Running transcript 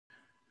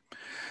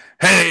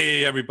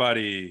Hey,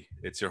 everybody.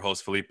 It's your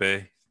host, Felipe,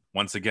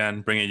 once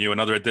again, bringing you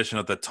another edition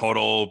of the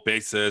Total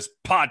Basis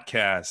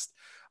podcast.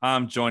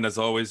 I'm joined, as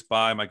always,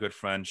 by my good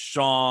friend,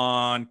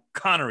 Sean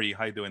Connery.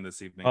 How you doing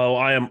this evening? Oh,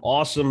 I am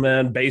awesome,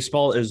 man.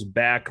 Baseball is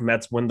back.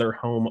 Mets win their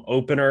home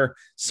opener,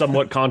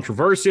 somewhat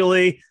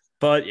controversially,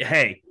 but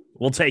hey,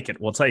 we'll take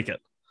it. We'll take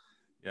it.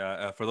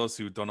 Yeah, for those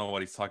who don't know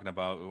what he's talking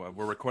about,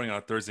 we're recording on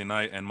a Thursday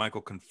night, and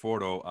Michael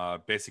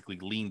Conforto basically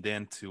leaned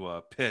into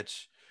a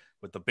pitch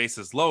with the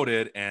bases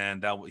loaded,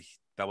 and that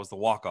was the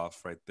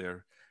walk-off right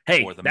there for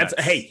Hey, the that's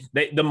Mets. hey,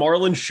 the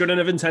Marlins shouldn't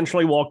have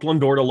intentionally walked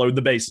Lindor to load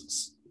the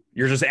bases.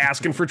 You're just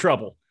asking for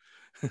trouble.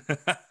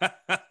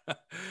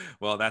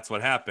 Well, that's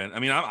what happened. I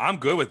mean, I'm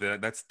good with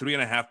it. That's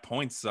 3.5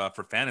 points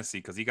for fantasy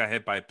because he got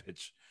hit by a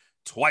pitch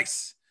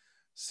twice.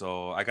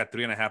 So I got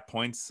 3.5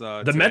 points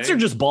The Mets are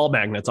today. just ball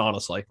magnets,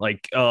 honestly.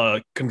 Like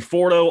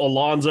Conforto,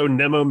 Alonso,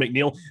 Nimmo,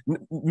 McNeil.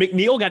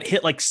 McNeil got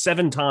hit like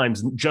 7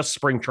 times in just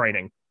spring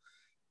training.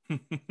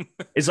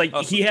 It's like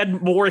Oh, he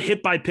had more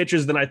hit by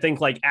pitches than I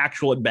think like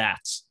actual at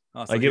bats.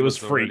 so Like he it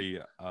was was free.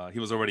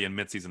 already in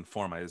midseason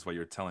form, is what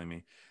you're telling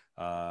me.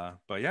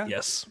 But yeah,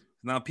 Yes.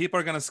 now people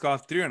are gonna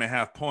scoff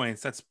 3.5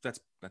 points. That's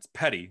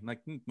petty. Like,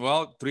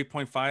 well,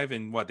 3.5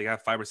 and what they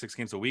have 5 or 6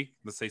 games a week.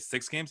 Let's say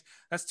 6 games.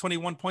 That's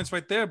 21 points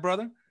right there,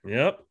 brother.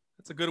 Yep.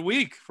 That's a good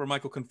week for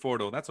Michael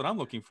Conforto. That's what I'm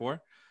looking for.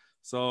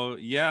 So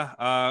yeah,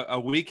 a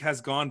week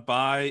has gone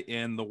by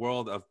in the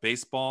world of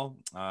baseball,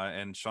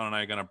 and Sean and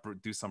I are gonna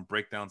do some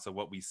breakdowns of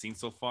what we've seen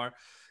so far.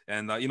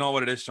 And you know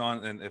what it is,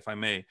 Sean, and if I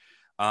may,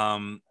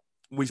 um,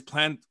 we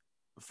planned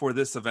for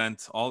this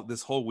event all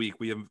this whole week.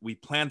 We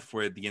planned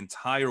for it the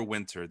entire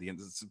winter,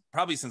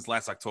 probably since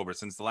last October,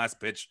 since the last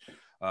pitch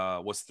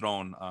was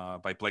thrown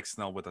by Blake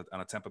Snell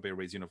on a Tampa Bay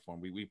Rays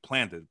uniform. We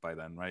planned it by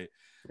then, right?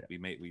 Yeah.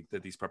 We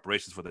did these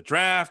preparations for the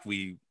draft.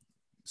 We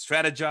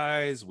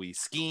strategized, we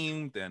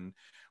schemed, and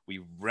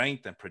we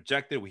ranked and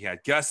projected. We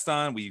had guests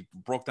on. We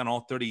broke down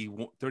all 30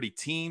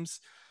 teams.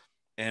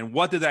 And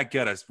what did that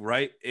get us,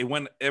 right?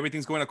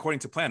 Everything's going according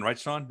to plan, right,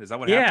 Sean? Is that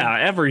what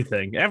happened?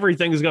 Yeah,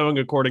 everything's going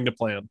according to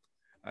plan.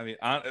 I mean,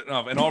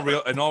 no, in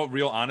all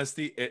real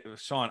honesty,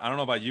 Sean, I don't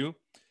know about you.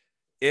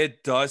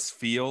 It does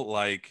feel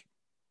like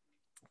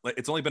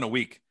it's only been a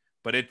week,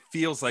 but it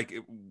feels like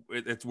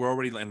we're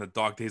already in the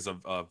dog days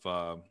of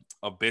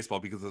baseball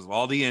because of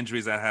all the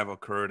injuries that have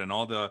occurred and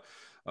all the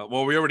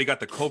we already got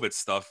the COVID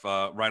stuff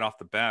right off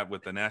the bat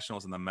with the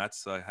Nationals and the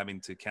Mets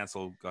having to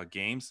cancel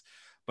games.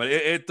 But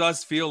it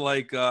does feel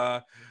like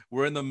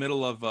we're in the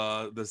middle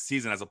of the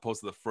season as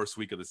opposed to the first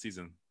week of the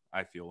season,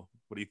 I feel.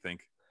 What do you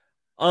think?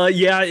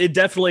 Yeah, it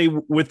definitely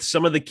with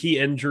some of the key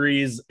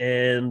injuries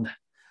and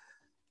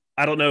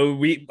I don't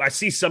know. I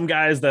see some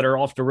guys that are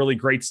off to really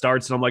great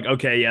starts, and I'm like,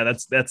 okay, yeah,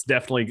 that's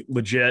definitely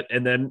legit.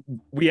 And then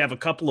we have a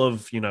couple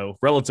of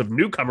relative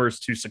newcomers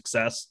to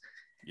success,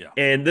 Yeah.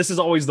 and this is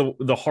always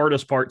the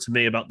hardest part to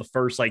me about the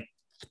first like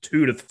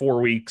 2 to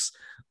 4 weeks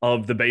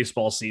of the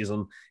baseball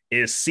season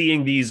is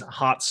seeing these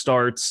hot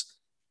starts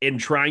and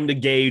trying to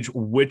gauge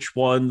which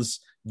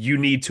ones you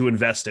need to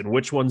invest in,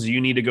 which ones you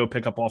need to go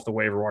pick up off the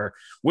waiver wire,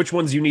 which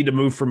ones you need to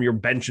move from your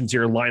bench into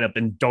your lineup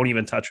and don't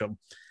even touch them.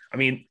 I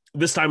mean,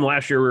 this time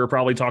last year, we were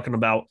probably talking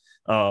about,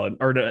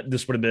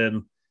 this would have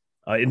been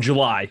in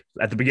July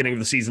at the beginning of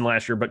the season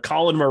last year. But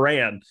Colin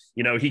Moran,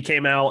 he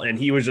came out and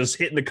he was just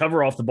hitting the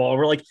cover off the ball.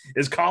 We're like,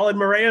 is Colin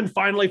Moran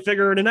finally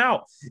figuring it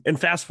out?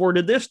 And fast forward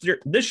to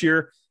this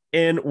year,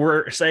 and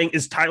we're saying,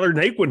 is Tyler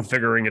Naquin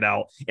figuring it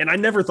out? And I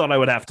never thought I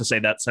would have to say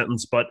that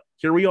sentence, but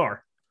here we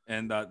are.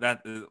 And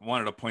that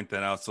wanted to point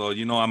that out. So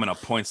I'm in a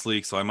points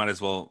league, so I might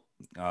as well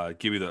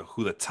give you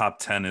who the top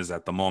 10 is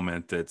at the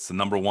moment. It's the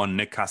number one,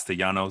 Nick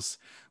Castellanos,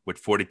 with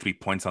 43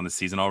 points on the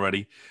season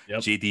already.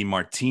 Yep. JD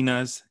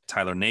Martinez,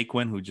 Tyler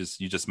Naquin, who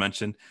you just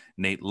mentioned,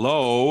 Nate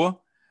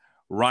Lowe,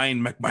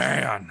 Ryan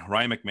McMahon.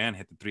 Ryan McMahon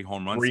hit the 3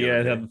 home runs.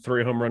 Had the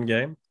 3 home run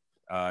game.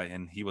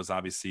 And he was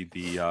obviously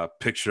the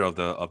picture of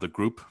the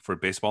group for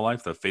Baseball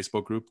Life, the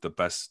Facebook group, the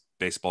best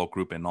baseball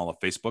group in all of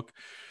Facebook.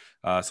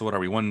 So what are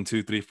we? 1,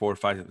 2, 3, 4,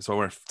 5. So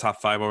we're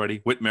top 5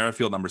 already. Whit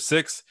Merrifield, number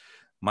 6.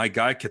 My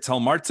guy, Ketel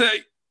Marte.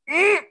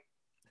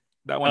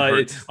 That one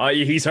hurt.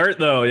 He's hurt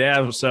though.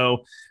 Yeah.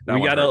 So That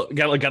we one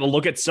gotta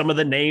look at some of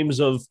the names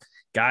of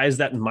guys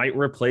that might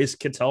replace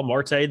Ketel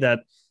Marte that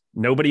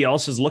nobody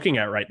else is looking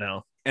at right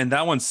now. And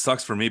that one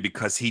sucks for me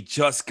because he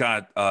just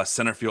got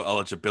center field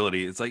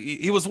eligibility. It's like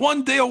he was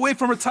 1 day away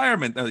from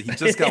retirement. He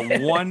just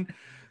got one.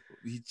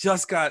 He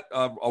just got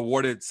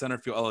awarded center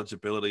field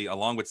eligibility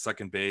along with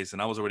second base,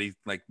 and I was already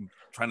like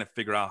trying to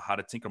figure out how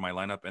to tinker my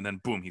lineup, and then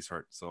boom, he's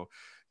hurt. So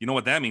you know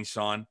what that means,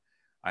 Sean?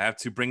 I have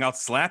to bring out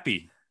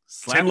Slappy.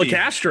 Tim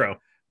LeCastro.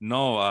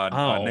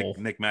 No,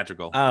 Nick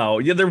Madrigal. Oh,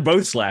 yeah, they're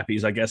both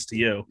Slappies, I guess, to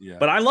you. Yeah.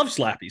 But I love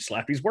Slappies.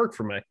 Slappies work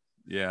for me.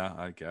 Yeah,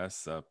 I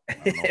guess. I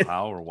don't know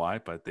how or why,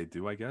 but they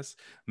do, I guess.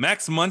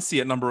 Max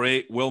Muncy at number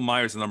 8, Will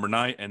Myers at number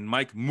 9, and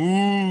Mike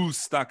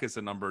Moustakas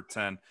at number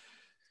 10.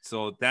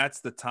 So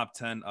that's the top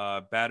 10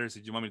 batters.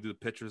 Did you want me to do the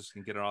pitchers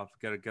and get them out of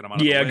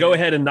the way? Yeah, go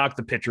ahead and knock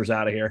the pitchers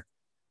out of here.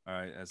 All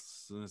right, as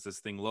soon as this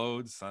thing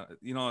loads,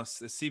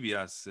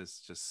 CBS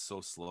is just so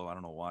slow. I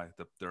don't know why.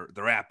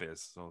 Their app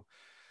is so,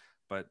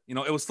 but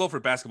it was slow for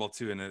basketball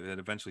too, and it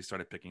eventually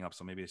started picking up.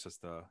 So maybe it's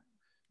just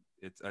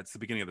it's the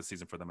beginning of the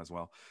season for them as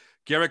well.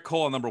 Garrett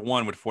Cole at number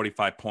 1 with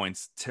 45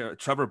 points.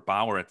 Trevor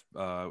Bauer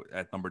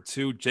at number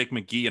 2. Jake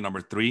McGee at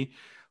number 3,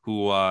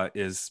 who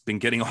is been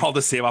getting all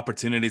the save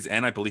opportunities,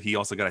 and I believe he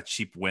also got a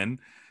cheap win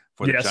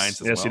for the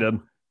Giants as well. Yes, he did.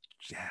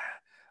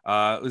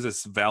 Yeah. Who's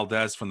this?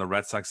 Valdez from the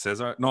Red Sox?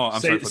 Cesar? No,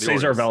 I'm sorry, for the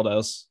Cesar Orioles.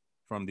 Valdez.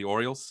 From the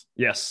Orioles?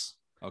 Yes.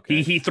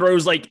 Okay. He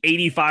throws like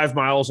 85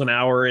 miles an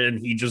hour and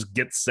he just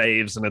gets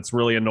saves, and it's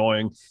really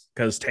annoying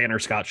because Tanner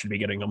Scott should be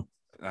getting them.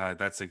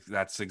 That's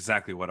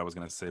exactly what I was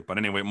going to say. But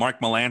anyway, Mark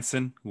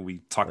Melanson, who we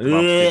talked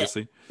about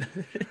previously.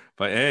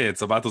 But hey,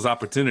 it's about those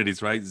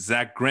opportunities, right?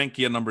 Zach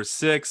Greinke at number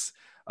 6.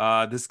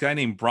 This guy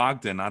named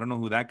Brogdon. I don't know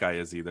who that guy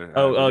is either.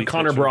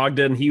 Connor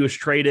Brogdon. He was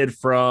traded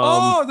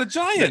from the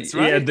Giants,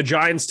 right? Yeah, the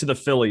Giants to the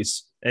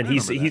Phillies, and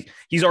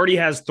he's already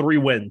has 3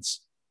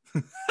 wins.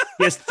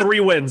 He has 3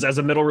 wins as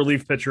a middle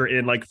relief pitcher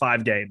in like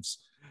 5 games.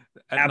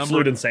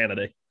 Absolute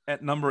insanity.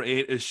 At number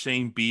 8 is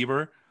Shane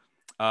Bieber.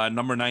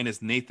 Number 9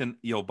 is Nathan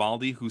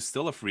Eovaldi, who's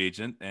still a free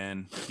agent,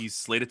 and he's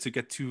slated to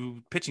get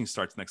 2 pitching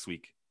starts next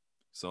week.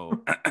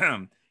 So,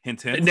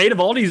 hint. Nate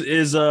Eovaldi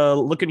is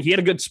looking. He had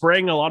a good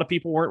spring. A lot of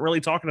people weren't really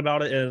talking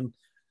about it, and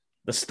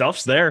the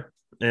stuff's there.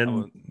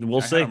 And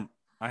we'll see.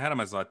 I had him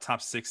as a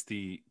top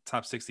 60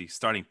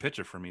 starting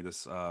pitcher for me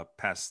this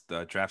past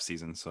draft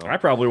season. So I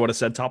probably would have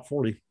said top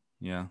 40.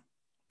 Yeah.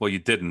 Well, you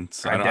didn't.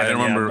 So I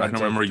don't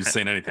remember you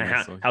saying anything.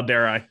 How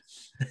dare I?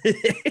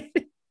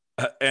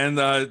 And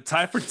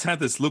tied for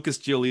 10th is Lucas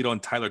Giolito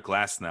and Tyler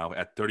Glasnow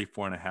at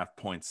 34.5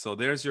 points. So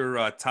there's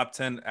your top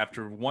 10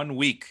 after 1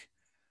 week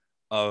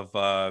of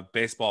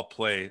baseball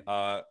play.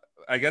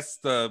 I guess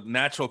the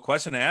natural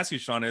question to ask you,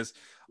 Sean, is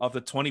of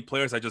the 20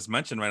 players I just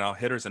mentioned right now,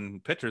 hitters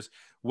and pitchers,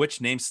 which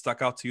name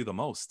stuck out to you the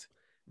most?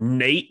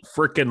 Nate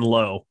freaking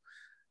Lowe.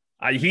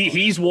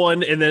 He's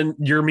one, and then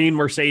Yermin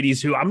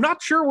Mercedes, who I'm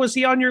not sure, was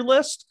he on your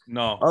list?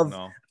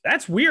 No.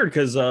 That's weird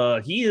because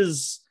he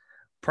is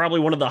probably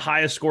one of the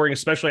highest scoring,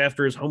 especially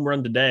after his home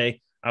run today.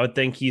 I would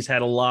think he's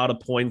had a lot of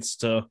points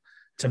to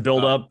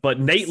build up. But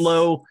Nate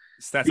Lowe,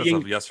 stats as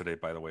of yesterday,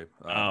 by the way,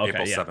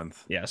 April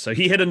 7th. Yeah, so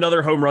he hit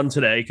another home run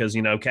today because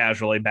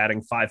casually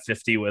batting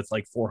 .550 with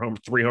like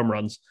 3 home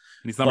runs.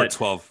 He's number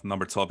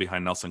 12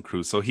 behind Nelson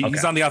Cruz. So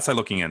he's on the outside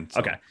looking in. So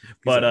okay,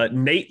 but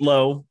Nate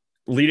Lowe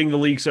leading the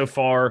league so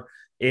far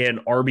in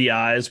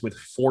RBIs with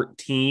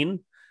 14.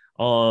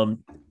 And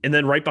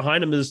then right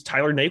behind him is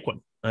Tyler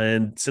Naquin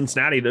and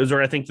Cincinnati. Those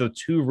are, I think, the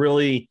 2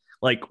 really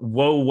like,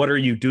 whoa, what are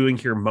you doing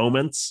here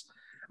moments.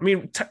 I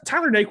mean,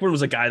 Tyler Naquin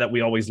was a guy that we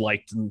always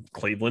liked in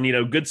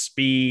Cleveland, good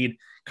speed,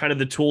 kind of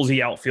the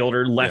toolsy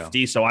outfielder,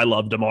 lefty. Yeah. So I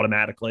loved him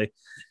automatically.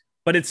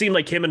 But it seemed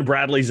like him and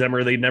Bradley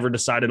Zimmer, they never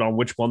decided on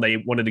which one they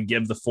wanted to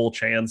give the full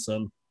chance.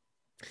 And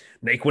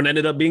Naquin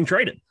ended up being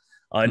traded.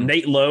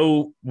 Nate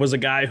Lowe was a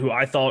guy who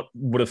I thought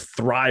would have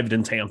thrived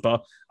in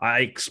Tampa. I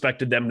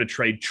expected them to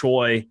trade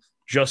Choi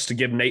just to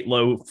give Nate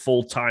Lowe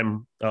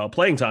full-time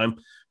playing time.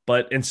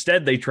 But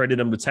instead, they traded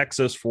him to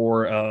Texas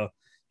for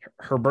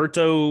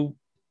Herberto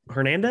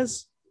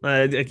Hernandez,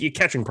 a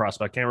catching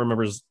prospect. Can't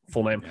remember his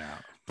full name. Yeah,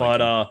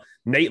 but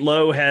Nate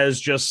Lowe has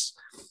just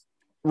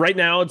right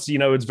now. It's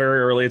it's very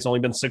early. It's only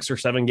been 6 or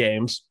 7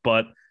 games,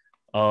 but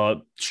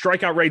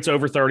strikeout rate's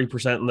over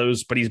 30% in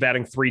those. But he's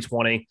batting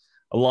 .320.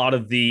 A lot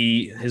of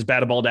his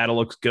batted ball data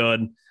looks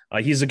good.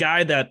 He's a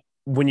guy that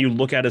when you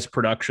look at his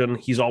production,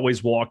 he's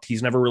always walked.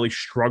 He's never really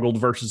struggled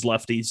versus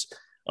lefties,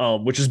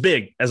 which is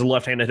big as a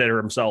left-handed hitter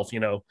himself.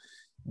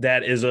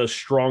 That is a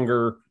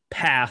stronger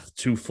path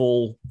to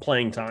full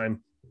playing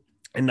time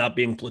and not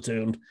being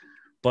platooned.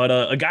 But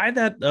a guy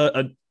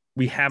that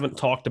we haven't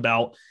talked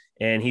about,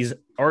 and he's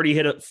already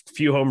hit a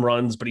few home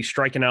runs, but he's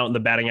striking out and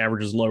the batting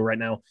average is low right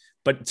now.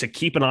 But to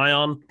keep an eye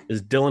on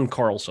is Dylan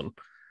Carlson.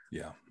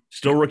 Yeah.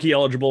 Still rookie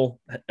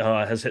eligible,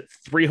 has hit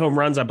 3 home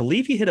runs. I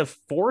believe he hit a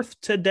 4th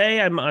today.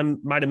 I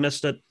might have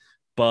missed it.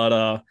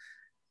 But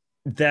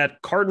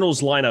that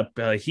Cardinals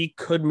lineup, he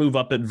could move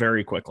up it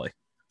very quickly.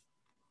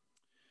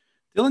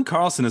 Dylan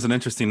Carlson is an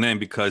interesting name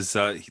because,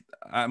 I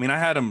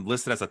had him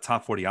listed as a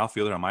top 40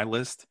 outfielder on my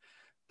list.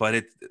 But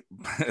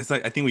it's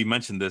like, I think we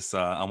mentioned this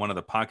on one of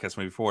the podcasts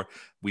maybe before.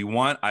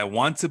 I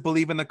want to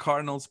believe in the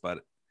Cardinals,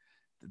 but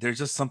there's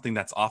just something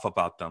that's off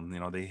about them.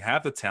 They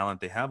have the talent.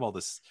 They have all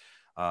this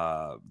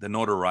the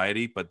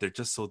notoriety, but they're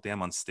just so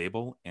damn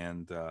unstable,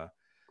 and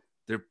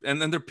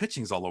their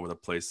pitching's all over the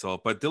place.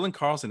 So, but Dylan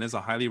Carlson is a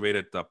highly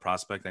rated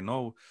prospect. I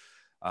know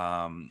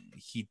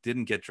he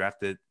didn't get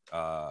drafted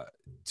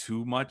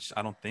too much,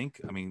 I don't think.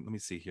 Let me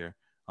see here.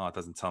 Oh, it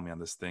doesn't tell me on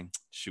this thing.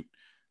 Shoot.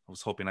 I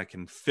was hoping I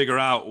can figure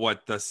out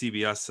what the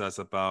CBS says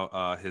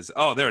about his.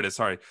 Oh, there it is.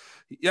 Sorry.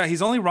 Yeah,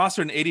 he's only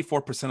rostered in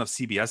 84% of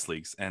CBS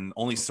leagues and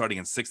only starting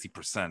in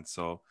 60%.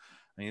 So,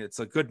 it's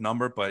a good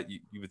number, but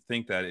you would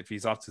think that if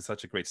he's off to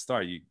such a great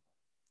start,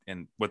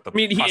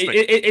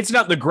 it's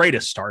not the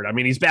greatest start.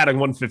 He's batting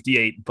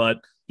 158,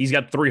 but he's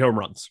got 3 home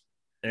runs.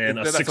 and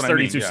a That's what I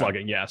mean. 632 Yeah.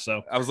 slugging. Yeah.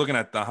 So I was looking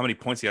at how many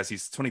points he has.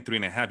 He's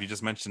 23.5. You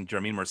just mentioned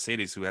Jermaine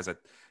Mercedes, who he's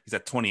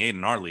at 28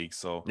 in our league.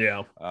 So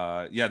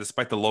yeah,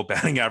 despite the low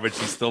batting average,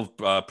 he's still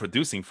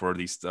producing for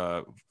these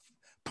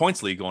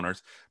points league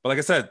owners. But like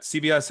I said,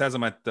 CBS has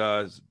him at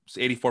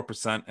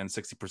 84% and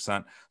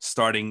 60%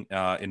 starting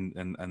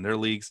in their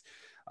leagues.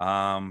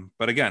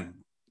 But again,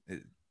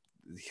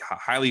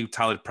 highly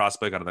talented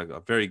prospect out of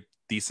a very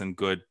decent,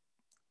 good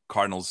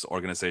Cardinals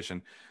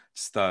organization.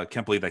 Just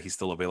can't believe that he's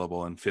still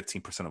available in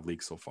 15% of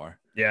leagues so far.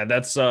 Yeah,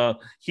 that's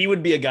he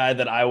would be a guy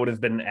that I would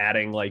have been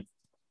adding like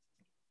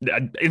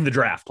in the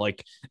draft,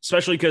 like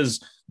especially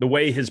because the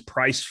way his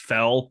price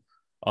fell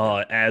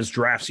as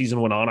draft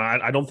season went on,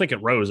 I don't think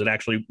it rose. It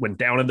actually went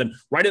down, and then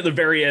right at the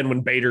very end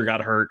when Bader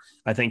got hurt,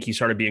 I think he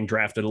started being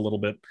drafted a little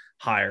bit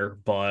higher.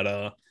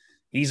 But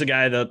he's a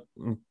guy that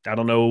I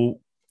don't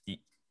know.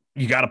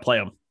 You got to play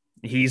him.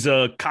 He's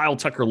a Kyle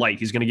Tucker light.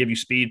 He's going to give you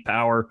speed,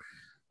 power,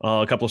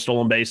 a couple of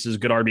stolen bases,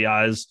 good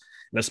RBIs,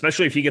 and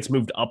especially if he gets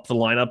moved up the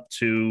lineup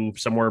to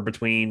somewhere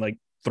between like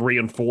 3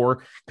 and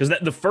 4, because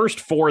the first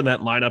 4 in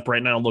that lineup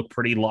right now look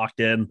pretty locked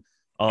in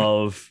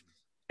of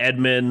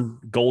Edman,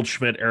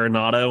 Goldschmidt,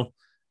 Arenado.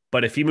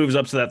 But if he moves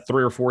up to that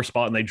 3 or 4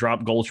 spot and they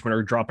drop Goldschmidt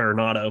or drop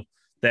Arenado,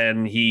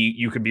 then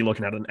you could be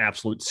looking at an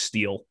absolute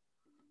steal.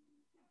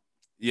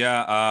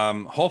 Yeah,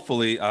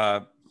 hopefully,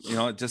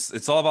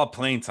 it's all about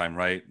playing time,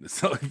 right?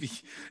 So,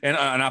 and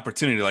an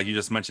opportunity, like you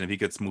just mentioned, if he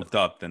gets moved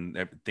up,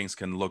 then things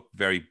can look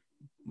very,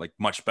 like,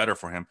 much better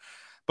for him.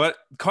 But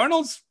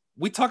Cardinals,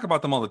 we talk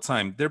about them all the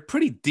time. They're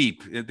pretty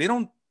deep.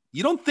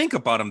 You don't think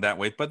about them that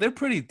way, but they're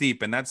pretty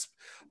deep, and that's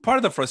part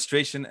of the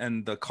frustration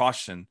and the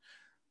caution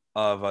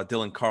of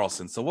Dylan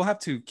Carlson. So we'll have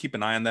to keep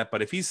an eye on that.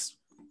 But if he's,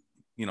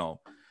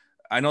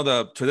 I know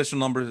the traditional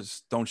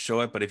numbers don't show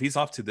it, but if he's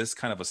off to this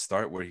kind of a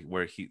start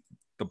where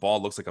the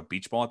ball looks like a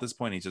beach ball at this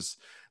point, he's just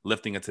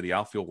lifting it to the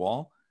outfield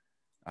wall.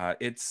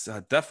 It's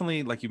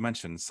definitely, like you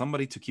mentioned,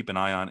 somebody to keep an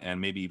eye on,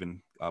 and maybe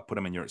even put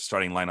him in your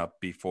starting lineup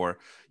before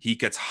he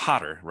gets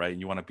hotter, right?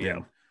 You want to be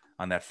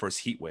on that first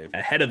heat wave.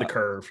 Ahead of the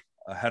curve.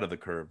 Ahead of the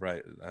curve,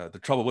 right? The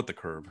trouble with the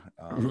curve.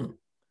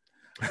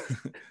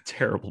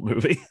 Terrible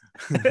movie.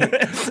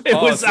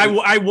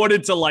 I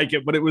wanted to like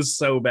it, but it was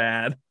so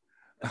bad.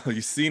 Oh,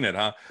 you've seen it,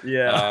 huh?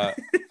 Yeah.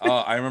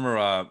 I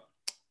remember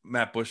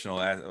Matt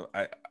Bushnell.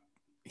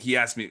 He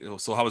asked me,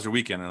 "So how was your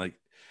weekend?" And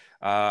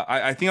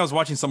I think I was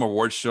watching some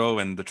award show,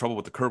 and The Trouble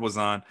with the Curve was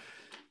on.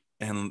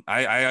 And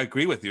I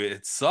agree with you.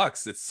 It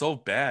sucks. It's so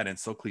bad and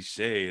so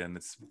cliche, and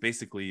it's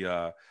basically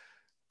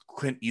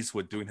Clint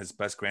Eastwood doing his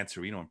best Gran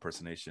Torino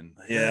impersonation.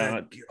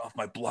 Yeah, get off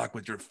my block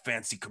with your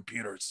fancy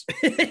computers.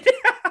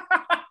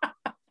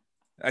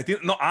 I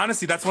think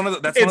honestly, that's one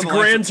of the. It's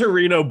Gran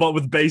Torino, but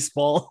with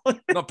baseball.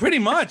 No, pretty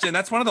much, and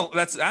that's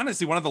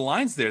honestly one of the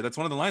lines there. That's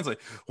one of the lines.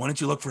 Like, why don't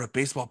you look for a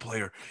baseball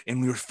player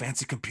in your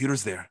fancy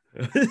computers there?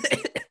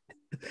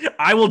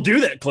 I will do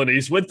that, Clint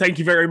Eastwood. Thank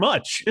you very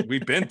much.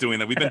 We've been doing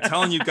that. We've been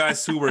telling you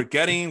guys who we're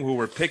getting, who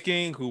we're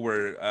picking, who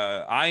we're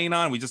eyeing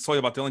on. We just told you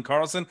about Dylan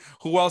Carlson.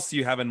 Who else do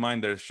you have in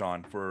mind there,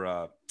 Sean,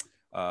 for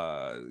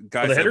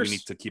guys that we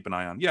need to keep an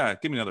eye on? Yeah,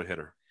 give me another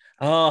hitter.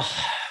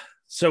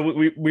 So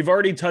we've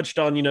already touched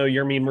on,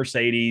 Yermin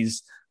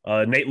Mercedes,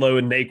 Nate Lowe,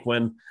 and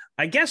Naquin.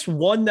 I guess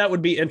one that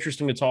would be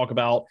interesting to talk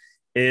about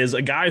is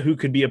a guy who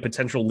could be a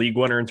potential league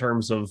winner in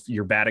terms of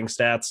your batting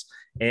stats,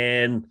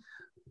 and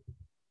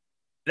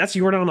that's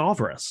Yordan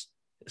Alvarez.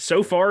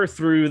 So far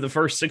through the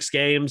first 6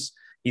 games,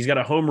 he's got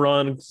a home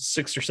run,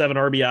 6 or 7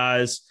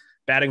 RBIs,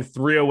 batting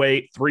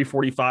 308,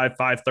 345,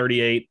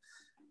 538.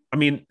 I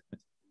mean,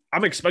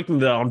 I'm expecting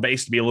the on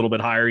base to be a little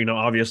bit higher.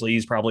 Obviously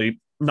he's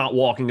probably not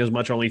walking as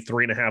much, only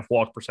 3.5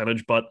 walk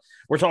percentage, but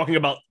we're talking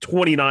about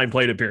 29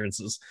 plate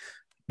appearances.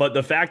 But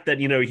the fact that,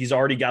 he's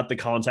already got the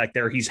contact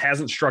there, he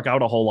hasn't struck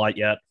out a whole lot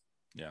yet.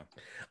 Yeah.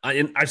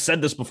 And I've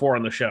said this before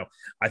on the show.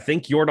 I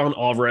think Yordan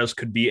Alvarez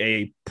could be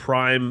a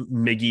prime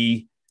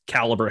Miggy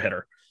caliber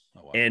hitter.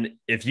 Oh, wow. And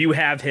if you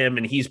have him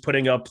and he's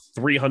putting up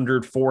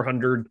 300,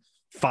 400,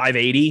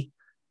 580,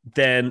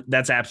 then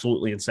that's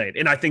absolutely insane.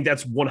 And I think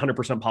that's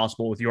 100%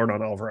 possible with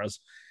Yordan Alvarez,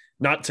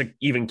 not to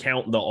even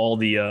count all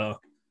the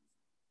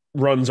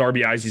runs,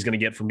 RBIs he's going to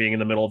get from being in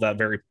the middle of that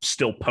very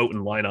still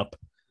potent lineup.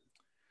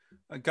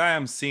 A guy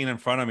I'm seeing in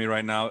front of me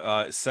right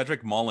now,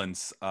 Cedric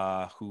Mullins,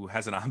 who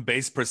has an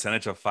on-base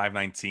percentage of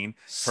 519.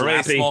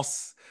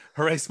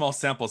 Hooray, small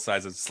sample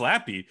sizes.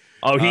 Slappy.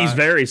 Oh, he's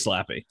very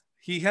slappy.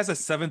 He has a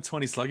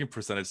 720 slugging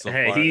percentage so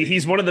far.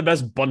 He's one of the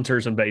best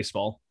bunters in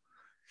baseball.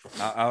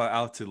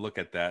 I'll have to look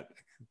at that.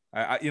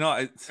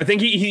 I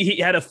think he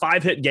had a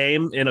 5-hit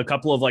game and a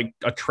couple of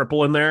a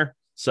triple in there.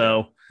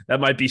 So that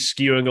might be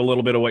skewing a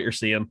little bit of what you're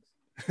seeing.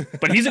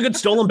 But he's a good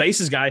stolen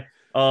bases guy.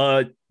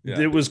 Yeah.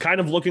 It was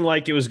kind of looking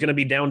like it was going to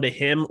be down to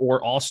him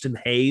or Austin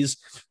Hayes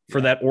for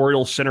that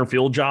Orioles center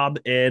field job.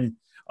 And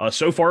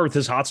so far with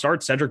his hot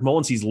start, Cedric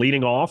Mullins, he's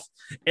leading off,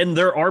 and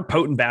there are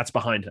potent bats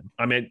behind him.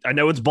 I mean, I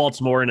know it's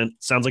Baltimore and it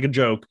sounds like a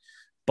joke,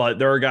 but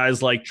there are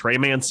guys like Trey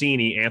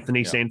Mancini,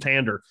 Anthony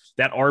Santander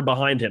that are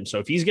behind him. So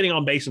if he's getting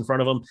on base in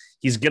front of him,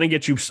 he's going to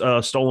get you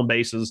stolen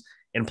bases.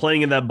 And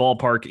playing in that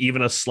ballpark,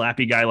 even a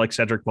slappy guy like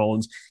Cedric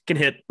Mullins can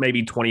hit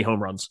maybe 20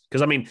 home runs.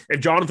 Because, I mean, if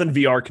Jonathan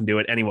VR can do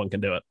it, anyone can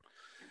do it.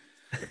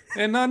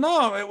 And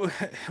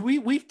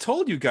we've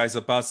told you guys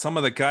about some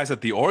of the guys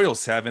that the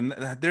Orioles have, and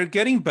they're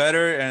getting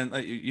better.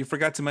 And you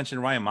forgot to mention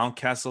Ryan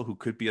Mountcastle, who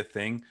could be a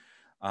thing.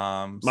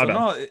 My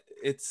bad.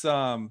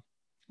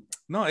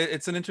 No,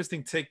 it's an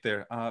interesting take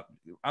there.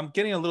 I'm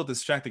getting a little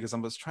distracted because I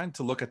was trying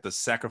to look at the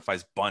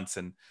sacrifice bunts,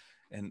 and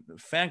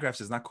Fangraphs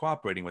is not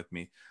cooperating with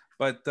me.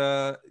 But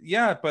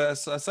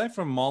aside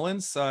from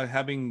Mullins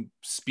having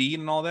speed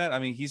and all that, I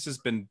mean, he's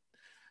just been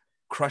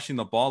crushing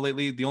the ball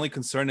lately. The only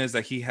concern is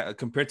that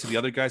compared to the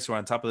other guys who are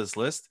on top of this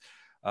list,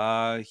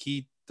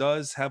 he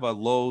does have a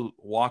low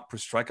walk per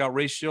strikeout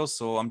ratio.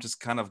 So I'm just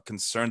kind of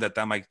concerned that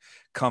might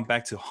come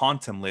back to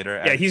haunt him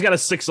later. Yeah, he's got a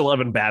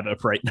 6.11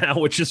 BABIP right now,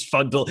 which is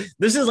fun to.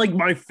 This is like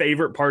my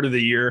favorite part of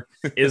the year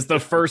is the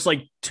first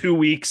like 2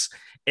 weeks,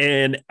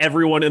 and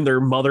everyone and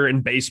their mother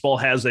in baseball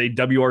has a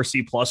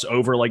WRC plus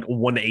over like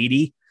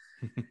 180.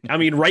 I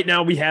mean, right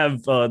now we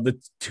have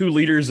the two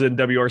leaders in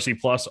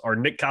WRC plus are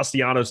Nick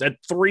Castellanos at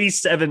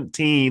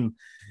 317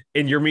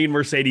 and Yermin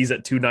Mercedes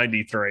at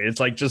 293. It's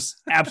like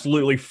just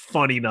absolutely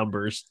funny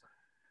numbers.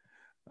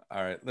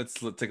 All right, let's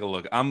take a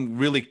look. I'm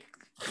really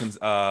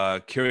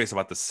curious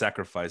about the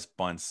sacrifice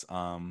bunts.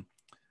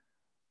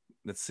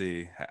 Let's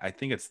see. I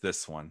think it's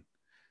this one.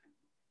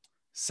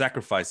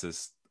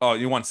 Sacrifices. Oh,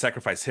 you want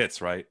sacrifice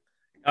hits, right?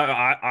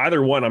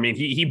 Either one. I mean,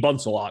 he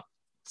bunts a lot.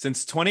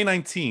 Since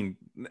 2019,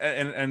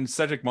 and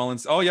Cedric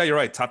Mullins. Oh, yeah, you're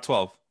right. Top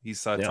 12.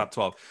 He's top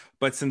 12.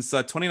 But since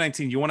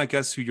 2019, you want to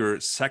guess who your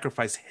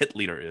sacrifice hit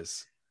leader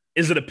is?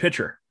 Is it a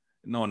pitcher?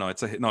 No,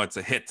 it's a hit. No, it's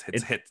a hit.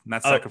 It's a hit,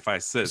 not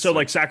sacrifices. So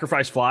like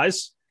sacrifice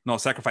flies? No,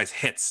 sacrifice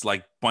hits,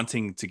 like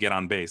bunting to get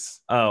on base.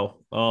 Oh,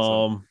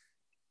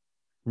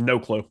 no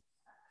clue.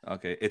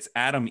 Okay, it's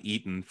Adam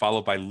Eaton,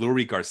 followed by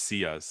Lurie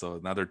Garcia. So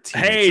another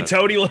team. Hey,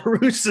 Tony La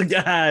Russa,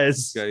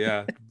 guys.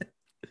 Yeah.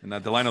 And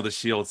the line of the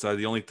Shields,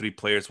 the only three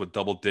players with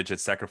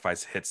double-digit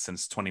sacrifice hits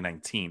since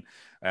 2019.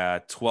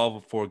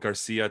 12 for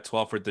Garcia,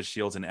 12 for the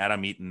Shields, and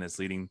Adam Eaton is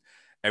leading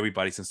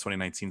everybody since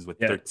 2019 with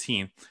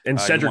 13. And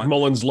Cedric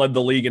Mullins led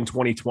the league in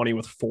 2020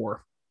 with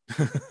 4.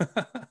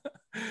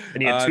 And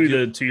he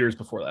had 2 years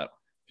before that.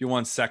 If you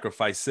want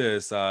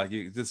sacrifices,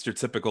 this is your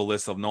typical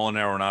list of Nolan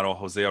Arenado,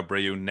 Jose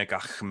Abreu, Nick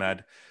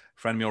Ahmed,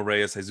 Franmil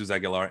Reyes, Jesus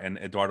Aguilar, and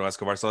Eduardo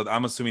Escobar. So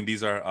I'm assuming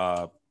these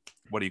are,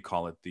 what do you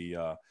call it?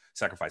 The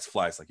sacrifice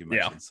flies, like you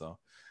mentioned. Yeah. So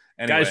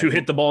anyway, guys who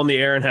hit the ball in the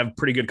air and have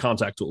pretty good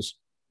contact tools.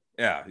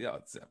 Yeah.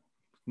 It's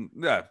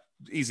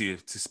easy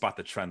to spot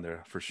the trend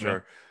there for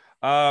sure.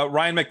 Yeah.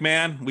 Ryan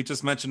McMahon, we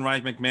just mentioned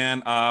Ryan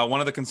McMahon. One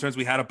of the concerns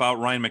we had about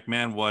Ryan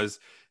McMahon was,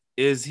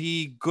 is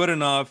he good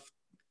enough?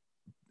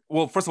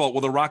 Well, first of all,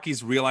 will the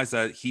Rockies realize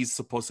that he's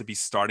supposed to be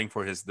starting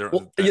for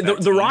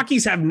the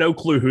Rockies have no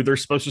clue who they're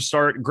supposed to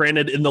start.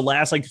 Granted, in the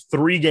last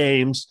 3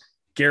 games,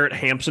 Garrett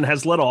Hampson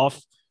has led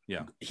off.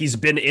 Yeah, he's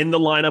been in the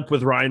lineup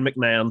with Ryan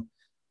McMahon.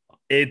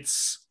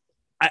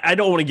 I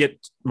don't want to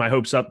get my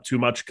hopes up too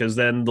much because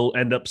then they'll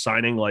end up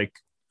signing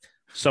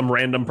some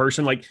random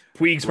person. Like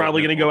Puig's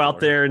probably going to go out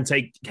there and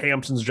take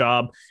Hampson's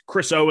job.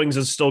 Chris Owings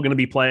is still going to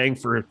be playing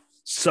for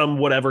some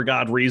whatever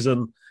God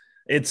reason.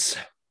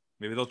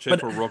 Maybe they'll trade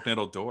for Rougned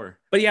Odor.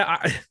 But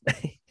yeah,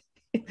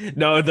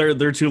 no,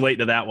 they're too late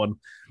to that one.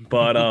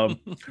 But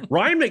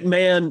Ryan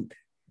McMahon,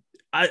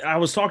 I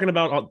was talking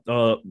about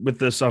with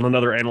this on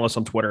another analyst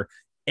on Twitter,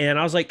 and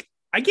I was like,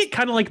 I get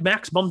kind of like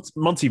Max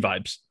Muncy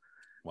vibes.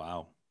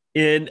 Wow.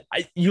 And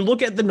you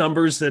look at the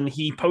numbers, and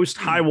he posts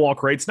high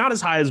walk rates, not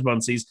as high as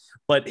Muncy's,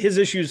 but his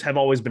issues have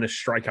always been a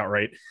strikeout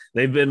rate.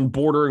 They've been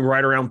bordering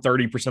right around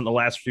 30% the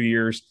last few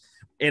years.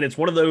 And it's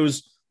one of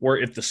those where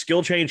if the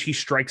skill change, he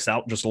strikes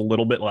out just a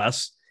little bit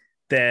less,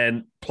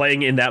 then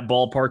playing in that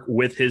ballpark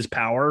with his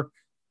power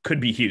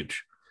could be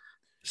huge.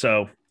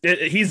 So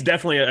he's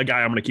definitely a guy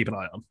I'm going to keep an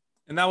eye on.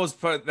 And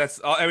that's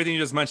everything you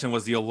just mentioned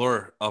was the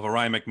allure of a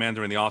Ryan McMahon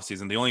during the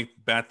offseason. The only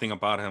bad thing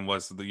about him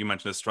was that you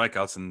mentioned the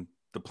strikeouts and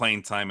the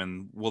playing time,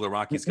 and will the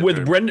Rockies get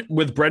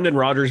with Brendan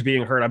Rodgers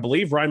being hurt? I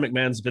believe Ryan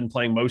McMahon's been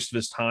playing most of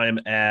his time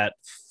at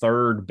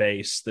third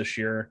base this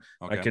year.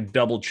 Okay. I could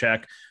double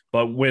check.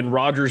 But when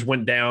Rodgers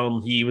went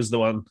down, he was the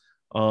one.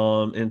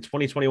 In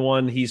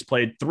 2021, he's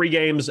played 3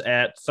 games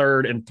at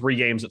third and 3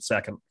 games at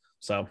second.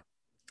 So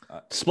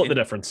split the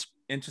difference.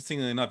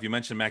 Interestingly enough, you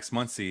mentioned Max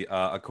Muncy.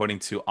 According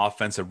to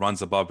offensive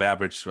runs above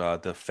average,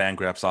 the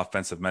Fangraphs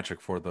offensive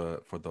metric for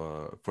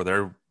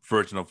their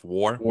version of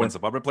WAR, runs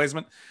above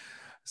replacement.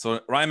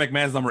 So Ryan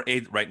McMahon's number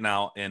 8 right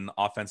now in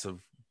offensive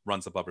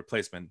runs above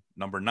replacement.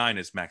 Number 9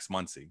 is Max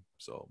Muncy.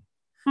 So.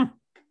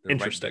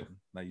 Interesting. Right.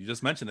 Now you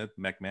just mentioned it,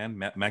 McMahon,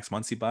 Max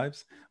Muncy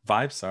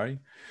vibes. Sorry.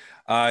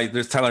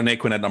 There's Tyler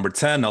Naquin at number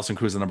 10, Nelson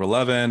Cruz at number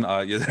 11.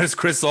 There's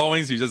Chris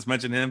Owings. You just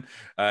mentioned him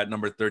at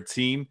number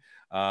 13.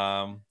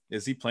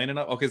 Is he playing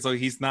enough? Okay, so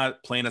he's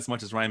not playing as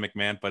much as Ryan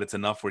McMahon, but it's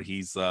enough where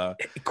he's.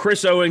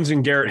 Chris Owings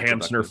and Garrett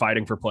Hampson are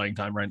fighting for playing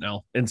time right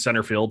now in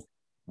center field.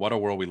 What a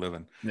world we live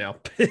in.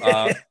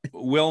 Yeah.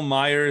 Will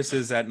Myers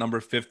is at number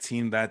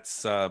 15.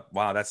 That's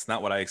wow, that's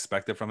not what I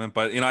expected from him.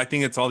 But I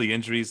think it's all the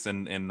injuries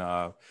in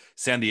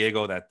San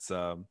Diego that's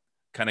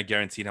kind of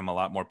guaranteed him a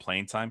lot more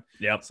playing time.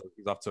 Yep. So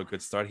he's off to a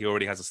good start. He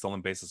already has a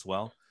stolen base as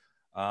well.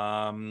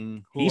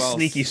 Who He's else?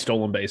 sneaky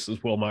stolen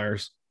bases, Will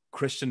Myers.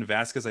 Christian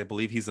Vasquez, I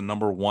believe he's the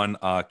number one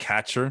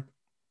catcher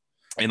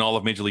in all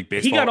of Major League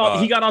Baseball.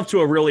 He got off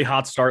to a really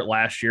hot start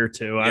last year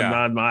too.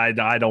 Yeah.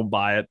 I don't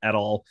buy it at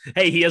all.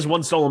 Hey, he has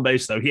one stolen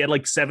base though. He had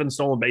like 7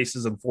 stolen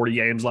bases in 40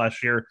 games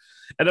last year,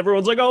 and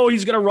everyone's like, "Oh,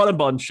 he's gonna run a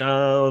bunch."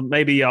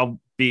 Maybe I'll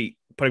be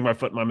putting my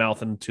foot in my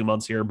mouth in 2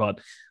 months here, but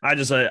I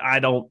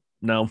don't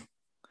know.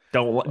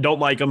 Don't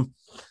like him.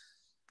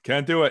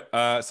 Can't do it.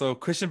 So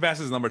Christian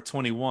Vasquez is number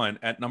 21.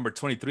 At number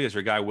 23 is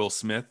your guy Will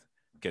Smith.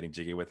 Getting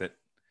jiggy with it.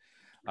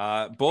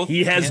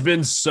 He has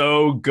been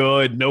so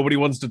good. Nobody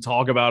wants to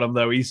talk about him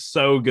though. He's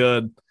so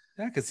good.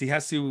 Yeah, because he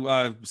has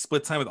to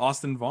split time with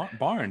Austin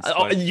Barnes.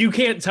 You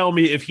can't tell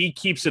me if he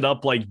keeps it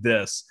up like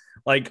this.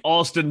 Like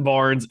Austin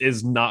Barnes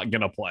is not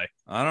gonna play.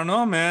 I don't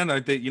know,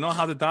 man. You know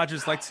how the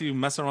Dodgers like to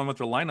mess around with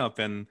their lineup,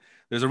 and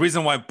there's a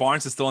reason why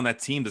Barnes is still on that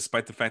team,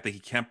 despite the fact that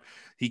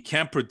he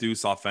can't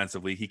produce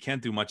offensively. He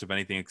can't do much of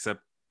anything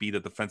except be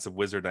the defensive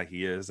wizard that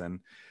he is, and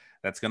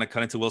that's going to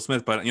cut into Will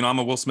Smith. But, I'm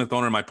a Will Smith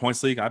owner in my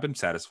points league. I've been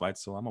satisfied,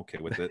 so I'm okay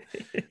with it.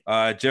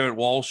 Jared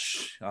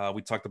Walsh,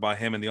 we talked about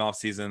him in the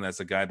offseason as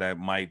a guy that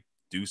might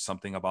do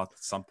something about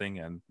something.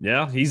 And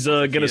yeah, he's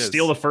going to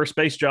steal the first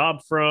base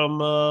job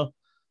from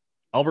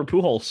Albert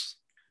Pujols.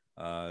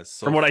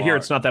 From what I hear,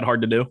 it's not that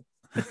hard to do.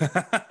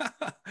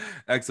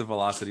 Exit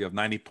velocity of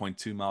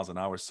 90.2 miles an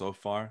hour so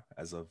far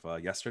as of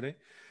yesterday.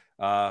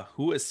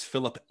 Who is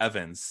Philip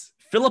Evans?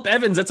 Philip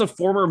Evans, that's a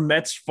former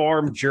Mets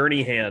farm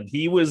journey hand.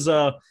 He was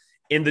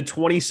in the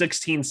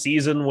 2016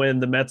 season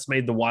when the Mets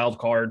made the wild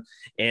card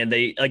and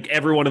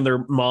everyone and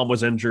their mom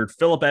was injured.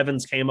 Philip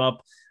Evans came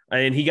up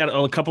and he got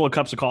a couple of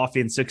cups of coffee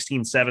in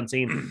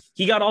 16-17.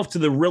 He got off to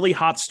the really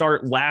hot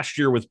start last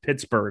year with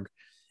Pittsburgh,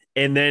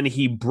 and then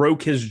he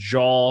broke his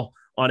jaw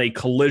on a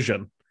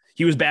collision.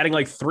 He was batting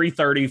like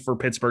 .330 for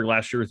Pittsburgh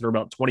last year through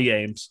about 20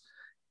 games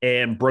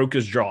and broke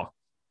his jaw.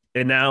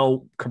 And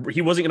now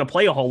he wasn't going to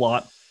play a whole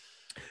lot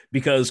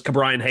because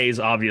Ke'Bryan Hayes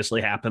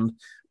obviously happened.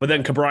 But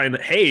then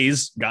Ke'Bryan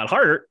Hayes got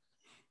hurt,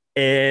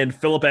 and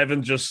Philip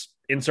Evans just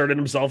inserted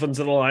himself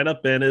into the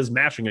lineup and is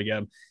mashing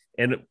again.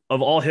 And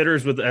of all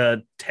hitters with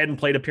 10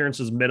 plate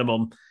appearances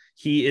minimum,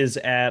 he is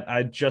at,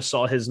 I just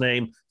saw his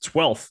name,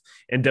 12th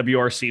in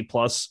WRC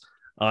plus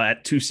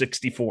at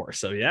 264.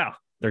 So, yeah,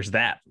 there's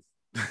that.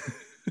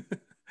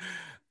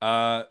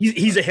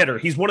 He's a hitter.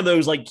 He's one of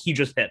those, he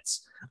just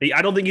hits.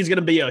 I don't think he's going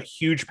to be a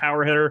huge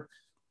power hitter,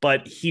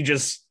 but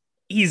he's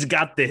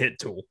got the hit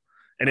tool,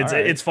 and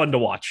it's fun to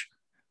watch.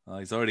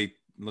 He's already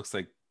looks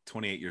like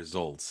 28 years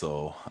old.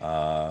 So,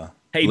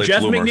 hey,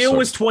 Jeff McNeil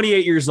was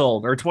 28 years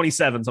old or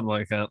 27, something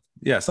like that.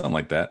 Yeah, something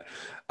like that.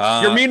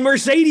 Your mean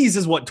Mercedes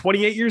is what,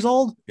 28 years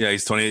old? Yeah,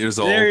 he's 28 years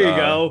old. There you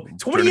go.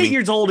 28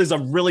 years old is a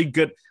really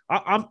good.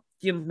 I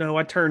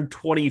turned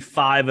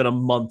 25 in a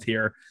month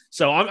here,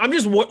 so I'm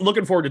just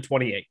looking forward to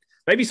 28.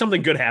 Maybe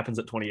something good happens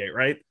at 28,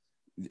 right?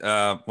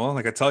 Well,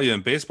 like I tell you,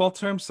 in baseball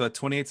terms,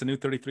 28 is a new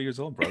 33 years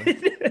old, brother.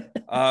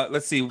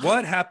 Let's see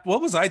what happened.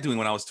 What was I doing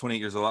when I was 28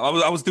 years old?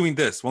 I was doing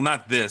this. Well,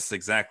 not this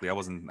exactly. I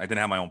didn't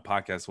have my own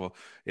podcast. Well,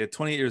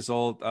 28 years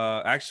old.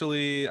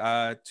 Actually,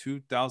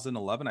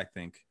 2011, I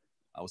think.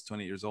 I was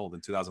 28 years old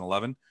in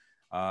 2011.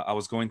 I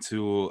was going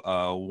to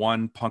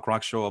one punk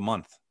rock show a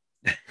month.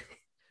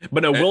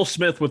 But Will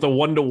Smith with a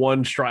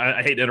 1-to-1 strike.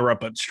 I hate to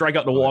interrupt, but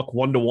strikeout to walk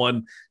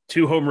 1-to-1,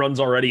 2 home runs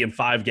already in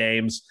 5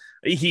 games.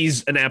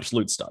 He's an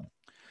absolute stud.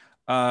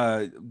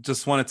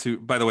 Just wanted to,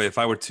 by the way, if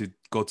I were to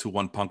go to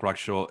one punk rock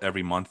show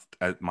every month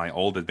at my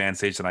old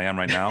advanced age that I am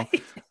right now,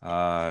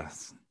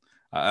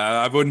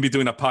 I wouldn't be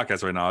doing a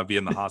podcast right now. I'd be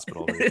in the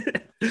hospital.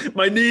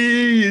 My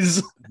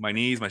knees,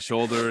 my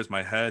shoulders,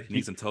 my head,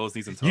 knees and toes.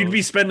 You'd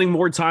be spending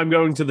more time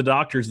going to the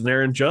doctors than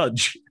Aaron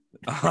Judge.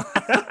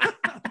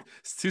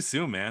 It's too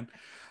soon, man.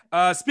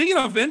 Speaking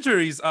of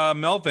injuries,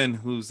 Melvin,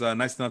 who's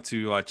nice enough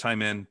to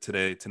chime in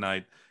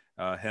tonight,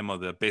 him of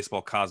the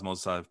Baseball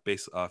Cosmos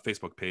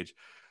Facebook page,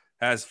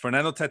 has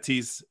Fernando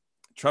Tatis,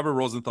 Trevor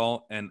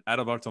Rosenthal, and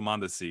Adalberto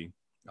Mondesi,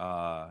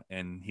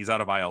 and he's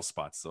out of IL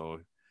spots, so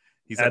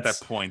he's at that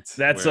point.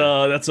 I think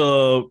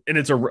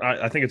it's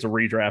a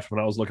redraft. When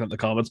I was looking at the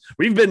comments,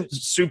 we've been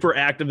super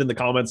active in the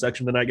comment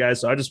section tonight,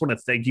 guys. So I just want to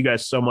thank you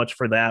guys so much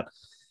for that.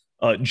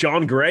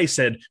 John Gray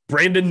said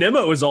Brandon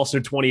Nimmo is also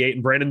 28,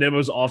 and Brandon Nimmo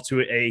is off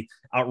to a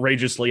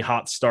outrageously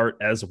hot start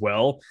as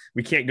well.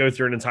 We can't go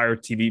through an entire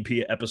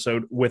TVP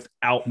episode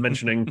without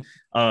mentioning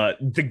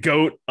the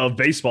GOAT of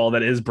baseball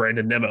that is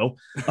Brandon Nimmo.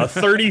 A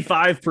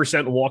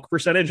 35% walk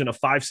percentage and a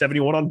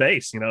 571 on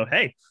base.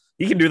 Hey,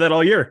 he can do that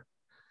all year.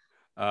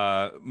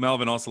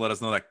 Melvin also let us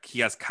know that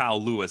he has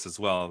Kyle Lewis as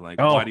well.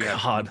 Why do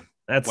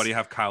you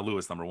have Kyle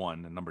Lewis number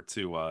 1 and number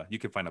 2? You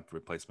can find a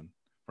replacement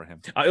for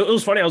him. It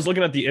was funny. I was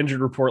looking at the injured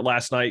report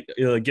last night,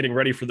 getting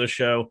ready for this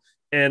show,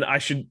 and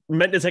I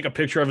meant to take a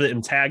picture of it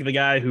and tag the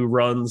guy who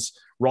runs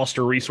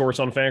roster resource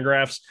on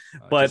Fangraphs.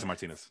 But Jason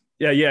Martinez.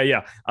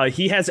 Yeah.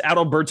 He has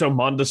Adalberto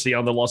Mondesi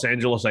on the Los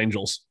Angeles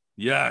Angels.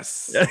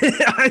 Yes.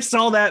 I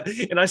saw that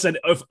and I said,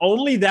 if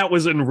only that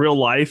was in real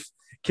life.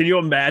 Can you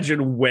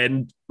imagine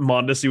when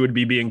Mondesi would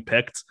be being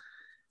picked?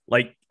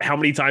 Like how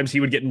many times he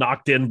would get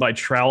knocked in by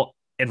Trout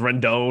and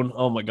Rendon?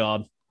 Oh my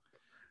God.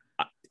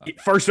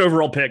 First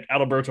overall pick,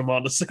 Adalberto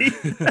Mondesi.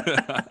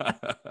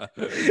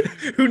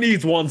 Who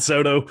needs Juan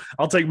Soto?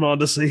 I'll take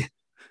Mondesi.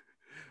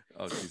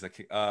 Oh, geez.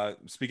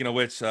 Speaking of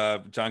which,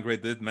 John Gray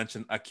did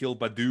mention Akil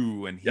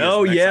Badu, and he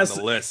is next on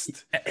the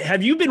list.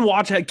 Have you been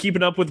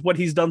keeping up with what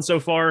he's done so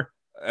far?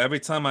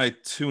 Every time I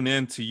tune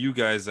in to you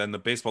guys and the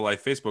Baseball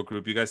Life Facebook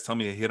group, you guys tell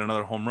me he hit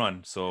another home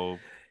run. So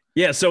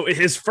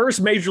his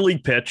first major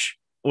league pitch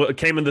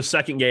came in the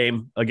second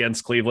game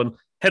against Cleveland,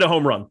 hit a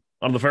home run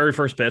on the very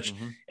first pitch.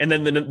 Mm-hmm. And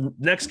then the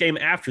next game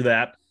after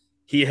that,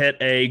 he hit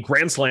a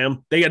grand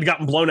slam. They had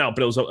gotten blown out,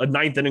 but it was a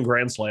ninth inning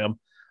grand slam.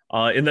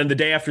 And then the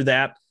day after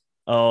that,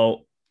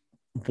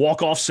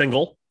 walk-off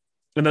single.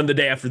 And then the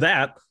day after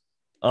that,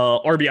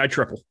 RBI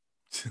triple.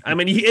 I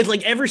mean, it's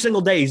like every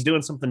single day he's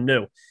doing something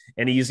new.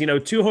 And he's,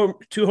 two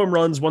home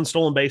runs, 1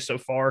 stolen base so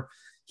far.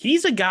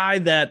 He's a guy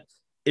that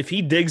if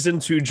he digs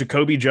into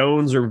Jacoby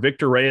Jones or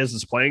Victor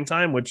Reyes' playing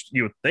time, which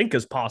you would think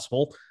is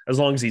possible as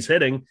long as he's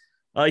hitting,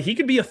 he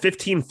could be a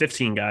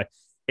 15-15 guy.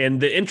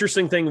 And the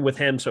interesting thing with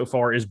him so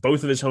far is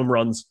both of his home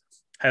runs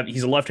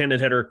he's a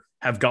left-handed hitter,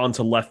 have gone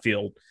to left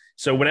field.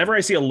 So whenever I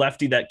see a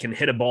lefty that can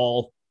hit a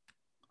ball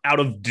out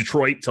of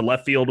Detroit to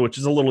left field, which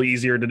is a little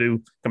easier to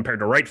do compared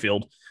to right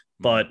field,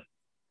 but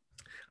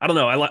I don't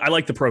know. I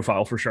like the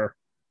profile for sure.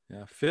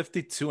 Yeah,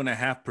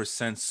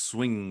 52.5%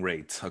 swing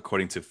rate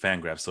according to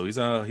Fangraphs. So he's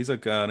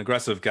an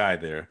aggressive guy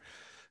there.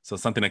 So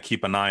something to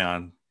keep an eye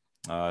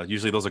on.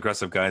 Usually those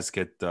aggressive guys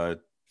get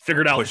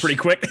figured out pretty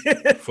quick.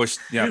 pushed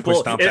down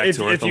back to earth.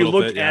 If you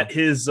look at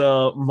his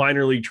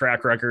minor league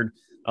track record,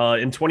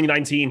 in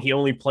 2019 he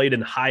only played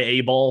in high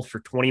A ball for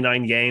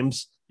 29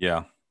 games.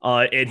 Yeah,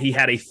 and he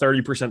had a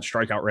 30%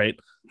 strikeout rate.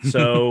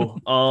 So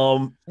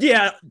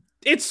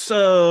it's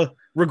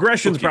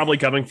regression's probably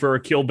coming for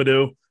Akil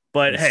Badu.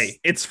 But hey,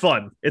 it's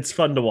fun. It's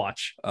fun to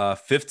watch.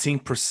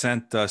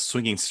 15%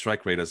 swinging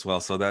strike rate as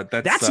well. So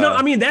that's not.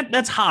 I mean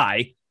that's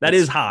high. That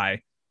is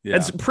high. Yeah.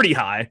 That's pretty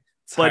high.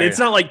 But it's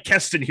not like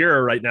Keston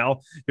Hiura right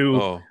now,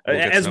 who,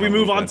 as we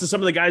move on to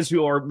some of the guys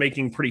who are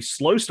making pretty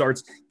slow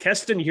starts,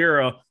 Keston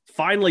Hiura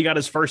finally got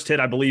his first hit,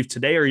 I believe,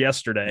 today or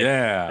yesterday.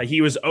 Yeah.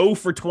 He was 0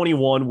 for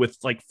 21 with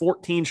like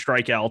 14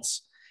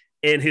 strikeouts,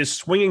 and his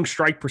swinging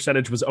strike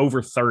percentage was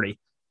over 30.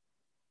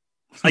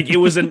 Like, it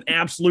was an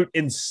absolute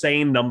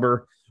insane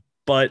number.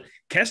 But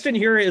Keston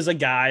Hiura is a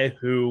guy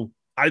who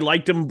I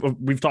liked him.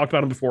 We've talked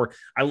about him before.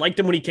 I liked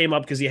him when he came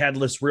up because he had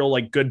this real,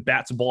 like, good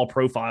bat to ball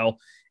profile.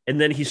 And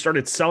then he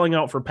started selling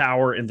out for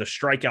power, and the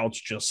strikeouts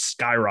just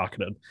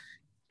skyrocketed.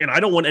 And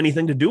I don't want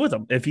anything to do with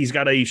him if he's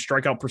got a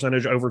strikeout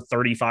percentage over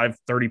 35,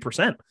 30%.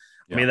 Yeah.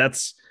 I mean,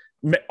 that's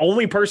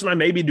only person I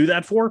maybe do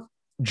that for,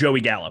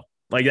 Joey Gallo.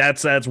 Like,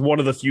 that's one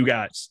of the few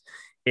guys.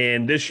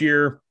 And this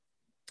year,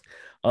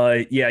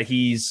 so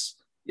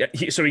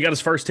he got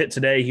his first hit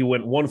today. He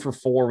went 1 for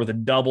 4 with a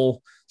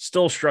double,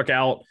 still struck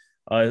out.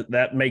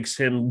 That makes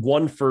him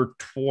 1 for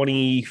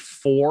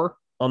 24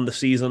 on the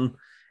season.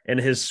 And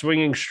his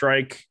swinging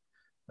strike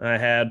I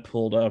had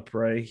pulled up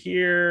right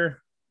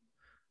here.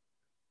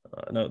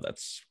 No,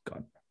 that's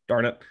gone.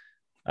 Darn it.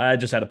 I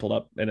just had it pulled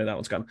up, and then that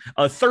one's gone.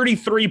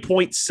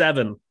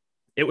 33.7.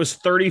 It was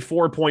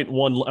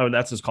 34.1. Oh,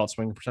 that's his caught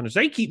swinging percentage.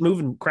 They keep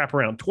moving crap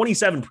around.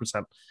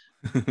 27%.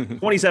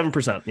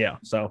 27%. Yeah.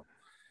 So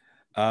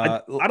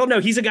I don't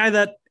know. He's a guy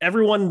that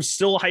everyone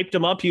still hyped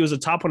him up. He was a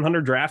top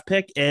 100 draft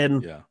pick.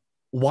 And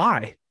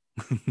why?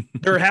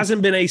 There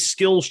hasn't been a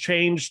skills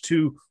change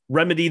to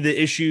remedy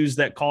the issues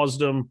that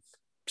caused him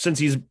since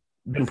he's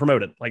been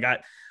promoted. Like,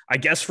 I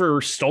guess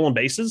for stolen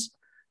bases,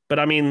 but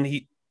I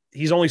mean,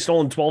 he's only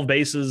stolen 12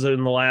 bases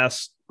in the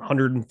last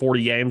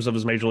 140 games of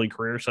his major league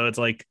career. So it's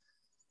like,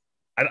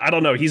 I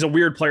don't know. He's a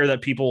weird player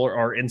that people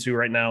are into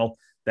right now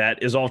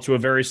that is off to a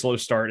very slow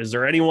start. Is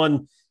there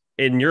anyone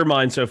in your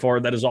mind so far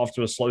that is off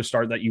to a slow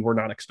start that you were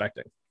not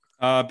expecting?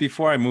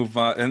 Before I move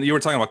on, and you were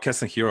talking about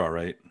Keston Hiura,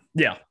 right?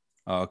 Yeah.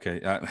 Oh, okay.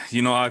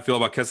 You know how I feel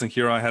about Keston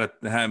Hiura. I had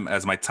him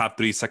as my top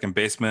 3 second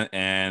baseman,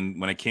 and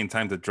when it came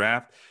time to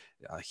draft,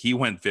 he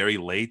went very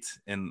late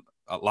and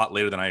a lot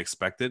later than I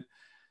expected.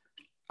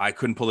 I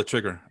couldn't pull the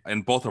trigger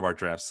in both of our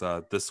drafts,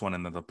 this one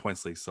and then the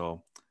points league.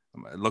 So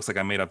it looks like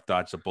I may have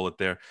dodged a bullet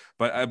there.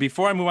 But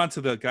before I move on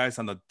to the guys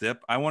on the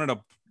dip, I wanted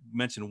to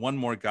mention one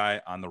more guy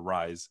on the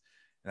rise,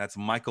 and that's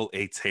Michael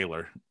A.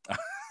 Taylor.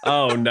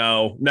 Oh,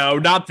 no,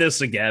 not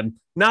this again.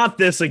 Not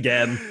this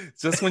again.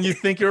 Just when you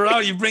think you're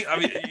out,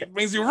 it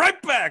brings you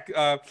right back.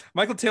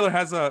 Michael Taylor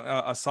has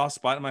a soft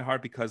spot in my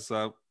heart because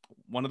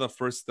one of the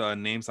first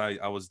names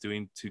I was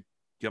doing to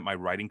get my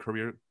writing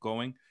career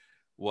going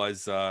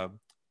was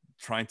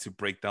trying to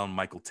break down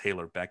Michael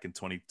Taylor back in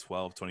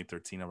 2012,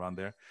 2013, around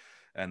there.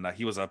 And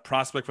he was a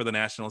prospect for the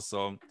Nationals.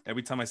 So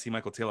every time I see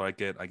Michael Taylor, I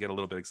get a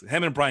little bit excited.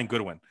 Him and Brian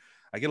Goodwin.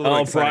 I get a little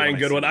excited. Brian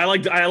Goodwin.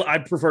 I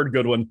preferred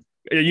Goodwin.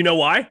 You know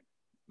why?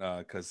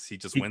 Because he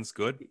just wins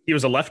good. He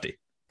was a lefty.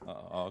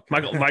 Okay.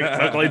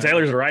 Michael A.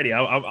 Taylor's a righty.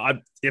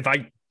 If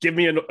I give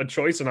me a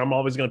choice, and I'm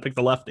always going to pick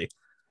the lefty.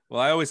 Well,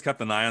 I always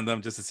kept an eye on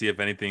them just to see if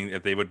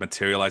they would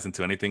materialize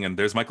into anything. And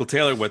there's Michael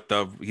Taylor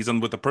he's on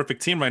with the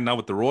perfect team right now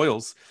with the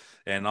Royals,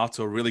 and off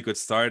to a really good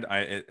start.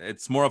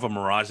 It's more of a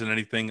mirage than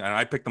anything. And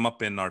I picked them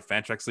up in our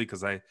Fantrax league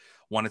because I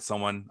wanted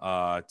someone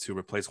to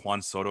replace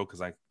Juan Soto because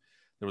there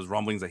was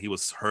rumblings that he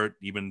was hurt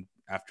even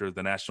after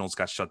the Nationals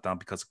got shut down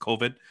because of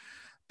COVID.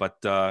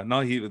 But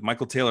no,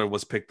 Michael Taylor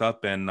was picked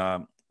up, and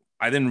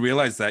I didn't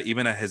realize that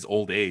even at his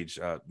old age,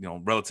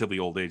 relatively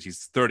old age,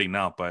 he's 30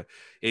 now, but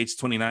age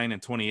 29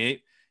 and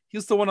 28.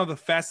 He's still one of the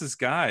fastest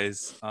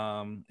guys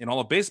in all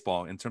of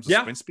baseball in terms of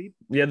sprint speed.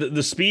 Yeah,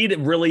 the speed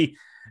really,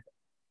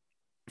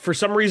 for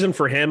some reason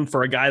for him,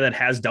 for a guy that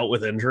has dealt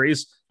with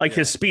injuries,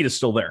 his speed is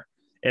still there.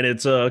 And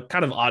it's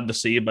kind of odd to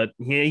see, but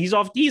he's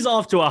off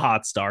to a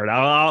hot start.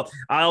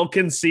 I'll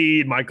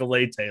concede Michael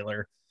A.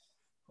 Taylor.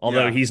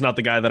 Although he's not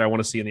the guy that I want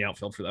to see in the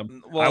outfield for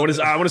them. Well, I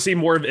want to see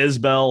more of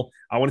Isbell.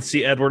 I want to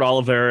see Edward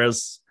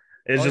Olivares.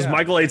 It's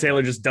Michael A.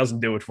 Taylor just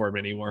doesn't do it for him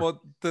anymore.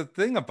 Well, the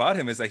thing about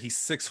him is that he's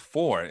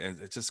 6'4", and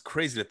it's just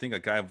crazy to think a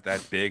guy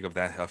that big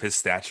of his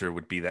stature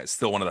would be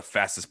still one of the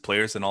fastest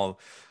players in all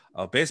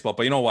of baseball.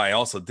 But you know why I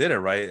also did it,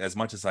 right? As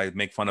much as I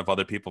make fun of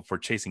other people for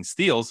chasing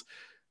steals,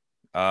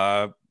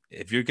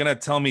 if you're gonna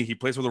tell me he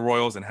plays for the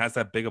Royals and has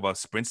that big of a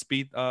sprint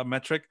speed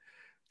metric,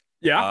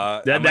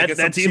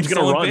 that team's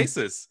gonna run.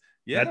 Bases.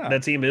 Yeah,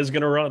 that team is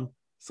gonna run.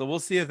 So we'll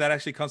see if that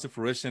actually comes to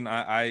fruition.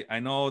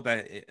 I know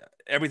that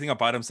everything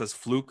about him says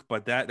fluke,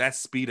 but that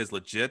speed is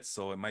legit,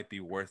 so it might be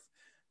worth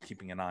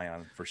keeping an eye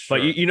on for sure.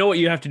 But you know what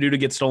you have to do to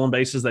get stolen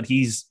bases that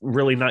he's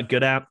really not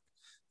good at?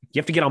 You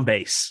have to get on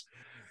base.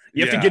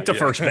 You have to get to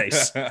first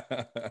base.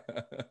 A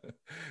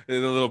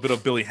little bit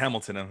of Billy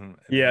Hamilton in him.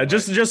 Yeah,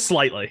 just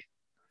slightly.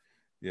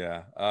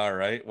 Yeah. All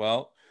right.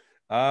 Well,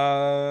 he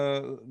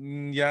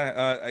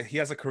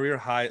has a career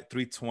high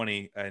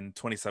 320 in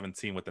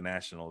 2017 with the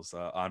Nationals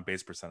on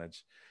base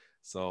percentage.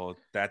 So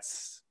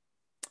that's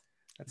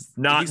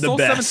not the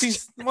best. He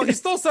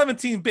stole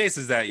 17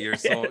 bases that year.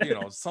 So,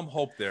 some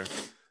hope there.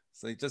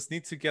 So you just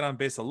need to get on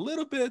base a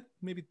little bit,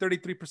 maybe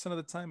 33% of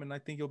the time, and I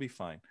think you'll be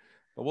fine.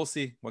 But we'll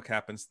see what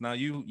happens. Now,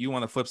 you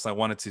on the flip side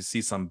wanted to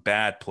see some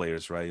bad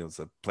players, right? It's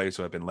the players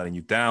who have been letting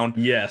you down.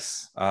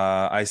 Yes.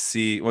 I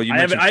see. Well, I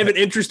have an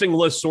interesting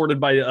list sorted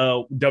by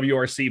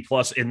WRC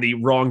plus in the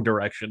wrong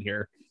direction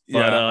here.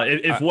 But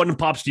if one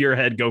pops to your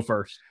head, go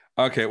first.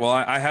 Okay. Well,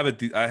 I have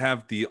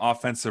the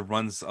offensive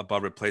runs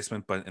above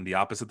replacement, but in the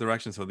opposite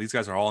direction. So these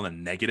guys are all in a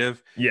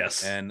negative.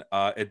 Yes. And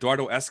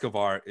Eduardo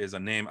Escobar is a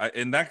name.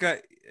 And that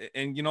guy.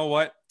 And you know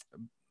what?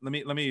 Let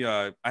me.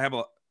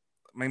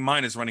 My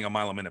mind is running a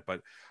mile a minute,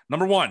 but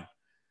number one,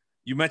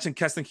 you mentioned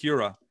Keston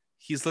Hiura.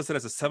 He's listed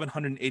as a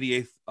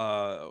 788th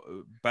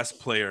best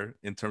player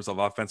in terms of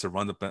offensive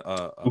runs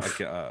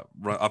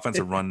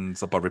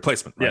above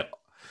replacement. Right?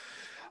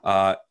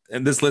 Yeah.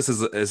 And this list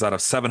is out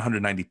of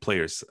 790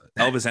 players.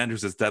 Elvis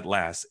Andrus is dead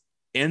last.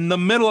 In the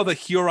middle of the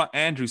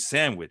Hiura-Andrus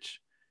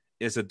sandwich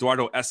is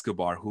Eduardo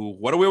Escobar, who,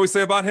 what do we always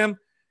say about him?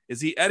 Is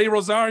he Eddie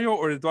Rosario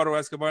or Eduardo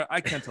Escobar? I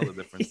can't tell the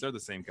difference. They're the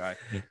same guy.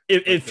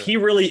 If he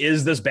really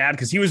is this bad,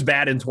 because he was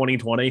bad in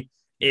 2020,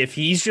 if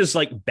he's just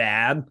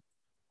bad,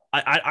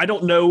 I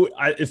don't know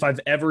if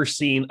I've ever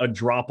seen a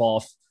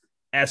drop-off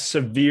as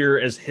severe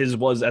as his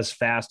was, as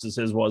fast as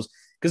his was.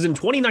 Because in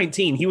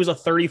 2019, he was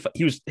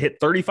hit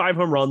 35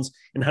 home runs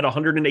and had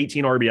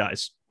 118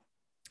 RBIs.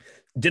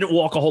 Didn't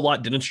walk a whole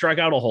lot, didn't strike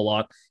out a whole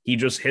lot. He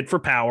just hit for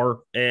power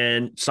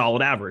and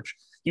solid average.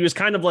 He was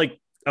kind of like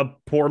a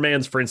poor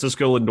man's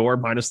Francisco Lindor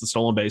minus the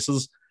stolen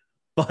bases.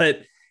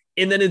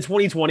 And then in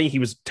 2020, he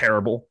was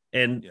terrible.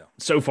 And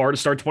so far to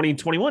start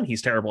 2021,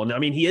 he's terrible. And I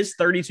mean, he is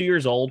 32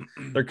 years old.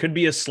 There could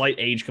be a slight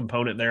age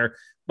component there,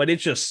 but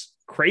it's just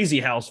crazy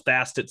how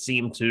fast it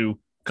seemed to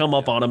come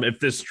up on him if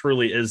this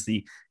truly is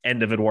the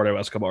end of Eduardo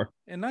Escobar.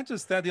 And not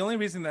just that, the only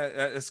reason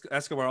that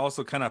Escobar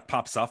also kind of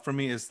pops off for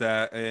me is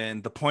that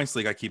in the points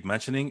league I keep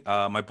mentioning,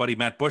 my buddy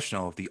Matt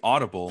Bushnell of the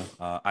Audible,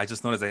 I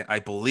just noticed that I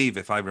believe,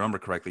 if I remember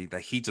correctly,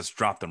 that he just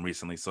dropped him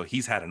recently. So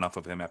he's had enough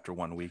of him after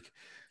 1 week.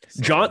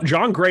 So,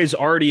 John Gray's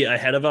already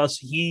ahead of us.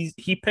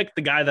 He picked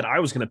the guy that I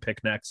was going to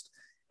pick next,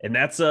 and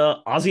that's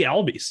Ozzie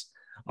Albies.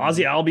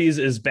 Ozzie Albies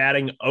is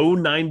batting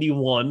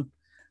 091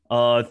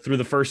 through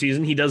the first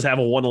season. He does have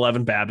a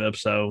 111 BABIP,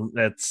 so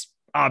that's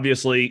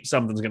obviously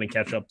something's going to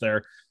catch up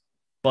there.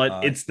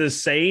 But it's the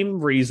same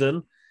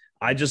reason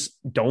I just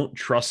don't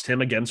trust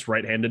him against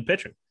right-handed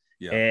pitching.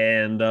 Yeah.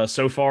 And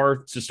so far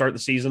to start the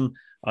season,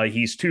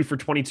 he's 2 for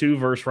 22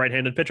 versus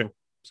right-handed pitching,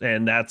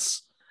 and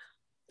that's.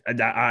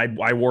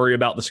 I worry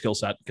about the skill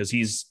set because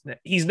he's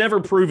never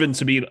proven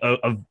to be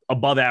a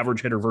above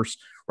average hitter versus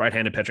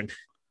right-handed pitching.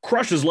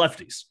 Crushes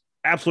lefties,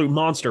 absolute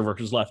monster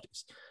versus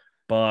lefties.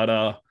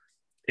 But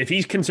if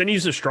he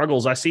continues to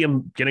struggles, I see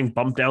him getting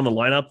bumped down the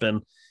lineup.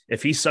 And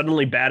if he's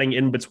suddenly batting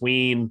in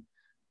between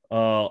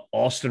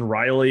Austin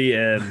Riley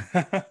and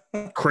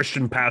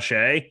Christian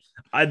Pache.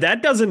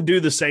 That doesn't do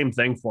the same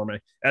thing for me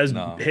as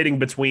No. hitting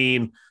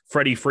between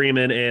Freddie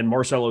Freeman and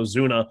Marcelo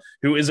Zuna,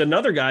 who is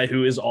another guy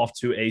who is off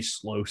to a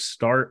slow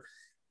start.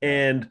 Yeah.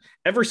 And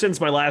ever since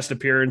my last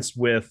appearance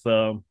with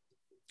John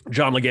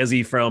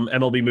Legezi from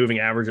MLB Moving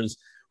Averages,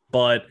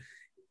 but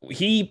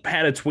he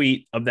had a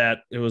tweet of that.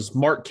 It was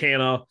Mark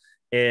Canha,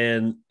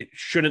 and it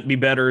shouldn't be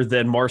better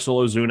than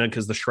Marcelo Zuna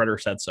because the shredder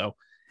said so.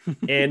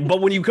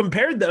 But when you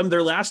compared them,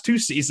 their last 2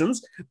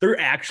 seasons, they're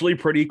actually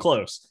pretty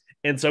close.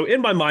 And so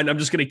in my mind, I'm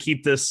just going to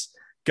keep this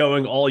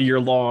going all year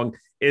long,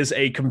 is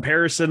a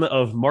comparison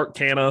of Mark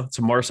Canha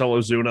to Marcelo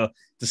Zuna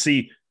to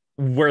see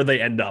where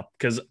they end up,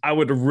 because I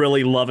would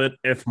really love it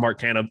if Mark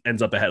Canha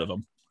ends up ahead of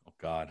him. Oh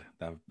God.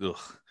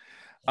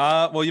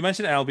 Well, you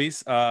mentioned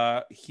Albies.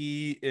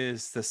 He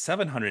is the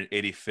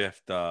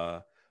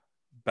 785th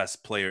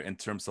best player in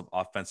terms of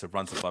offensive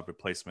runs above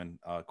replacement,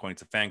 according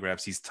to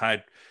Fangraphs. He's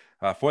tied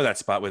for that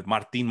spot with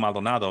Martin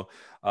Maldonado.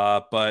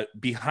 But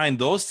behind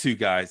those two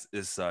guys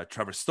is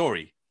Trevor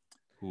Story,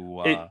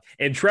 who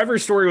and Trevor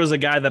Story was a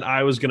guy that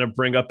I was going to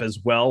bring up as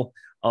well.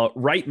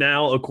 Right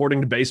now,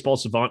 according to Baseball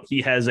Savant,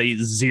 he has a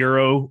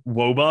 0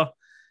 WOBA.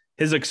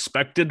 His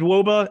expected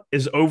WOBA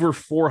is over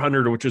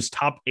 400, which is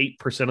top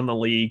 8% in the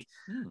league.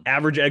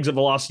 Average exit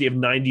velocity of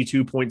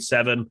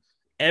 92.7.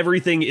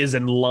 Everything is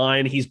in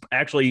line. He's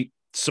actually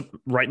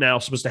right now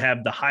supposed to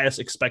have the highest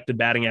expected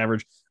batting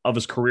average of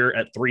his career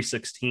at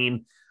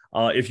 316.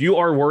 If you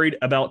are worried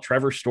about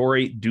Trevor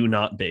Story, do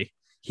not be.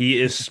 He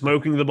is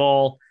smoking the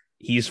ball.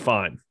 He's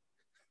fine.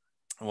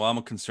 Well,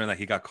 I'm concerned that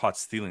he got caught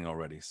stealing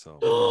already.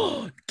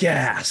 So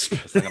gasp.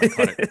 It's not gonna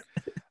cut it.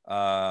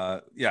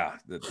 Yeah,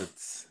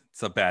 it's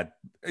a bad.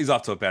 He's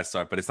off to a bad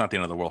start, but it's not the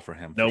end of the world for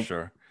him for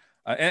sure.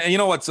 And you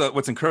know what's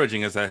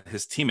encouraging is that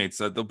his teammates.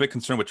 The big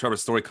concern with Trevor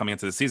Story coming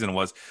into the season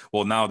was,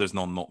 well, now there's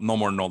no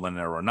more Nolan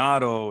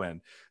Arenado,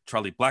 and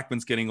Charlie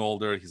Blackmon's getting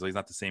older. He's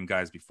not the same guy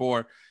as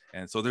before,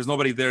 and so there's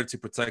nobody there to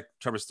protect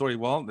Trevor Story.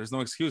 Well, there's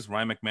no excuse.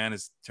 Ryan McMahon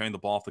is tearing the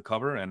ball off the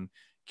cover, and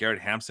Garrett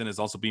Hampson is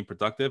also being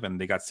productive,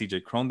 and they got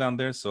CJ Cron down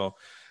there. So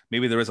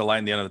maybe there is a light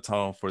in the end of the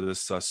tunnel for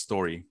this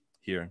story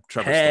here.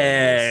 Trevor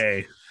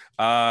Story.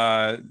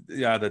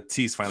 Yeah, the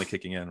T's finally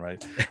kicking in,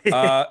 right?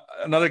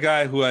 Another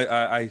guy who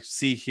I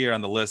see here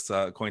on the list,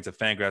 according to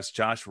Fangraphs,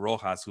 Josh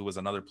Rojas, who was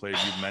another player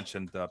you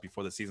mentioned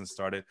before the season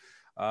started.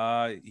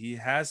 He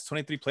has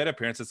 23 plate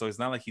appearances, so it's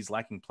not like he's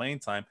lacking playing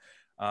time.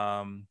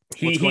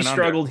 He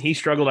struggled. He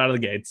struggled out of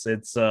the gates.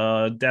 It's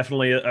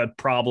definitely a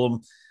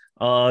problem.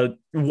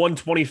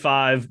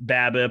 125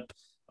 BABIP.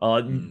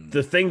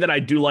 The thing that I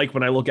do like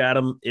when I look at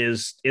him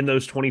is in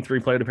those 23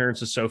 plate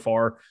appearances so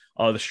far,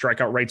 the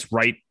strikeout rate's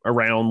right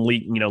around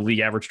league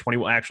average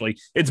 20. Actually,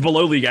 it's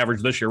below league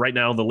average this year. Right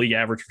now, the league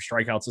average for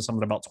strikeouts is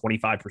something about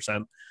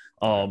 25%.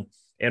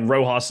 And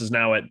Rojas is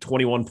now at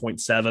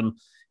 21.7.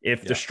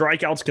 If the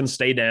strikeouts can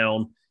stay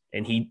down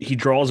and he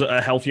draws a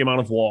healthy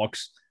amount of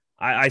walks,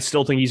 I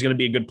still think he's going to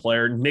be a good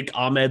player. Nick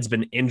Ahmed's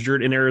been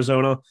injured in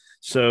Arizona,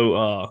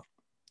 so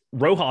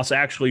Rojas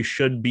actually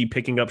should be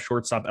picking up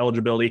shortstop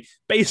eligibility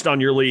based on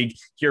your league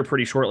here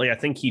pretty shortly. I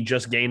think he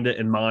just gained it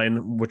in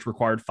mine, which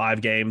required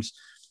 5 games.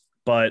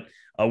 But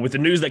with the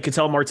news that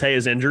Ketel Marte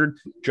is injured,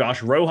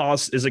 Josh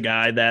Rojas is a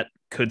guy that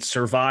could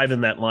survive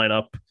in that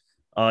lineup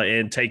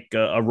and take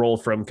a role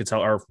from Ketel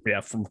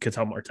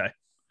Marte.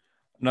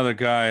 Another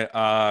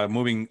guy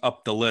moving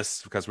up the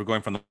list because we're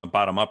going from the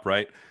bottom up,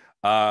 right?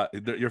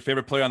 Your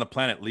favorite player on the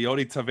planet,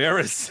 Leody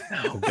Taveras.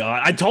 Oh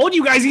God, I told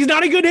you guys he's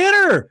not a good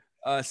hitter.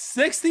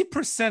 60%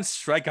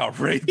 strikeout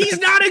rate. He's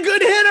not a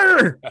good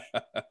hitter.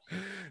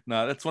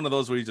 No, that's one of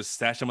those where you just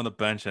stash him on the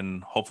bench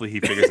and hopefully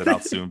he figures it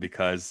out soon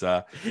because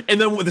and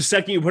then with the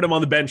second you put him on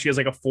the bench, he has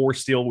like a 4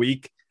 steal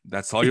week.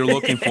 That's all you're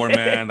looking for,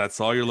 man.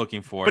 That's all you're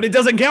looking for. But it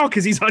doesn't count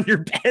because he's on your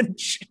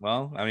bench.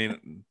 Well, I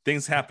mean,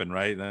 things happen,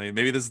 right? I mean,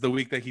 maybe this is the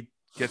week that he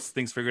gets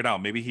things figured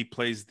out. Maybe he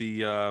plays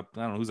the I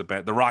don't know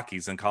the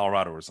Rockies in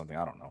Colorado or something.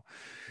 I don't know.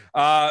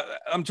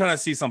 I'm trying to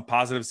see some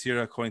positives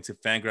here according to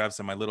Fangraphs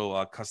and my little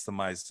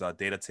customized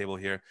data table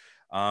here.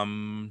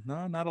 No,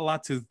 not a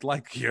lot to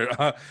like here.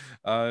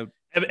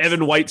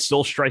 Evan White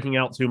still striking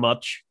out too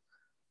much.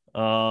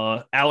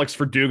 Alex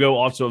Verdugo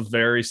off to a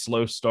very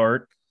slow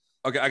start.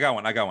 Okay, I got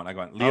one.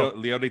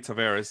 Leody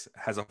Taveras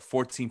has a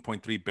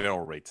 14.3 barrel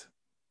rate.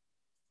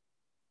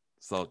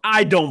 So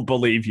I don't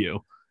believe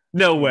you.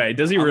 No way.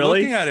 Does he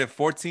really? Looking at it,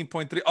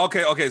 14.3.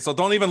 Okay. So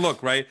don't even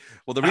look, right?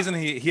 Well, the reason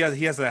he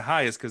has that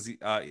high is because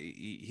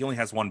he only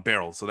has 1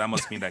 barrel. So that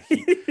must mean that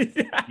he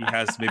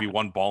has maybe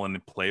 1 ball in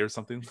play or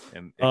something.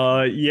 And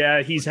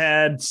yeah, he's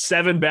had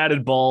 7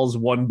 batted balls,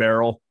 1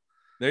 barrel.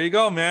 There you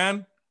go,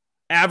 man.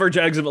 Average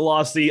exit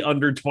velocity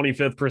under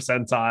 25th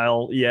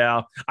percentile.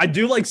 Yeah, I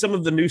do like some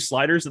of the new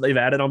sliders that they've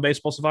added on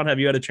Baseball Savant. Have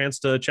you had a chance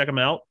to check them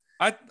out?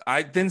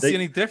 I didn't see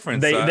any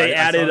difference. They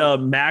added a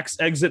max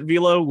exit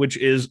velo, which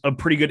is a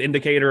pretty good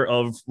indicator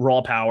of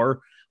raw power.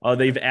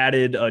 They've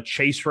added a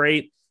chase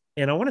rate,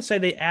 and I want to say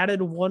they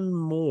added one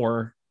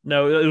more.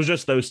 No, it was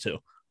just those two.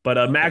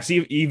 But max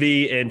EV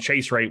and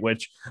chase rate,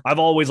 which I've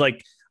always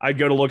I'd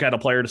go to look at a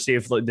player to see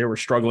if they were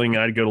struggling.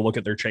 I'd go to look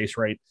at their chase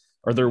rate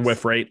or their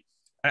whiff rate.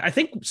 I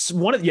think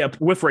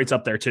whiff rate's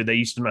up there too. They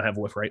used to not have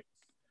whiff rate.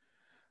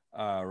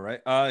 All right.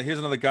 Here's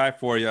another guy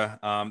for you.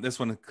 This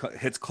one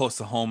hits close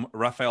to home.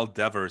 Rafael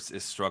Devers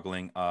is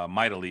struggling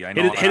mightily. I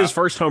know hit his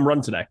first home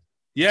run today.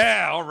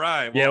 Yeah. All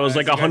right. Well, yeah, it was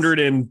like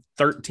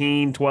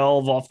 113,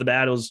 12 off the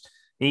bat. It was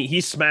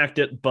he smacked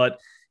it, but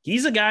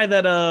he's a guy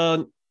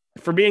that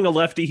for being a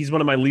lefty, he's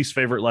one of my least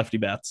favorite lefty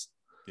bats.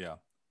 Yeah,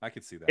 I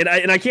could see that.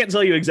 And I can't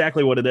tell you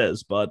exactly what it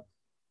is, but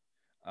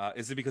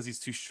is it because he's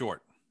too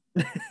short?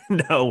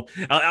 No,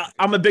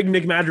 I'm a big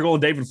Nick Madrigal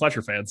and David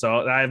Fletcher fan,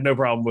 so I have no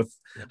problem with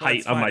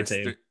height on my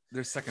team.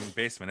 They're second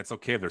baseman. It's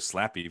okay if they're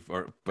slappy,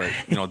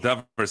 but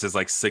Devers is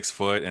like 6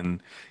 foot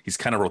and he's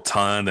kind of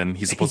rotund and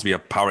he's supposed to be a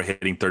power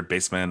hitting third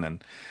baseman.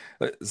 And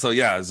so,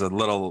 yeah, there's a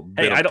little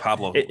bit of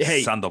Pablo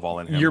Sandoval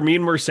in him. Your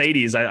mean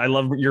Mercedes. I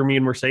love your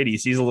mean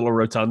Mercedes. He's a little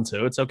rotund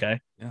too. It's okay.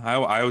 Yeah,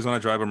 I always want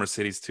to drive a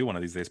Mercedes too one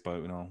of these days,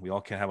 but we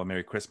all can't have a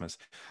Merry Christmas.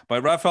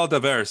 But Rafael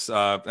Devers,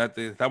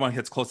 that one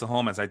hits close to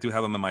home as I do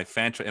have him in my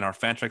in our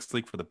Fantrax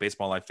league for the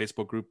Baseball Live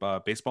Facebook group,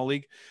 Baseball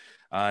League,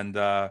 and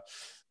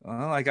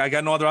I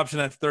got no other option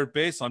at third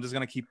base, so I'm just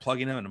gonna keep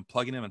plugging him and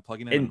plugging him and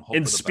plugging him.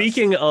 And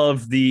speaking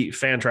of the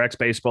Fantrax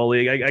Baseball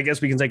League, I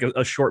guess we can take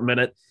a short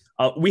minute.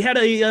 We had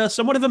a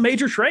somewhat of a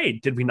major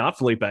trade, did we not,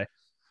 Felipe?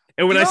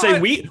 And when I say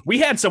we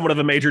had somewhat of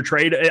a major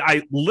trade,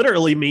 I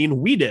literally mean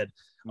we did.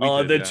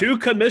 Two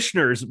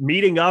commissioners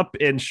meeting up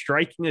and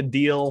striking a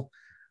deal.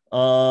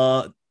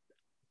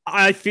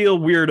 I feel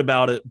weird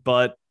about it,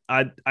 but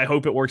I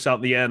hope it works out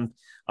in the end.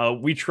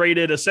 We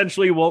traded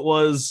essentially what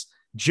was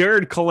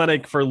Jared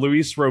Kelenic for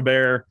Luis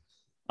Robert.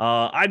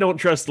 I don't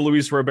trust the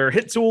Luis Robert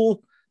hit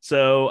tool,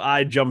 so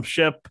I jump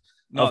ship.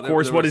 No, of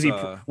course, what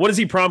does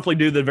he promptly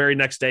do the very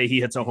next day? He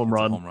hits a home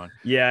run.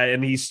 Yeah,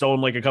 and he's stolen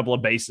like a couple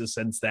of bases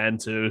since then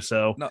too.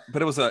 So no,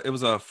 but it was a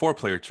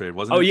 4-player trade,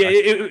 wasn't it? Oh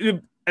yeah,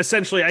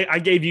 essentially I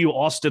gave you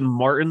Austin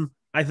Martin,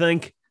 I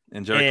think,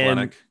 and Jared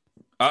Kelenic.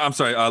 I'm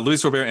sorry,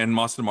 Luis Robert and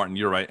Austin Martin.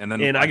 You're right. And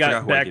then I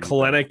got back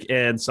Kelenic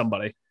and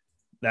somebody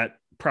that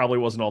probably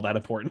wasn't all that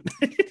important.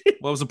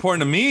 Well, it was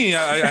important to me.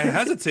 I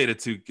hesitated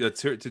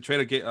to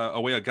trade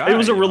away a guy. It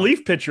was a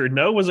relief pitcher.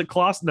 No, was it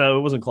Class? No,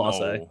 it wasn't Class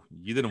A.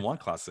 You didn't want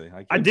Class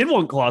A. I did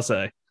want Class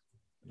A.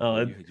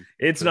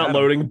 It's not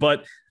loading,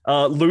 but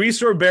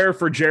Luis Robert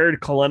for Jared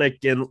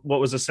Kelenic in what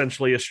was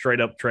essentially a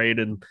straight up trade.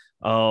 And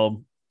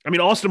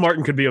Austin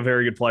Martin could be a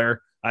very good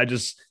player. I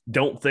just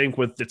don't think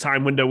with the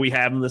time window we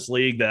have in this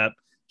league that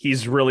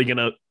he's really going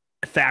to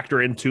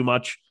factor in too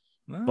much.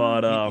 No,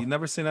 but you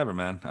never say never,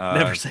 man.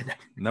 Never say never.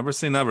 Never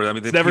say never. I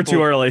mean, it's never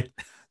too early.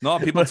 No,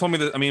 people told me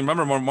that. I mean,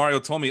 remember Mario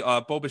told me,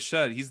 Bo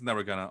Bichette, he's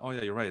never gonna. Oh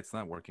yeah, you're right. It's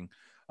not working.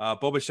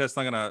 Bo Bichette's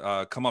not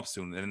gonna come up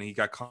soon, and he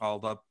got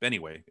called up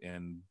anyway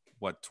in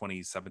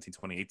 2017,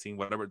 2018,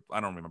 whatever.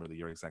 I don't remember the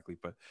year exactly,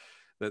 but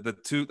the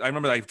two. I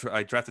remember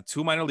I drafted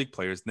 2 minor league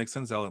players, Nick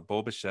Senzel and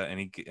Bo Bichette,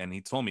 and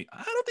he told me,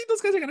 I don't think those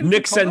guys are gonna.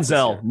 Nick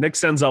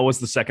Senzel was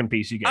the second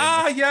piece you gave.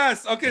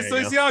 Yes. Okay, so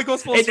you see how it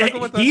goes full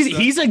circle with us.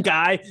 He's a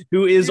guy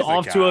who is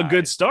off to a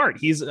good start.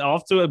 He's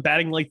off to a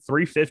batting like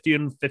 350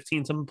 and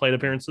 15 some plate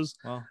appearances.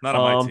 Well, not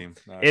on my team.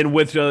 And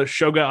with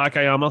Shoga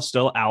Akiyama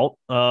still out,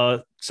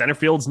 center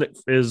field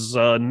is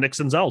Nick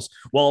Senzel's.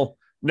 Well,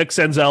 Nick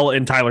Senzel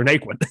and Tyler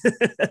Naquin.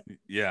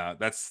 Yeah,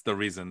 that's the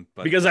reason.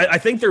 But because I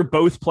think they're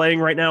both playing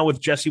right now with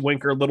Jesse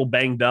Winker a little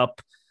banged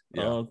up.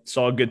 Yeah.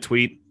 Saw a good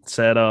tweet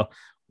said,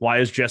 why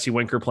is Jesse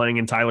Winker playing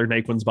in Tyler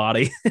Naquin's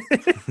body?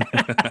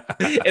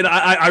 And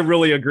I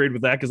really agreed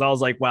with that because I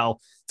was like, wow,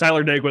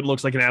 Tyler Naquin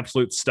looks like an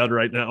absolute stud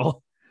right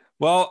now.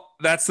 Well,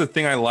 that's the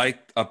thing I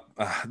liked.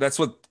 That's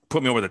what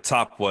put me over the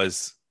top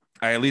was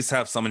I at least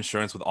have some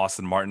insurance with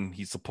Austin Martin.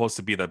 He's supposed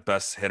to be the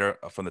best hitter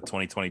from the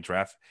 2020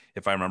 draft,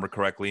 if I remember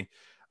correctly.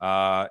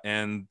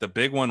 And the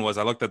big one was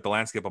I looked at the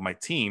landscape of my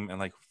team and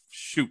like,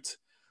 shoot,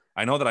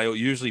 I know that I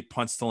usually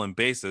punt stolen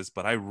bases,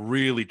 but I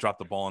really dropped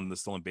the ball in the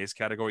stolen base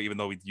category, even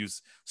though we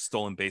use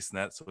stolen base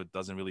net. So it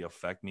doesn't really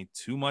affect me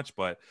too much,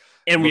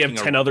 and we have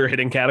 10 other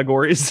hitting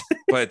categories,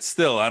 but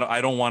still,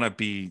 I don't want to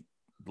be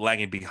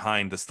lagging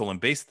behind the stolen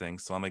base thing.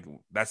 So I'm like,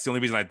 that's the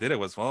only reason I did it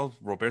was, well,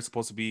 Robert's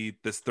supposed to be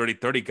this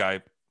 30-30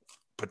 guy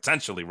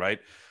potentially, right?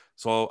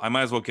 So I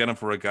might as well get him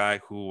for a guy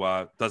who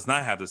does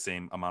not have the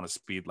same amount of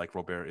speed like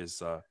Robert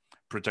is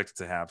projected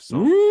to have.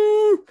 So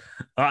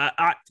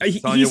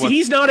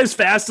he's not as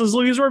fast as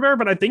Luis Robert,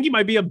 but I think he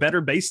might be a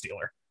better base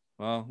stealer.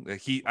 Well,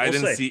 I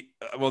didn't see.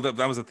 Well,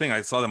 that was the thing.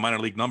 I saw the minor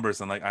league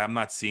numbers, and like I'm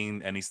not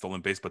seeing any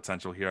stolen base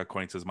potential here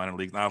according to his minor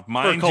league. Now,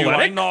 mind you,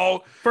 I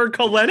know for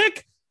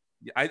Kelenic,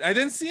 I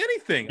didn't see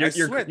anything.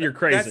 You're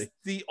crazy. That's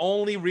the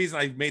only reason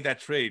I made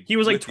that trade. He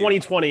was like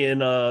 2020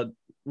 in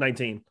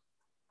 19.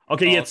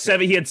 Okay, he had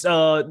 7. He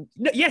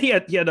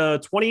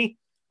had 20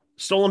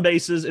 stolen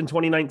bases in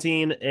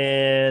 2019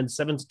 and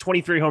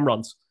 23 home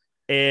runs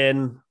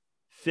in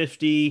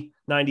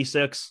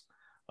 96,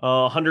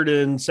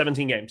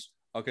 117 games.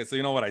 Okay, so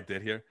you know what I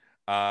did here?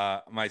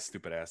 My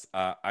stupid ass.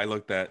 I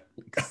looked at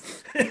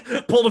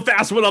Pull the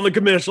fast one on the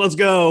commission. Let's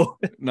go.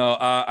 no.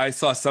 I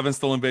saw 7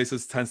 stolen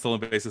bases, 10 stolen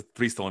bases,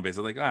 3 stolen bases.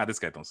 Like, this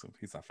guy don't.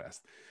 He's not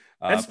fast.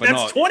 That's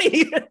no,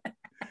 20.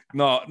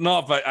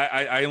 no. But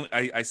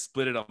I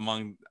split it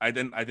among. I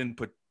didn't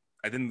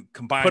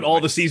combine. Put all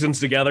the seasons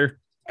together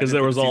because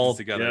there was all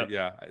together.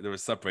 Yeah, they were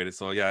separated.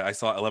 So yeah, I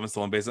saw 11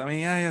 stolen bases. I mean,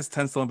 yeah, he has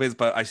 10 stolen bases,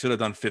 but I should have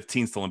done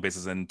 15 stolen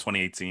bases in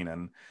 2018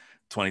 and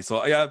 20.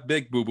 So yeah,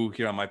 big boo boo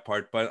here on my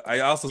part. But I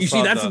also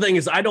see that's the thing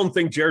is I don't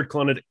think Jared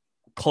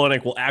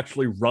Kelenic will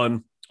actually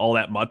run all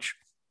that much.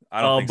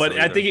 I don't think but so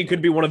I think it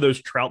could be one of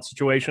those Trout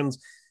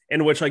situations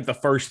in which like the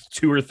first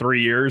 2 or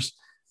 3 years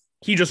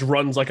he just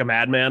runs like a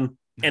madman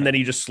and then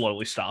he just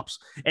slowly stops.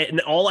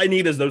 And all I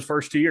need is those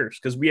first 2 years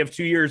because we have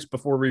 2 years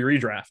before we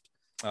redraft.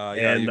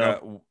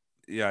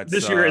 It's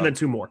this year and then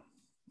 2 more.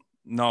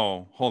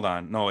 No, hold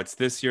on. No, it's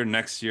this year.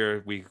 Next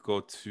year we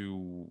go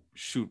to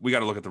shoot. We got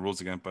to look at the rules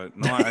again. But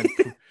no,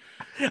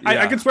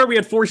 I could swear we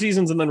had 4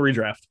 seasons and then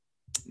redraft.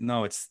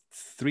 No, it's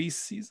 3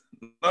 seasons.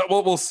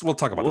 We'll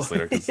talk about this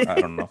later because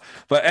I don't know.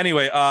 But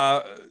anyway,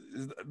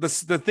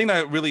 the thing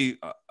that really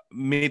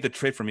made the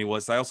trade for me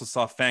was I also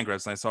saw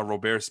Fangraphs and I saw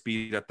Robert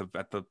speed at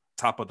the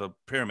top of the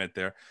pyramid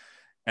there.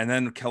 And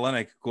then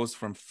Kelenic goes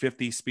from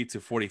 50 speed to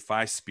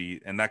 45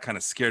 speed. And that kind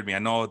of scared me. I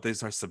know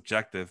these are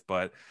subjective,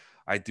 but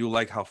I do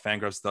like how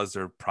Fangraphs does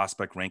their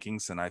prospect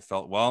rankings. And I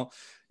felt, well,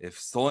 if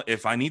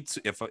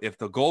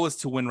the goal is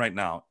to win right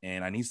now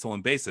and I need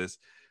stolen bases,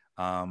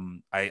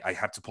 I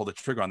have to pull the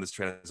trigger on this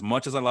trade. As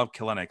much as I love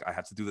Kelenic, I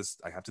have to do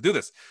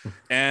this.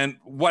 And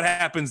what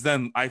happens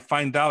then? I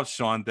find out,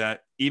 Sean,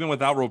 that even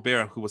without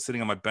Robert, who was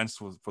sitting on my bench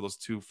for those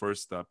 2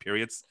 first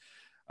periods,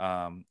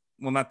 well,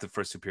 not the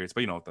first 2 periods,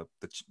 but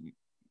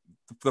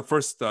the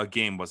first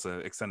game was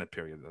an extended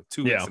period,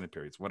 2 extended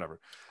periods, whatever.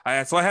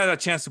 So I had a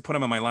chance to put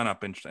him in my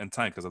lineup in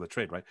time because of the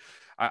trade, right?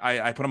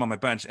 I put him on my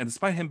bench, and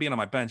despite him being on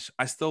my bench,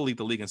 I still lead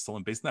the league in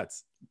stolen base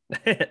nets.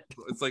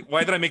 It's like,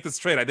 why did I make this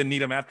trade? I didn't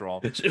need him after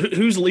all.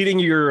 Who's leading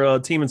your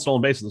team in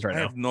stolen bases right now?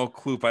 I have no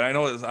clue, but I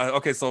know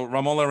okay. So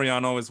Ramon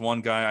Laureano is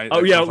one guy.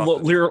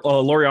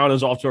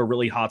 Laureano's off to a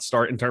really hot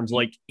start in terms of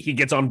like he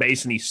gets on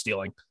base and he's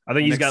stealing. I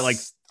think he's got like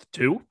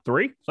 2,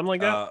 3, something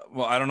like that.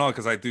 Well, I don't know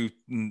because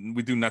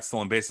we do net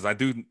stolen bases.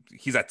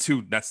 He's at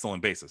 2 net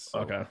stolen bases. So.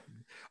 Okay.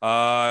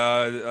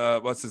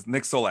 What's his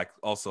Nick Solak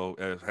also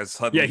has.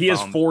 He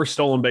has 4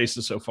 stolen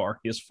bases so far.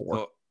 He has 4.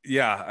 So,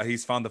 yeah,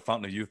 he's found the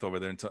fountain of youth over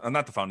there.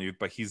 Not the fountain of youth,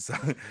 but he's.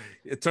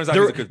 It turns out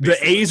the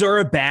A's are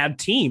a bad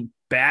team.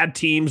 Bad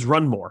teams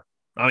run more.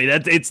 I mean,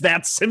 it's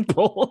that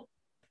simple.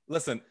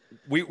 Listen,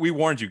 we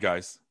warned you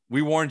guys.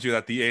 We warned you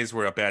that the A's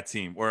were a bad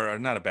team, or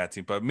not a bad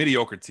team, but a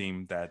mediocre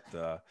team that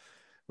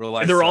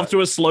relies. They're off to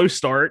a slow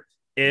start.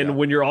 And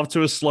when you're off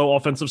to a slow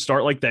offensive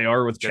start like they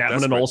are with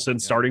Chapman and Olsen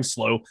starting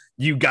slow,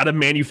 you got to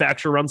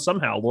manufacture runs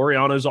somehow.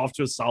 Laureano's off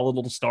to a solid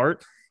little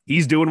start.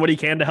 He's doing what he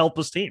can to help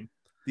his team.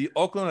 The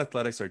Oakland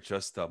Athletics are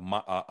just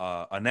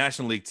a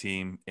National League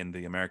team in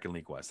the American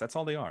League West. That's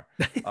all they are.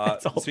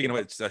 Speaking of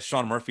which,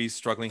 Sean Murphy's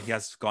struggling. He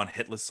has gone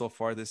hitless so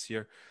far this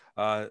year.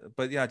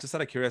 But yeah, just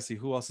out of curiosity,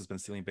 who else has been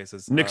stealing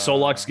bases? Nick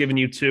Solak's given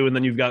you 2, and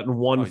then you've gotten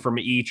 1 from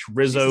each.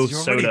 Rizzo,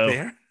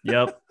 Soto.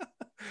 Yep.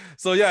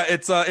 So yeah,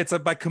 it's a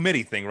by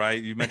committee thing,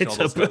 right? You mentioned all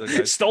those other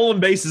guys. Stolen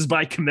bases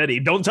by committee.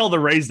 Don't tell the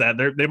Rays that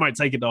they might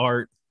take it to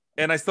heart.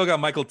 And I still got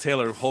Michael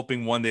Taylor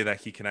hoping one day that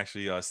he can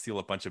actually steal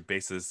a bunch of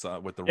bases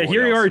with the. Yeah,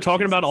 here you are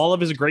talking about all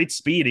of his great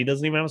speed. He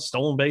doesn't even have a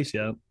stolen base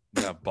yet.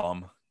 Yeah,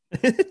 bum.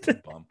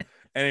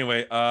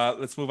 Anyway,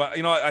 let's move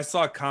on. I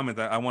saw a comment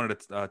that I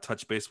wanted to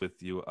touch base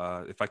with you.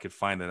 If I could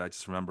find it, I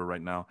just remember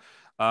right now.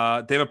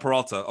 David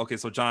Peralta. Okay,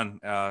 so John,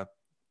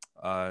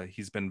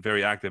 he's been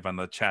very active on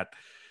the chat.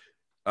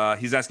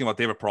 He's asking about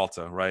David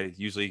Peralta, right?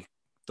 Usually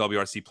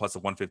WRC plus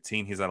of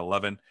 115. He's at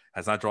 11.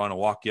 Has not drawn a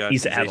walk yet.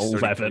 He's at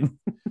 11.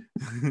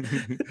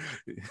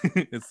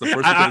 It's the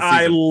first.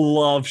 I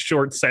love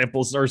short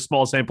samples or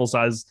small sample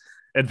size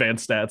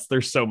advanced stats. They're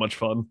so much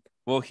fun.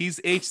 Well, he's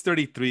age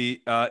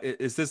 33.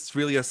 Is this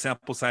really a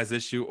sample size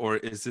issue, or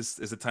is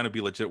it time to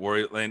be legit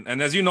worried?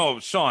 And as you know,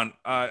 Sean,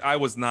 I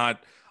was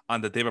not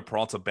on the David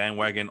Peralta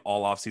bandwagon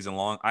all off season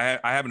long. I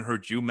haven't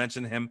heard you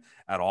mention him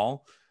at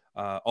all.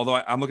 Although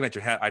I'm looking at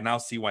your hat, I now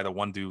see why the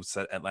one dude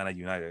said Atlanta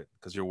United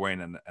because you're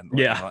wearing an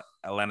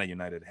Atlanta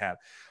United hat.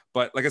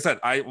 But like I said,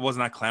 I was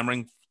not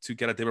clamoring to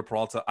get a David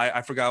Peralta.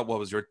 I forgot what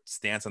was your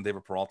stance on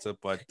David Peralta,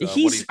 but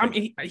he's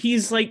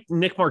like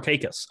Nick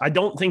Markakis. I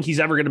don't think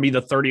he's ever going to be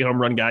the 30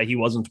 home run guy he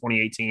was in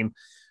 2018,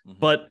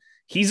 but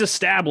he's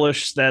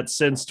established that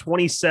since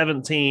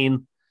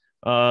 2017,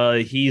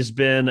 he's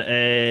been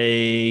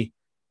a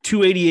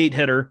 288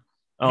 hitter.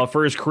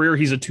 For his career,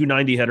 he's a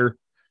 290 hitter.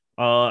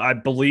 I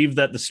believe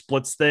that the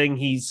splits thing,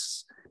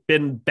 he's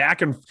been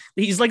back and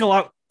he's like a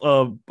lot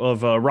of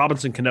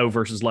Robinson Cano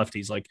versus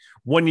lefties. Like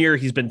 1 year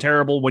he's been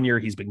terrible, 1 year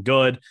he's been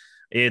good.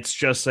 It's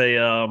just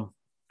a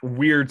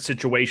weird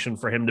situation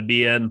for him to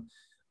be in.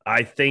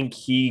 I think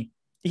he's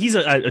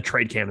a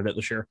trade candidate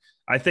this year.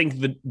 I think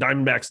the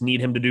Diamondbacks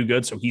need him to do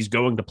good, so he's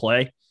going to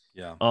play.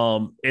 Yeah.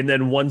 And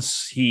then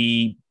once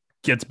he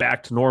gets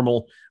back to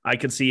normal, I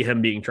could see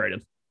him being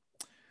traded.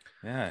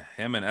 Yeah,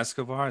 him and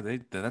Escobar,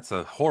 that's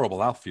a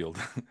horrible outfield.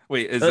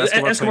 Wait, is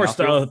Escobar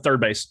Escobar's third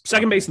base,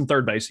 second Okay. base, and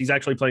third base. He's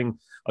actually playing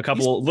a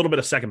little bit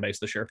of second base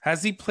this year.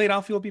 Has he played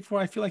outfield before?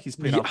 I feel like he's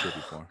played outfield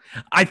before.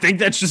 I think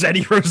that's just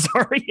Eddie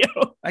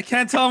Rosario. I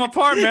can't tell them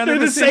apart, man. They're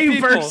the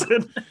same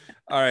person.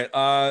 All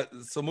right.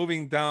 So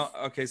moving down.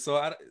 Okay.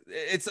 So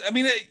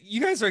you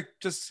guys are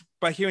just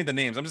by hearing the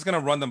names. I'm just gonna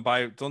run them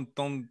by.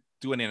 Don't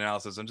do any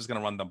analysis. I'm just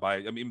gonna run them by.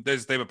 I mean,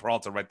 there's David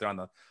Peralta right there on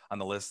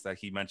the list that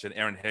he mentioned.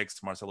 Aaron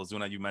Hicks, Marcelo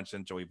Zuna, you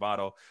mentioned Joey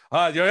Votto.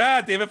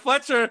 Yeah, David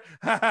Fletcher.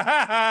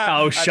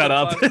 Oh, shut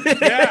up.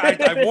 Yeah,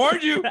 I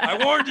warned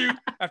you.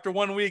 After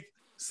 1 week.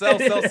 Sell.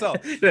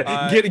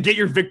 Get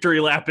your victory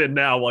lap in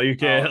now while you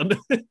can.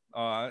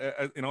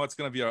 It's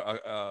going to be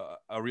a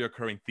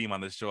reoccurring theme on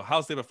this show.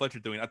 How's David Fletcher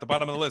doing? At the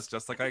bottom of the list,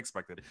 just like I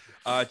expected.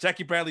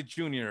 Jackie Bradley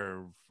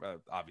Jr.,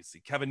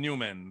 obviously. Kevin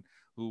Newman,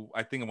 who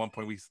I think at one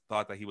point we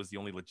thought that he was the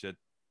only legit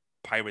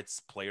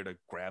Pirates player to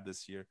grab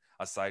this year,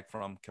 aside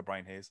from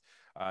Brian Hayes.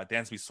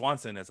 Dansby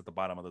Swanson is at the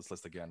bottom of this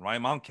list again.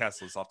 Ryan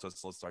Mountcastle is off to a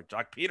slow start.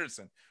 Jock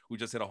Peterson, who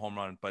just hit a home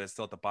run, but is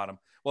still at the bottom.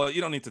 Well, you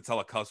don't need to tell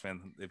a Cubs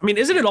fan.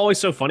 Isn't it always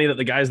so funny that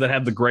the guys that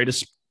have the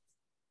greatest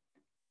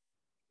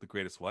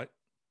what?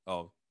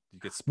 Oh,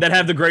 that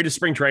have the greatest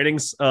spring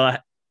trainings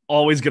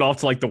always get off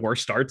to like the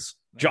worst starts.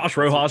 Josh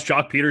Rojas,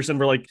 Jock Peterson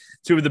were like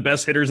two of the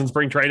best hitters in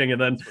spring training, and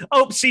then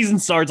season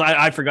starts.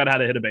 I forgot how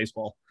to hit a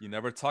baseball. You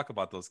never talk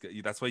about those guys.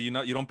 That's why you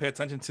don't pay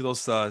attention to those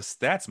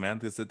stats,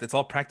 man. It's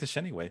all practice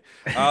anyway.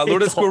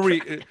 Lourdes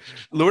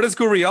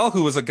Gurriel,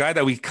 who was a guy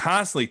that we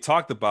constantly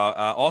talked about,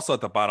 also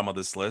at the bottom of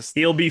this list.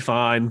 He'll be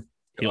fine.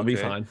 He'll be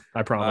fine.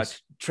 I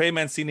promise. Trey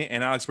Mancini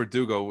and Alex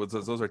Verdugo.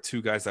 Those are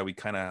two guys that we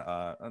kind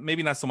of,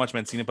 maybe not so much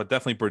Mancini, but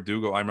definitely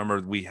Verdugo. I remember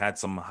we had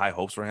some high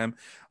hopes for him.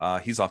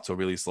 He's off to a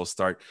really slow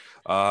start.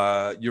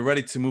 You're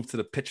ready to move to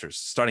the pitchers,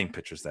 starting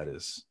pitchers, that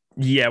is.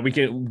 Yeah, we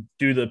can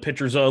do the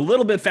pitchers a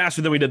little bit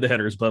faster than we did the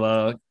hitters,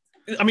 but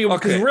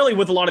because really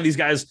with a lot of these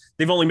guys,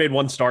 they've only made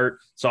one start,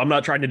 so I'm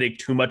not trying to dig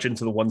too much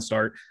into the one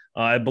start.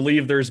 I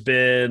believe there's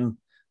been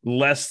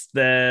less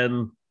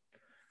than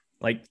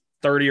like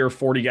 30 or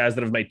 40 guys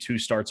that have made two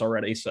starts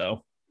already.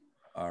 So,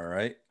 all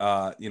right.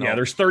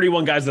 There's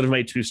 31 guys that have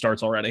made two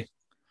starts already.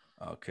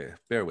 Okay.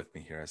 Bear with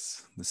me here.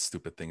 This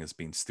stupid thing is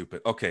being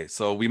stupid. Okay.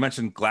 So we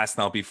mentioned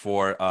Glasnow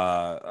before.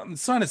 I'm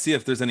trying to see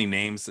if there's any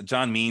names.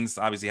 John Means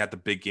obviously had the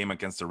big game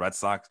against the Red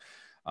Sox.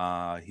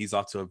 He's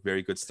off to a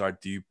very good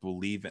start. Do you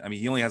believe it? I mean,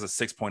 he only has a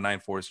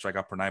 6.94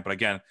 strikeout per nine, but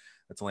again,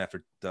 that's only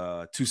after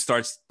two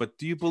starts. But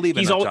do you believe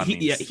in John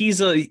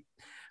Means?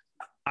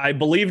 I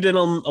believed in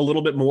him a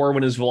little bit more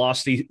when his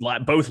velocity,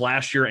 both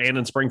last year and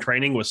in spring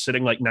training, was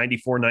sitting like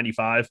 94,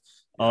 95.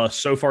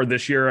 So far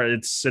this year,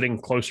 it's sitting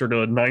closer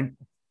to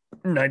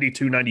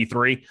 92,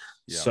 93.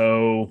 Yeah.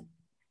 So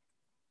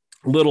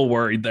a little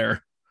worried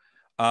there.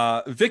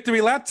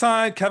 Victory lap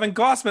time. Kevin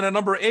Gossman at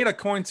number 8,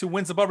 according to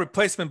wins above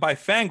replacement by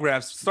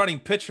Fangraphs, starting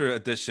pitcher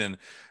edition.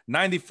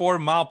 94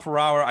 mile per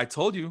hour. I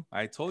told you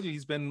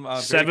he's been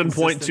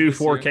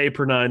 7.24 K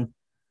per nine.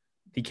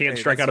 He can't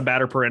strike out a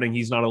batter per inning.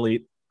 He's not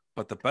elite.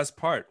 But the best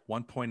part,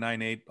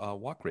 1.98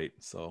 walk rate.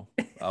 So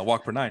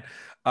walk per nine.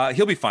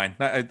 He'll be fine.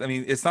 I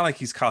mean, it's not like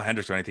he's Kyle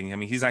Hendricks or anything. I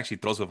mean, he's actually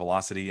throws with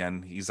velocity,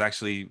 and he's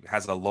actually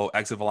has a low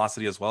exit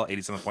velocity as well,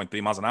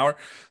 87.3 miles an hour.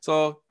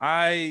 So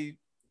I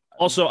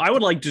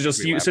would like to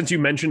just, since you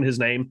mentioned his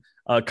name,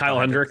 Kyle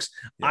Hendricks,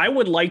 yeah. I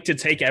would like to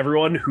take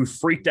everyone who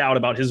freaked out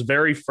about his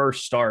very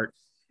first start.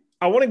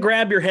 I want to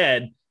grab your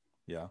head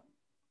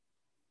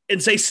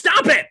and say,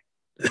 stop it.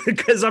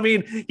 Because, I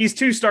mean, he's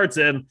 2 starts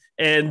in,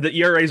 and the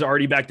ERA is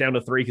already back down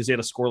to 3 because he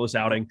had a scoreless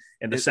outing.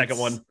 And the second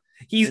one,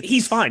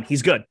 he's fine.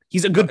 He's good.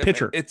 He's a good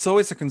pitcher. It's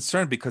always a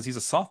concern because he's a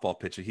softball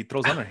pitcher. He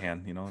throws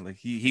underhand, like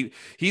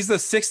he's the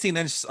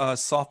 16-inch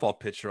softball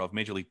pitcher of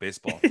Major League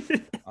Baseball.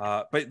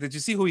 But did you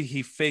see who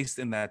he faced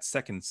in that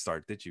second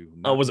start? Did you?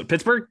 No. Was it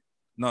Pittsburgh?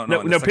 No.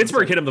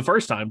 Pittsburgh hit him the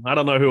first time. I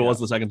don't know who it was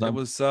the second time. It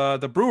was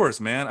the Brewers,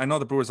 man. I know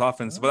the Brewers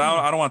offense, but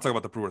I don't want to talk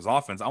about the Brewers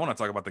offense. I want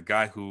to talk about the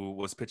guy who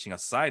was pitching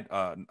aside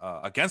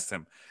against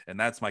him, and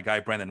that's my guy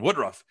Brandon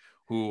Woodruff,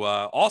 who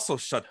also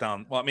shut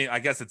down. Well, I mean, I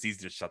guess it's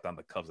easy to shut down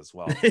the Cubs as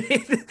well.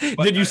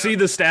 Did you see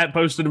the stat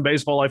posted in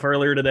Baseball Life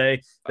earlier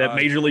today that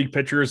Major League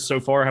pitchers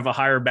so far have a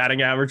higher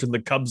batting average than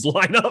the Cubs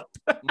lineup?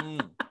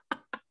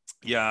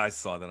 Yeah, I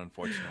saw that,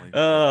 unfortunately.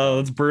 Oh,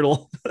 that's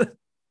brutal.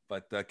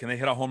 But can they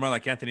hit a home run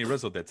like Anthony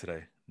Rizzo did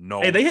today? No.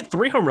 Hey, they hit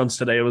 3 home runs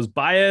today. It was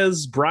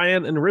Baez,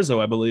 Bryant, and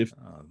Rizzo, I believe.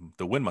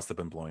 The wind must have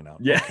been blowing out.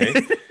 Yeah. Okay.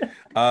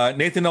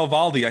 Nathan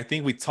Eovaldi, I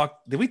think we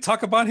talked. Did we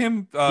talk about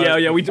him?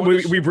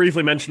 We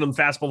briefly mentioned him.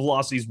 Fastball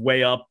velocity's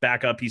way up,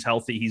 back up. He's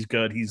healthy. He's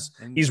good. He's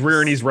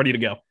rearing. He's ready to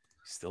go.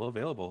 Still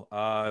available.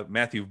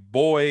 Matthew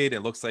Boyd,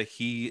 it looks like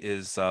he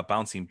is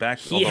bouncing back.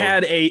 He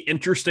had a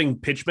interesting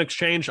pitch mix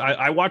change.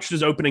 I watched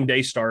his opening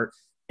day start,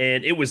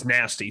 and it was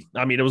nasty.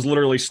 I mean, it was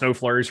literally snow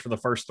flurries for the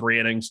first 3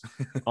 innings.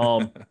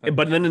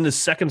 But then in his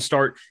second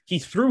start, he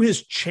threw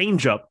his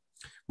changeup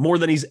more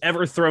than he's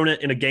ever thrown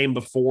it in a game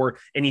before,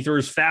 and he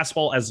throws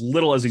fastball as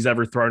little as he's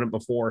ever thrown it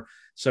before.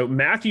 So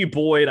Matthew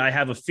Boyd, I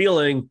have a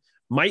feeling,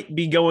 might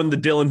be going the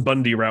Dylan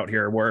Bundy route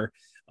here, where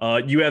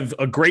you have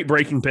a great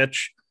breaking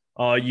pitch,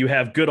 you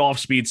have good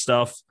off-speed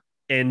stuff,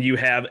 and you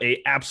have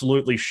a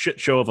absolutely shit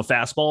show of a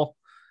fastball.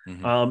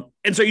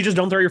 And so you just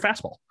don't throw your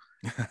fastball.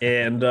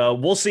 And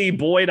we'll see.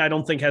 Boyd, I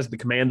don't think, has the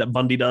command that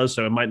Bundy does,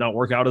 so it might not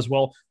work out as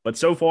well. But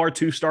so far,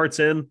 2 starts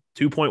in,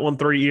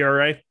 2.13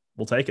 ERA.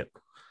 We'll take it.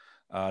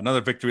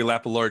 Another victory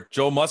lap alert.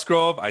 Joe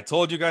Musgrove. I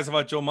told you guys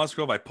about Joe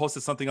Musgrove. I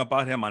posted something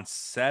about him on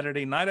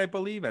Saturday night, I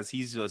believe, as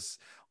he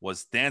just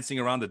was dancing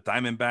around the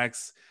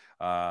Diamondbacks,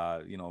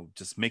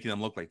 just making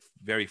them look like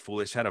very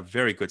foolish. Had a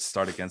very good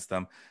start against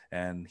them,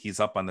 and he's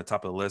up on the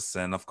top of the list.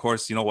 And of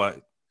course, you know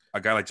what? A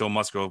guy like Joe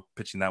Musgrove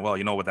pitching that well,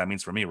 you know what that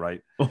means for me,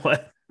 right?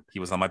 What? He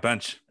was on my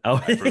bench. Oh,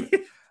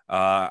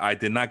 I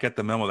did not get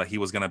the memo that he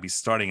was going to be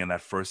starting in that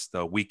first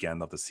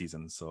weekend of the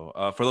season. So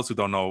for those who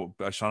don't know,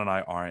 Sean and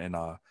I are in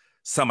a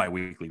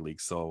semi-weekly league.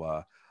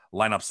 So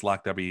lineups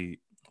locked every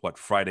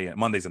Friday,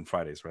 Mondays and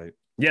Fridays, right?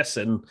 Yes,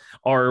 and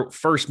our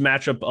first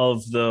matchup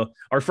of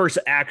our first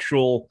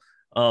actual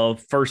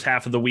first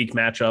half of the week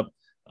matchup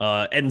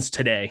ends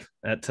tonight.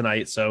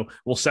 So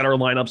we'll set our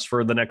lineups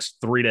for the next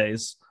 3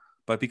 days.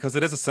 But because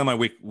it is a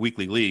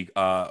semi-weekly league,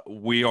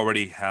 we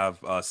already have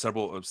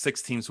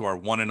 6 teams who are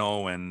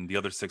 1-0, and the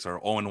other 6 are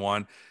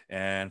 0-1.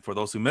 And for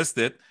those who missed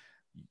it,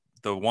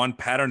 the one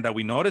pattern that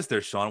we noticed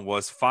there, Sean,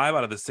 was 5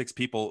 out of the 6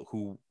 people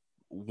who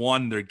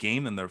won their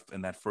game in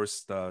that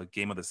first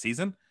game of the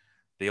season,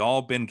 they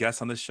all been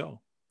guests on this show.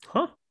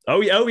 Huh?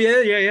 Oh yeah.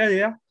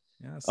 Yeah.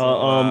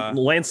 So,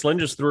 Lance Lynn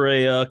just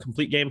threw a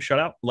complete game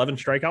shutout, 11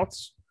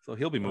 strikeouts. So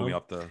he'll be moving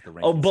up the rankings.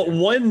 Oh, but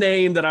one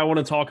name that I want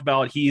to talk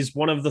about, he's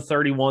one of the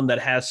 31 that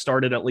has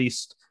started at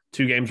least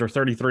 2 games, or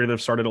 33 that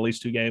have started at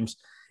least 2 games.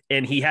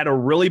 And he had a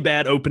really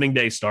bad opening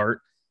day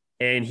start,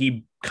 and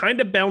he kind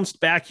of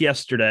bounced back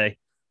yesterday,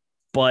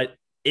 but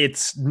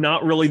it's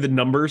not really the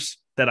numbers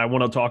that I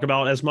want to talk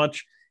about as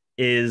much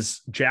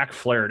is Jack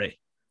Flaherty.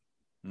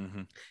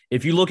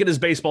 If you look at his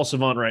baseball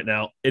savant right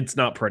now, it's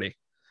not pretty.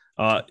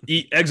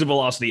 Exit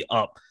velocity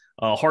up,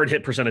 hard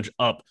hit percentage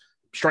up,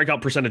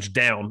 strikeout percentage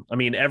down. I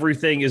mean,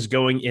 everything is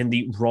going in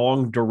the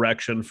wrong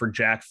direction for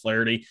Jack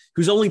Flaherty,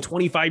 who's only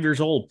 25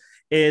 years old.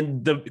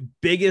 And the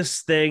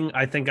biggest thing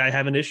I think I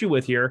have an issue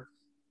with here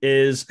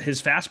is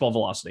his fastball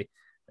velocity.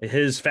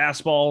 His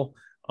fastball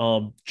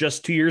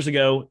just 2 years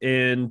ago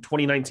in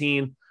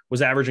 2019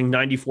 was averaging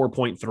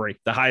 94.3,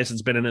 the highest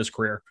it's been in his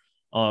career.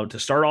 To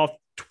start off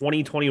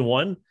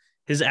 2021,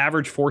 his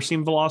average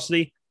four-seam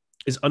velocity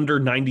is under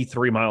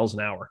 93 miles an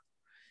hour.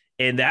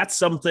 And that's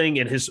something,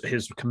 and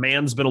his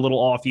command's been a little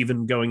off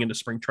even going into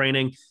spring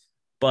training.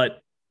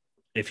 But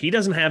if he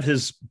doesn't have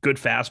his good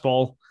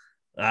fastball,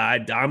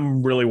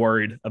 I'm really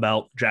worried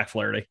about Jack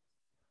Flaherty.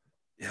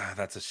 Yeah,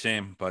 that's a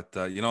shame. But,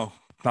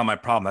 not my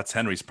problem. That's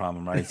Henry's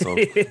problem, right? So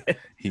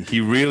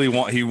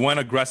he went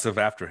aggressive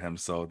after him.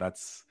 So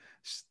that's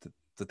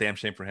a damn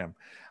shame for him.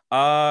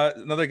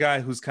 Another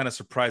guy who's kind of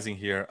surprising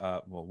here.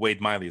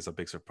 Wade Miley is a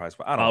big surprise,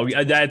 but I don't.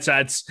 Oh,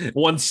 that's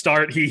one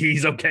start.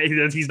 He's okay.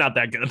 He's not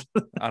that good.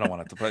 I don't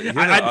want it to play.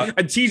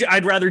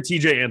 I'd rather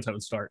TJ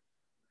Antone start.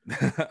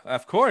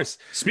 Of course.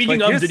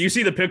 Speaking of, did you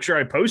see the picture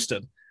I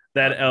posted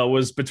that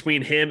was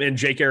between him and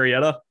Jake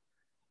Arrieta?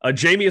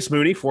 Jamius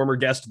Mooney, former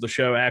guest of the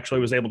show,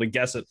 actually was able to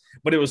guess it,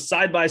 but it was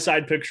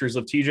side-by-side pictures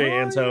of TJ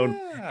Antone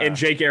and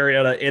Jake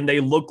Arrieta, and they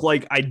look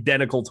like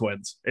identical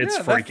twins. It's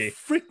freaky. That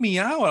freaked me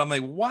out. I'm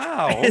like,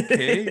 wow,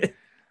 okay.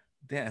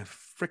 Damn,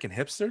 freaking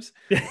hipsters.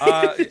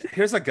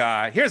 Here's a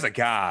guy.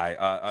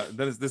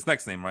 This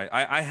next name, right?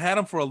 I had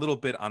him for a little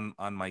bit on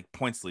my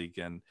points league,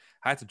 and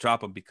I had to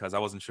drop him because I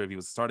wasn't sure if he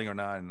was starting or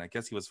not, and I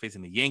guess he was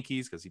facing the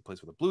Yankees because he plays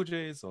for the Blue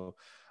Jays, so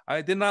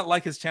I did not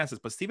like his chances.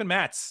 But Steven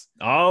Matz,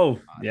 yes,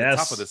 the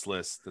top of this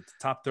list, the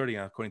top 30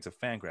 according to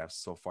Fangraphs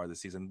so far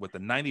this season, with the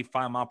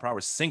 95-mile-per-hour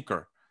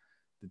sinker.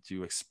 Did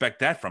you expect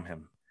that from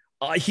him?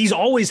 He's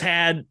always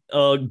had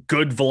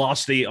good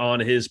velocity on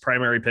his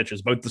primary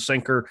pitches, both the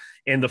sinker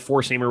and the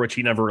four-seamer, which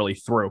he never really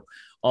threw.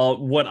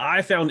 What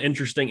I found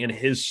interesting in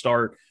his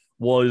start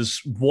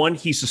was, one,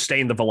 he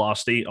sustained the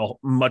velocity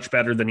much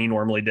better than he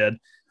normally did.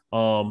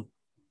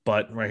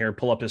 But right here,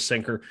 pull up his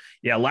sinker.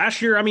 Yeah,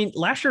 last year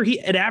he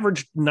had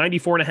averaged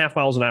 94.5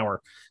 miles an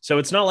hour. So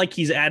it's not like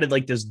he's added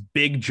like this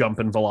big jump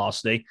in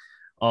velocity.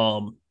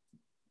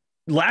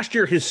 Last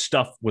year, his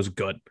stuff was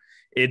good.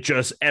 It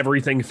just,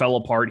 everything fell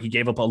apart. He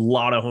gave up a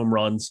lot of home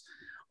runs.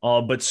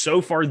 But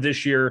so far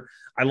this year,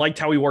 I liked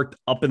how he worked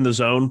up in the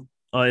zone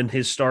in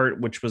his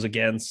start, which was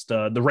against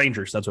the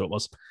Rangers. That's what it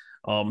was.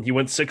 He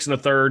went 6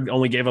 1/3,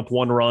 only gave up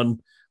 1 run,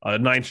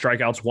 9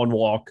 strikeouts, 1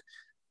 walk.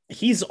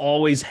 He's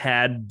always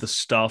had the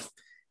stuff.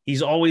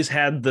 He's always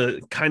had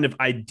the kind of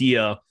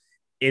idea.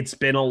 It's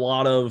been a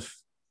lot of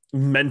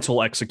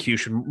mental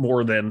execution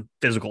more than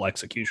physical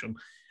execution.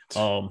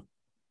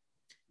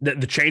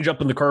 The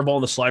changeup and the curveball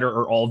and the slider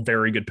are all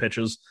very good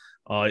pitches.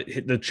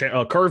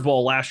 The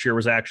curveball last year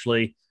was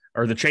the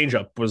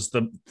changeup was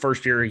the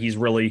first year he's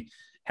really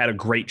had a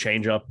great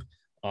changeup.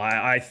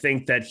 I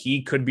think that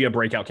he could be a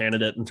breakout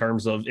candidate in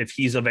terms of if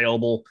he's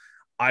available.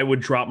 I would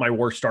drop my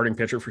worst starting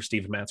pitcher for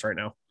Steven Matz right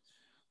now.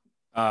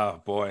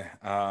 Oh boy.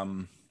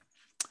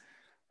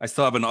 I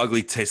still have an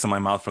ugly taste in my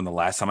mouth from the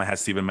last time I had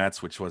Steven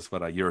Matz, which was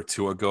a year or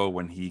two ago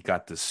when he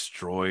got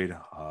destroyed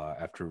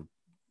after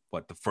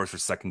the first or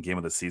second game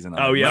of the season.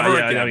 Oh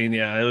yeah, yeah. I mean,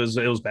 yeah, it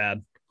was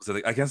bad. Was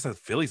it against the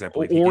Phillies? I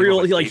believe.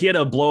 Orioles, he had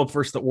a blow up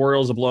versus the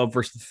Orioles, a blow up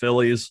versus the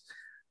Phillies.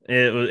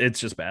 It's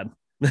just bad.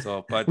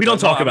 So, but we don't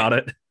talk about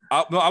it.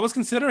 I was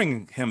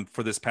considering him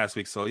for this past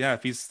week. So yeah,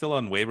 if he's still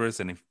on waivers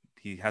and if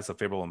he has a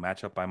favorable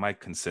matchup, I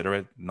might consider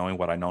it, knowing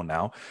what I know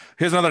now.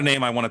 Here's another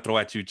name I want to throw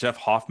at you: Jeff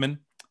Hoffman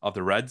of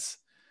the Reds.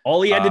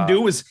 All he had to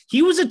do was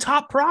he was a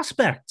top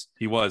prospect.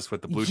 He was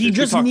with the Blue Jays. He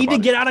just needed to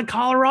get out of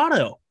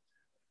Colorado.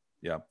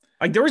 Yeah.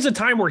 Like there was a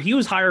time where he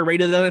was higher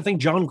rated than I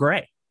think John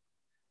Gray.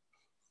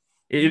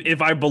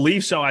 If I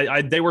believe so,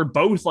 they were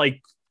both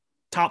like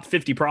top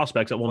 50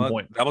 prospects at one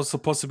point. That was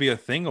supposed to be a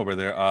thing over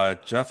there.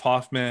 Jeff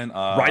Hoffman,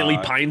 Riley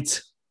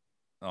Pint.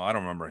 No, I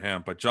don't remember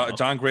him, but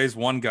John Gray's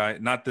one guy,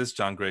 not this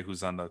John Gray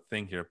who's on the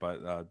thing here,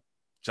 but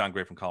John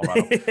Gray from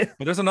Colorado.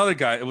 But there's another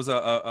guy. It was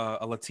a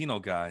Latino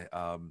guy.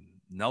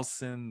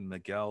 Nelson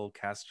Miguel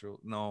Castro.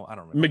 No, I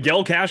don't remember.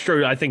 Miguel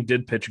Castro, I think,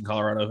 did pitch in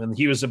Colorado, and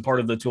he was a part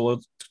of the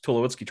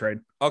Tulowitzki trade.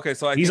 Okay,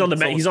 so he's on the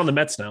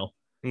Mets now.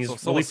 He's a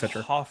relief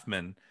pitcher.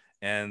 Hoffman,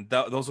 and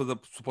those were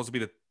supposed to be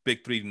the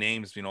big three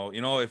names. You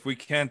know, if we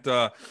can't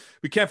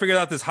figure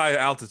out this high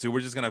altitude, we're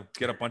just gonna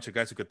get a bunch of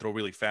guys who could throw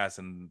really fast,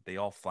 and they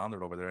all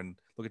floundered over there. And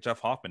look at Jeff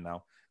Hoffman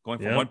now, going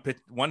from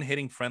one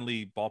hitting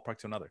friendly ballpark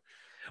to another.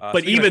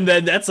 But even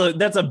then, that's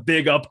a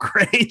big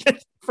upgrade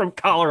from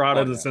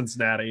Colorado to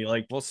Cincinnati.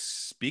 Like, well,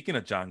 speaking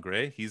of John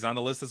Gray, he's on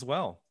the list as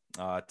well.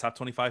 Top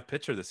 25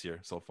 pitcher this year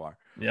so far.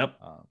 Yep.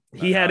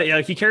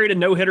 He carried a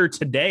no-hitter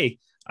today,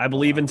 I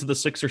believe, into the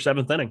 6th or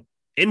 7th inning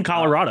in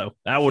Colorado.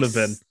 That would have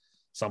been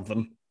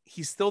something.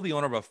 He's still the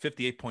owner of a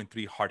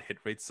 58.3 hard hit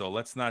rate, so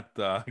let's not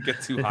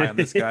get too high on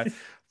this guy.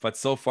 But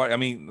so far, I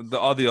mean,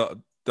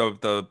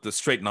 the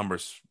straight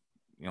numbers,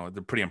 they're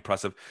pretty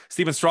impressive.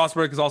 Steven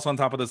Strasburg is also on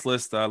top of this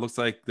list. Looks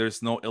like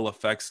there's no ill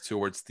effects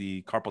towards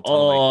the carpal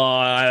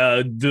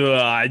tunnel.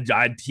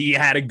 He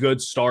had a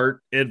good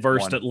start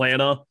versus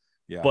Atlanta,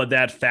 but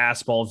that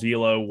fastball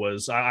velo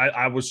was.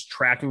 I was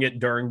tracking it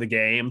during the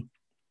game,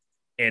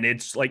 and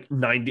it's like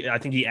 90. I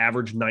think he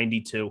averaged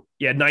 92.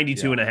 Yeah,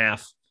 92 and a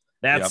half.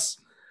 That's.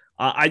 Yep.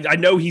 I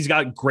know he's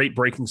got great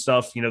breaking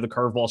stuff. The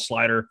curveball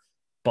slider,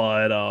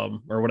 but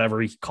or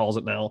whatever he calls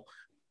it now.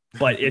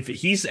 But if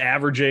he's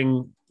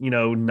averaging,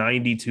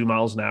 92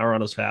 miles an hour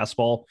on his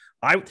fastball,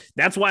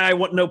 that's why I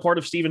want no part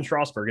of Steven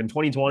Strasburg. In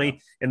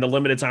 2020, in the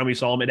limited time we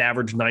saw him, it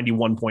averaged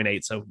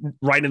 91.8. So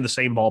right in the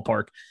same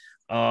ballpark.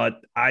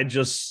 I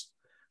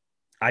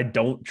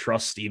don't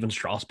trust Steven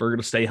Strasburg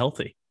to stay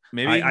healthy.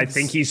 Maybe I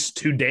think he's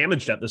too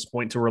damaged at this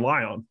point to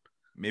rely on.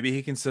 Maybe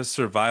he can just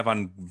survive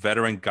on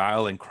veteran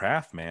guile and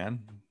craft, man.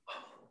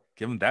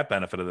 Give him that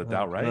benefit of the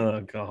doubt, right?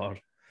 Oh,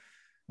 God.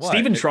 What?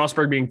 Steven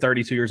Strasburg being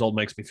 32 years old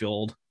makes me feel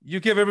old.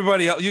 You give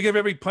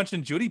every Punch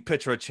and Judy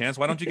pitcher a chance.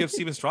 Why don't you give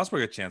Steven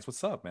Strasburg a chance?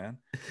 What's up, man?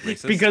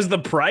 Racist? Because the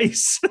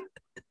price.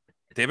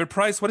 David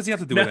Price? What does he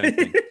have to do with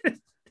anything?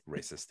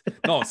 Racist.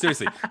 No,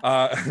 seriously.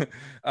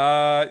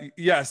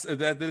 Yes,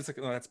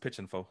 that's pitch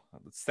info.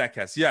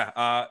 Statcast.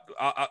 Yeah.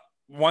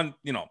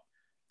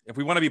 If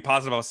we want to be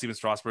positive about Steven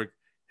Strasburg,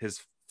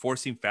 his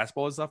four-seam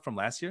fastball is up from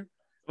last year.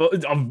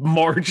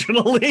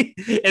 Marginally,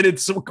 and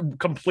it's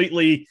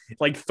completely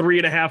like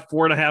 3.5,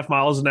 4.5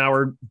 miles an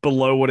hour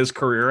below what his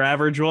career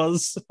average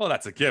was. Well,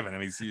 that's a given. I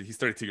mean, he's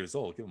 32 years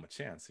old. Give him a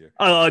chance here.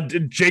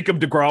 Jacob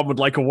deGrom would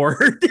like a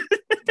word.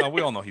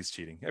 We all know he's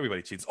cheating.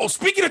 Everybody cheats. Oh,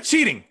 speaking of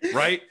cheating,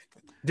 right?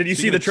 Did you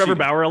see the Trevor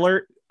Bauer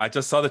alert? I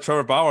just saw the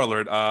Trevor Bauer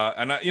alert,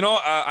 and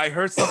I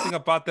heard something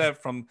about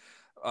that from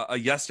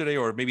yesterday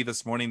or maybe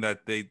this morning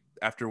that they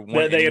had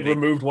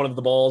removed one of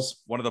the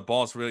balls. One of the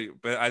balls, really,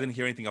 but I didn't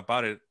hear anything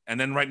about it. And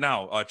then right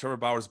now, Trevor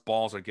Bauer's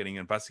balls are getting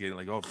investigated.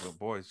 Like, oh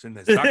boy, shouldn't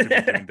his doctor be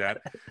doing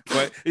that?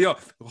 But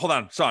hold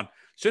on, Sean.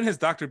 Shouldn't his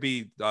doctor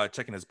be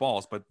checking his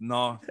balls? But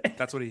no,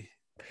 that's what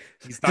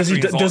does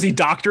he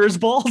doctor his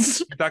balls?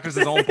 He doctors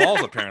his own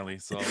balls apparently.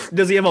 So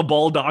does he have a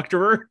ball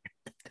doctorer?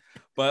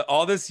 But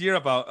all this year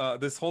about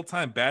this whole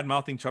time bad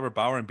mouthing Trevor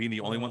Bauer and being the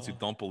only ones who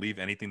don't believe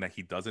anything that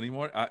he does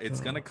anymore,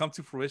 it's gonna come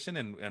to fruition,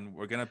 and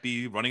we're gonna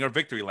be running our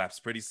victory laps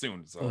pretty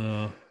soon.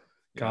 So,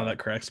 God, that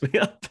cracks me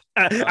up.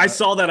 I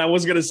saw that. I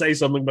was gonna say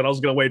something, but I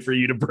was gonna wait for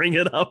you to bring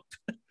it up.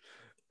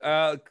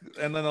 And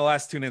then the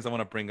last two names I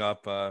want to bring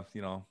up,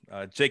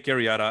 Jake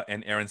Arrieta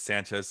and Aaron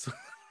Sanchez.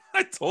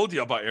 I told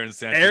you about Aaron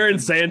Sanchez. Aaron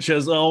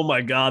Sanchez. Oh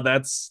my God,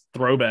 that's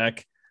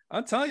throwback.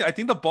 I'm telling you, I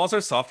think the balls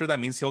are softer. That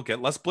means he'll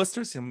get less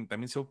blisters. That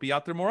means he'll be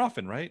out there more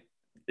often, right?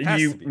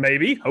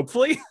 Maybe,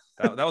 hopefully.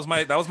 that was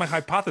my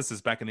hypothesis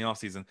back in the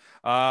offseason.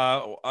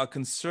 A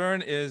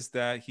concern is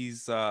that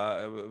he's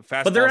fast.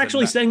 But they're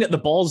actually saying that the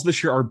balls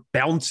this year are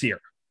bouncier.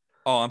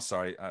 Oh, I'm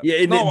sorry.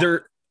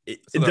 They're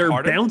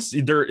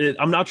bouncy.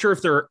 I'm not sure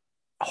if they're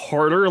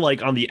harder,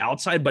 like on the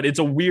outside, but it's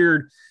a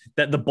weird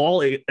that the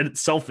ball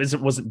itself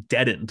wasn't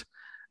deadened.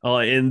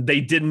 and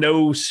they did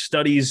no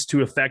studies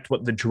to affect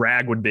what the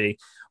drag would be.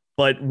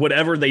 But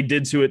whatever they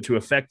did to it to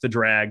affect the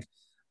drag,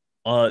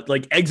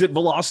 like exit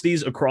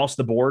velocities across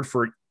the board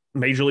for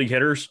major league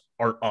hitters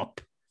are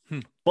up,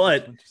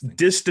 but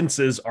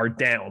distances are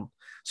down.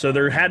 So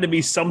there had to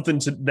be something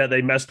that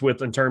they messed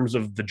with in terms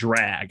of the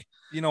drag.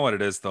 You know what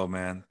it is, though,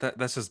 man?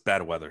 That's just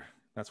bad weather.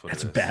 That's what it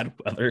is. Bad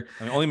weather.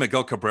 I mean, only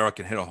Miguel Cabrera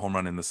can hit a home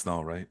run in the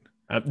snow, right?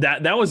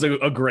 That was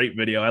a great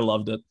video. I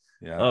loved it.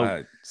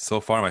 Yeah, so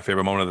far my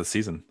favorite moment of the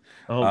season.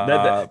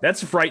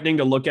 That's frightening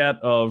to look at.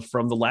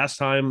 From the last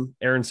time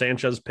Aaron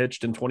Sanchez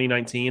pitched in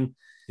 2019,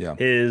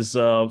 his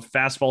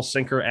fastball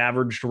sinker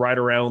averaged right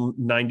around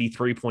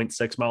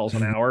 93.6 miles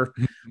an hour.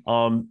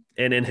 And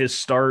in his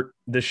start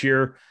this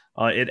year,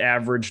 it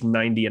averaged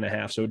 90 and a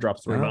half, so it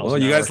dropped 3 miles. Well,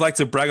 you guys like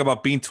to brag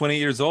about being 28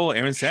 years old.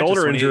 Aaron Sanchez,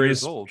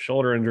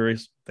 shoulder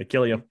injuries, they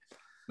kill you.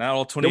 Not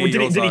all 28 years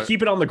old. Did he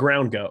keep it on the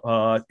ground?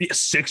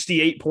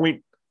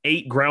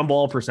 68.8 ground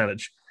ball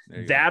percentage.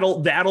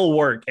 That'll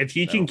work if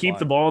he can keep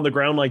the ball on the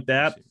ground like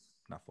that.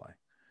 Not fly.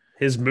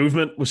 His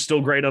movement was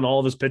still great on all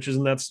of his pitches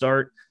in that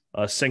start.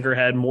 Sinker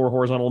had more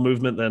horizontal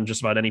movement than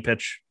just about any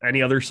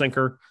other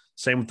sinker.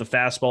 Same with the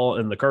fastball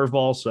and the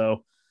curveball.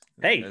 So,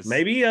 hey,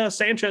 maybe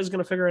Sanchez is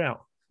going to figure it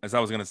out. As I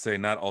was going to say,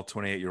 not all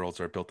 28-year-olds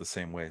are built the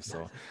same way.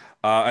 So,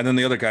 and then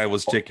the other guy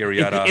was Jake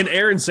Arrieta. In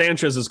Aaron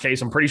Sanchez's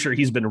case, I'm pretty sure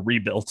he's been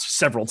rebuilt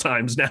several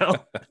times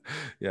now.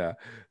 Yeah,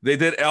 they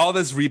did all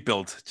this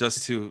rebuild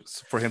just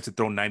for him to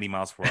throw 90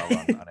 miles per hour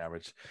on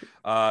average.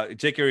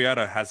 Jake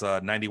Arrieta has a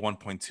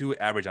 91.2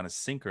 average on his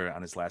sinker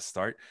on his last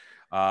start.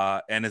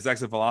 And his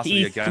exit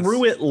velocity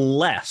threw it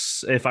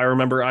less, if I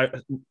remember. I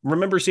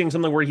remember seeing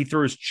something where he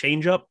threw his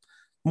changeup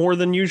more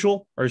than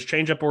usual, or his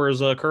changeup or his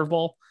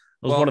curveball.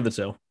 It was one of the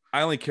two.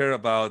 I only care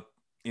about,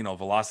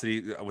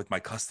 velocity with my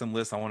custom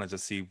list. I want to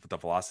just see the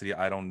velocity.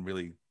 I don't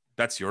really.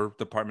 That's your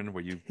department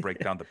where you break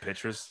down the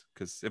pitchers.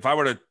 Because if I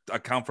were to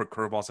account for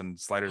curveballs and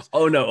sliders.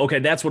 Oh, no. Okay.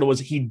 That's what it was.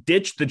 He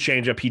ditched the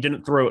changeup. He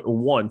didn't throw it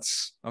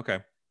once.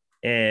 Okay.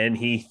 And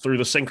he threw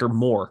the sinker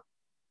more.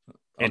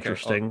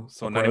 Interesting.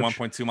 So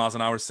 91.2 miles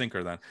an hour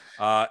sinker then.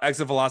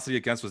 Exit velocity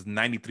against was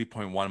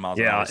 93.1 miles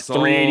an hour. Yeah,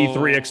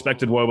 383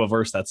 expected WOBA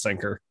versus that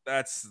sinker.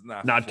 That's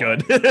not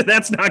good.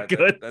 That's not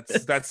good.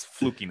 That's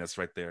flukiness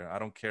right there. I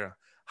don't care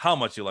how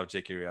much you love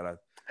Jake Arrieta.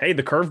 Hey,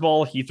 the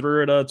curveball, he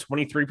threw it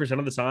 23%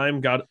 of the time,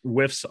 got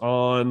whiffs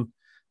on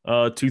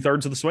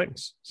 2/3 of the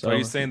swings. So are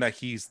you saying that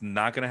he's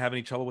not going to have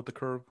any trouble with the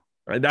curve?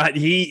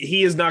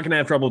 He is not going to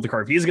have trouble with the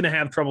curve. He's going to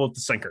have trouble with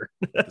the sinker.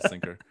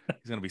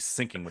 He's going to be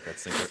sinking with that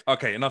sinker.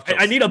 Okay, enough.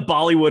 I need a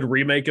Bollywood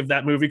remake of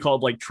that movie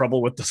called like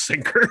Trouble with the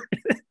Sinker.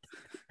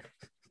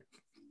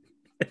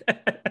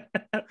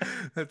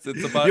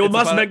 You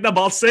must make the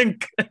ball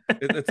sink.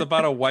 It's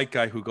about a white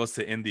guy who goes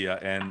to India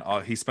and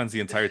he spends the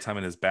entire time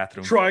in his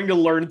bathroom trying to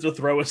learn to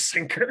throw a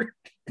sinker.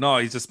 No,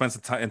 he just spends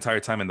the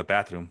entire time in the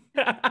bathroom.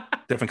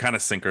 Different kind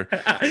of sinker.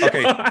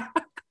 Okay.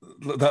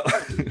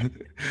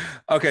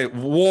 Okay,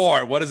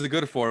 WAR. What is it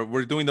good for?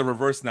 We're doing the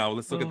reverse now.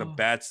 Let's look at the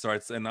bad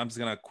starts, and I'm just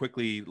gonna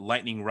quickly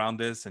lightning round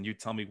this, and you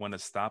tell me when to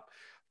stop.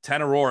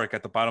 Tanner Roark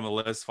at the bottom of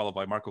the list, followed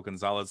by Marco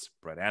Gonzalez,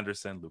 Brett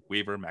Anderson, Luke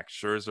Weaver, Max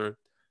Scherzer,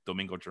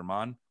 Domingo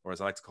German, or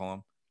as I like to call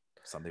him,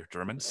 Sunday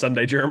German. Sean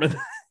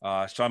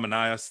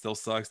Manaea still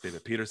sucks.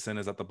 David Peterson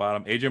is at the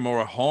bottom. Adrian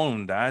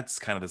Morejon, that's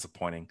kind of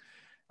disappointing.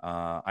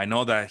 I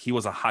know that he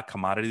was a hot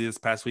commodity this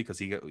past week because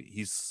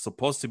he's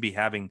supposed to be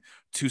having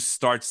 2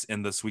 starts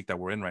in this week that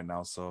we're in right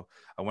now. So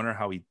I wonder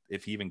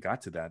if he even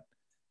got to that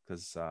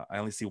because I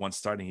only see 1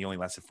 start and he only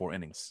lasted 4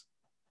 innings.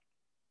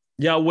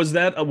 Yeah, was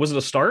it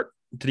a start?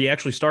 Did he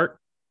actually start?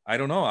 I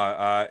don't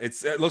know.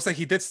 It looks like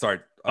he did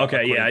start.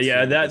 Okay,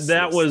 yeah.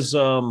 That was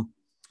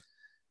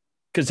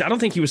because I don't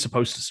think he was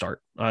supposed to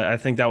start. I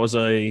think that was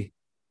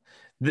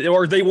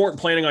or they weren't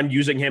planning on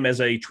using him as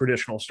a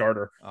traditional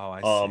starter. Oh,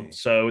 I see.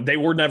 So they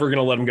were never going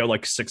to let him go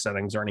like 6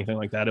 innings or anything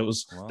like that. It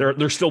was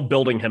they're still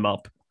building him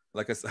up.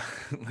 Like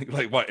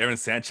what, Aaron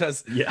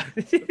Sanchez? Yeah.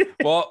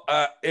 Well,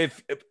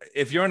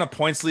 if you're in a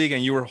points league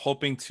and you were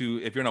hoping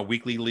if you're in a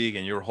weekly league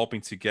and you're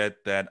hoping to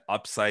get that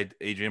upside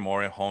Adrian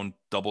Morejon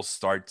double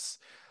starts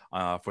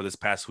for this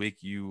past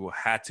week, you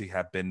had to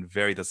have been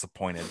very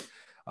disappointed.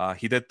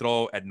 He did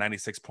throw at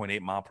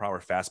 96.8 mile per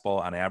hour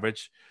fastball on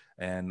average,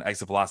 and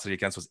exit velocity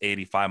against was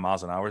 85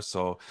 miles an hour.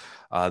 So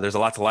there's a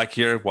lot to like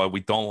here. What we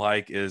don't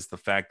like is the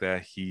fact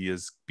that he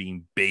is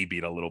being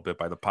babied a little bit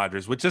by the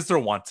Padres, which is their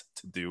want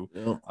to do.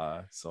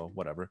 Yeah. So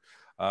whatever.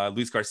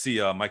 Luis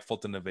Garcia, Mike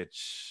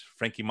Fultonovich,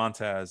 Frankie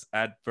Montez,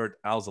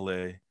 Advert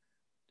Alzale,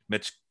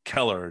 Mitch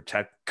Keller,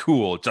 Chad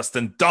Kuhl,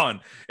 Justin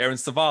Dunn, Aaron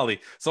Savali.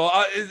 So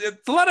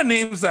it's a lot of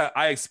names that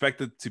I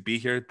expected to be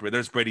here.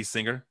 There's Brady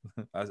Singer,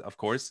 of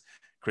course.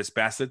 Chris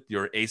Bassett,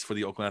 your ace for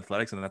the Oakland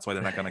Athletics, and that's why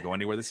they're not going to go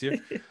anywhere this year.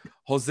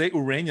 Jose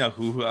Urena,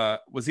 who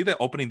was he the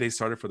opening day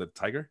starter for the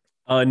Tiger?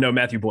 No,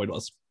 Matthew Boyd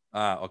was.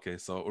 Okay.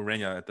 So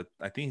Urena,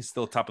 I think he's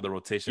still top of the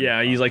rotation.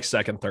 Yeah, he's like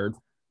second, third.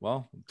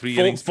 Well, 3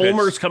 innings.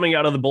 Fulmer's coming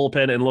out of the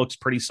bullpen and looks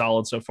pretty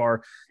solid so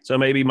far. So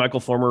maybe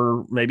Michael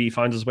Fulmer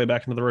finds his way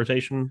back into the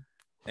rotation.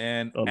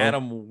 And Oh, no.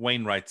 Adam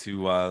Wainwright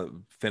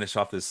to finish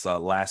off this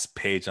last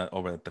page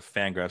over at the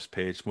Fangraphs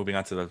page. Moving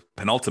on to the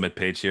penultimate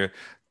page here,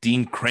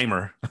 Dean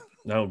Kramer.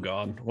 Oh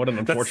God, what an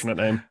That's unfortunate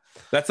name.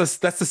 that's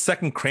the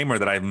second Kramer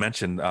that I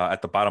mentioned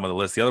at the bottom of the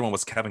list. The other one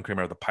was Kevin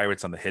Kramer of the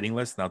Pirates on the hitting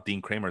list. Now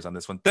Dean Kramer's on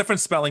this one. Different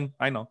spelling,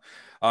 I know.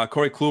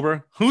 Corey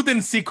Kluber. Who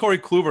didn't see Corey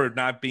Kluber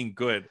not being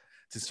good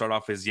to start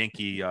off his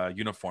Yankee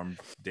uniform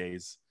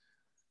days?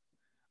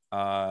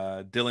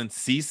 Dylan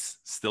Cease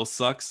still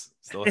sucks.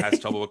 Still has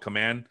trouble with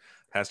command.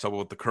 Has trouble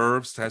with the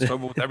curves. Has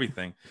trouble with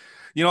everything.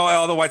 You know,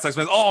 all the White Sox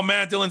fans. Oh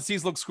man, Dylan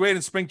Cease looks great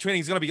in spring training.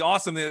 He's gonna be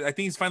awesome. I think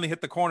he's finally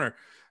hit the corner.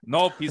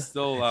 Nope, he's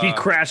still. He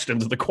crashed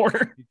into the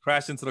corner. He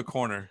crashed into the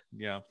corner.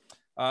 Yeah.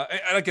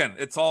 And again,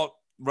 it's all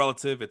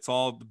relative. It's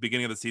all the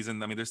beginning of the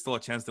season. I mean, there's still a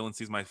chance Dylan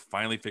Cease might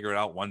finally figure it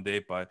out one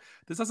day, but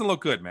this doesn't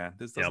look good, man.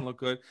 This doesn't look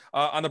good.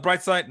 On the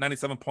bright side,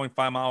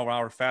 97.5 mile per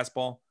hour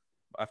fastball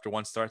after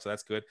one start, so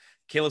that's good.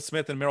 Caleb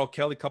Smith and Merrill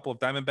Kelly, couple of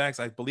Diamondbacks.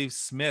 I believe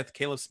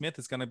Caleb Smith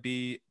is going to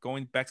be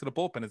going back to the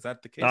bullpen. Is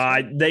that the case?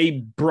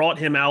 They brought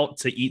him out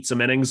to eat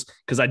some innings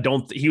because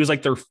he was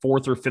like their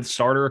fourth or fifth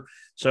starter.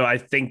 So I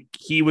think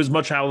he was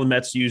much how the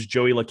Mets used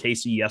Joey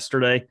LaCasey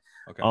yesterday.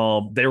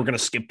 Okay. They were going to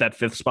skip that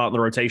fifth spot in the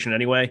rotation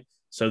anyway.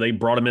 So they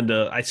brought him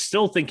into, I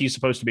still think he's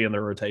supposed to be in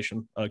their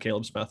rotation,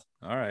 Caleb Smith.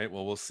 All right.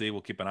 Well, we'll see. We'll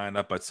keep an eye on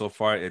that. But so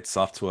far, it's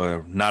off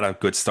to not a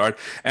good start.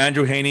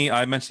 Andrew Haney,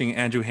 I'm mentioning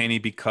Andrew Haney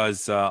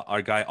because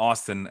our guy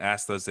Austin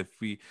asked us if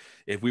we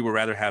would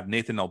rather have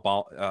Nathan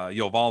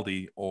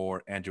Eovaldi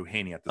or Andrew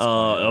Haney at this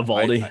point.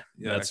 Eovaldi.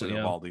 That's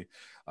Eovaldi.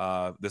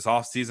 This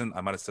offseason,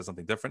 I might have said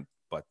something different,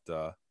 but,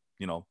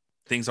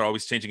 things are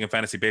always changing in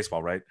fantasy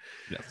baseball, right?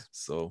 Yes.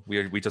 So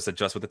we just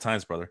adjust with the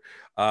times, brother.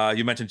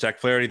 You mentioned Jack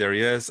Flaherty. There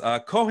he is.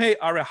 Kohei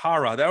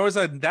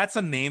Arihara. That's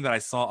a name that I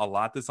saw a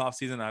lot this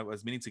offseason. I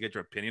was meaning to get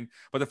your opinion,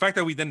 but the fact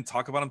that we didn't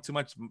talk about him too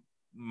much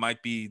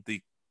might be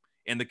the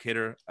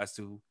indicator as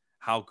to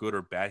how good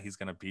or bad he's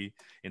going to be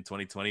in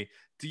 2020.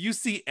 Do you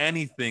see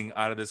anything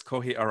out of this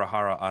Kohei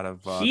Arihara out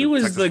of he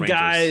was Texas the Rangers?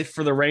 guy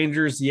for the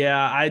Rangers. Yeah,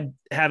 I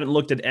haven't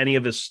looked at any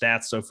of his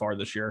stats so far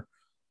this year,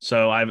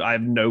 so I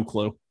have no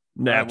clue.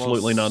 No,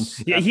 absolutely none.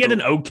 Yeah, he had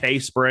an okay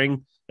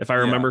spring, if I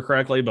remember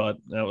correctly, but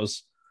that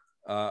was.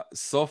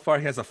 So far,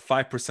 he has a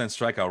 5%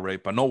 strikeout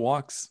rate, but no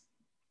walks.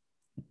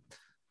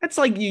 That's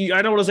like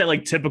I don't want to say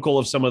like typical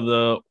of some of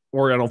the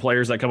Oriental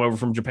players that come over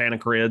from Japan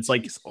and Korea. It's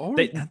like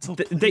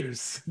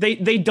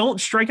they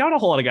don't strike out a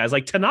whole lot of guys.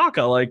 Like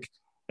Tanaka,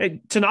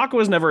 Tanaka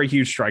was never a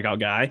huge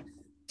strikeout guy.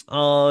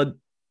 And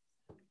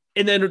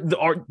then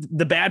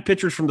the bad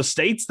pitchers from the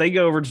States, they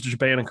go over to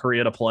Japan and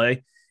Korea to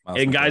play.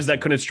 And guys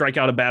that couldn't strike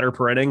out a batter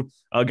per inning,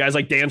 guys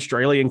like Dan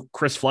Straley and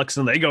Chris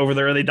Flexen, they go over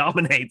there and they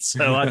dominate.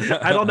 So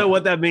I don't know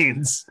what that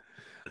means.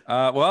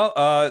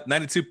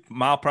 92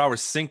 mile per hour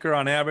sinker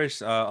on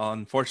average.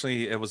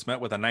 Unfortunately, it was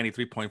met with a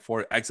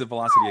 93.4 exit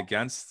velocity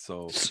against.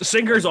 So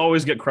sinkers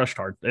always get crushed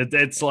hard.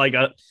 It's like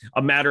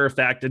a matter of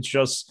fact. It's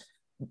just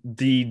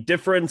the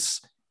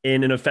difference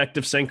in an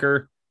effective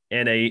sinker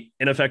and a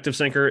ineffective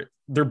sinker.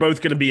 They're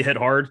both going to be hit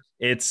hard.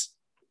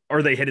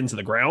 Are they hit into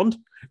the ground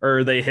or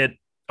are they hit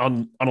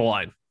on a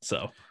line?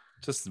 So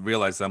just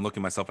realized I'm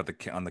looking myself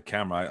on the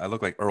camera. I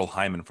look like Earl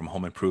Hyman from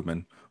Home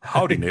Improvement.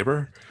 Howdy,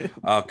 neighbor.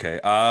 Okay.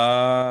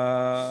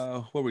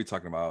 What were we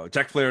talking about?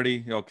 Jack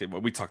Flaherty. Okay,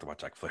 well, we talked about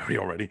Jack Flaherty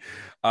already.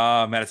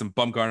 Madison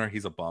Bumgarner.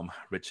 He's a bum.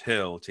 Rich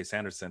Hill, Chase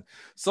Anderson.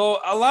 So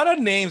a lot of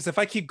names. If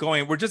I keep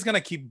going, we're just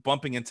gonna keep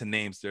bumping into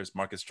names. There's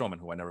Marcus Stroman,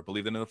 who I never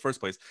believed in the first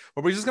place,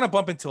 but we're just gonna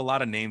bump into a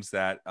lot of names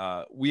that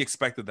we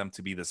expected them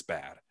to be this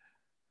bad.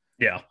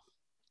 Yeah.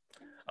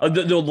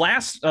 The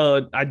last,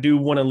 I do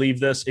want to leave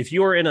this. If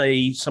you are in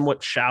a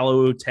somewhat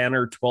shallow 10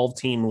 or 12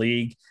 team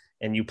league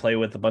and you play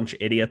with a bunch of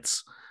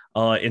idiots,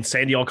 and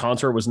Sandy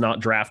Alcantara was not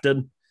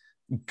drafted,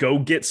 go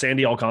get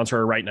Sandy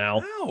Alcantara right now.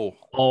 Wow.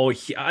 Oh,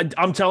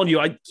 I'm telling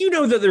you, you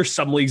know that there's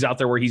some leagues out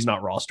there where he's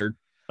not rostered.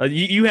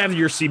 You have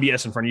your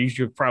CBS in front of you. You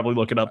should probably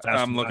look it up.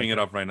 I'm looking it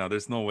up right now.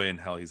 There's no way in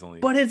hell he's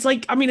only. But it's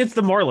like, I mean, it's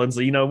the Marlins.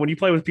 When you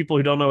play with people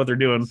who don't know what they're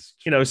doing,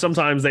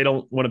 sometimes they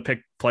don't want to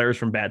pick players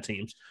from bad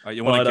teams.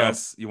 You want to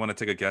guess? You want to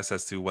take a guess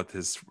as to what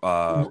his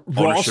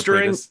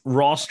rostering?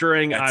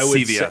 At I would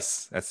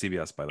CBS at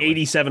CBS by the way,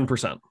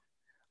 87%.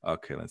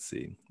 Okay, let's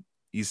see.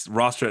 He's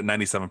rostered at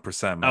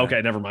 97%.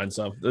 Okay, never mind.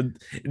 So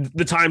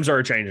the times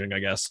are changing, I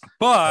guess.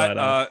 But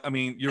I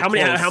mean, how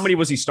many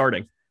was he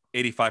starting?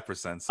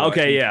 85%. So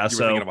okay, you were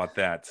thinking about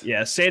that.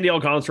 Yeah, Sandy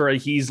Alcantara,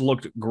 he's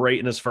looked great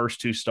in his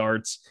first two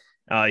starts.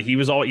 He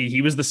was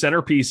the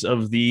centerpiece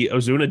of the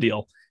Ozuna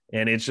deal,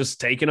 and it's just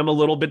taken him a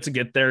little bit to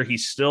get there.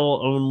 He's still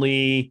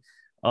only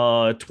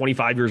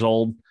 25 years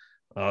old.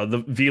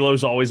 The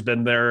velo's always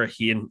been there.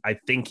 I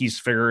think he's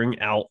figuring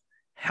out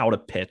how to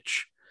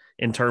pitch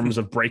in terms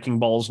of breaking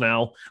balls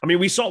now. I mean,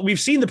 we've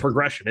seen the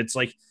progression. It's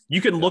like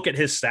you can look at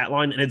his stat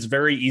line, and it's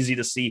very easy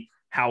to see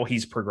how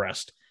he's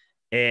progressed.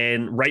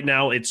 And right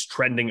now it's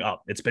trending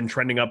up. It's been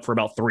trending up for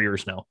about 3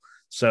 years now.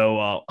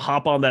 So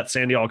hop on that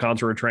Sandy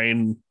Alcantara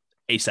train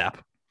ASAP.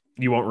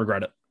 You won't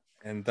regret it.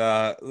 And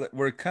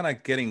we're kind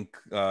of getting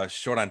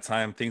short on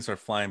time. Things are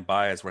flying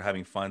by as we're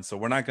having fun. So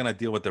we're not going to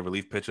deal with the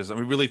relief pitchers. I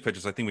mean, relief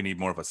pitchers, I think we need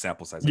more of a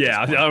sample size at this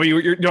point. I mean,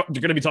 you're going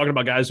to be talking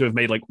about guys who have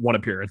made like one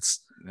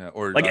appearance. Yeah,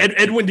 or like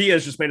Edwin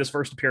Diaz just made his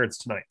first appearance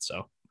tonight.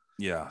 So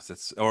yeah,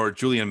 or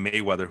Julian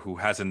Mayweather, who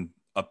hasn't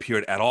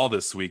appeared at all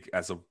this week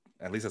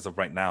at least as of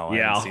right now.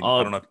 Yeah, I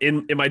don't know.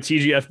 In my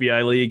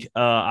TGFBI league,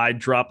 I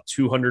dropped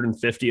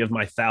 250 of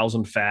my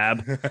 1,000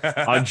 fab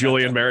on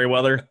Julian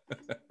Merriweather.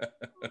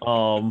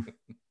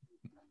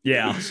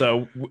 Yeah,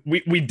 so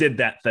we did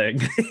that thing,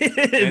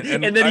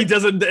 and then he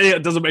doesn't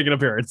make an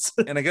appearance.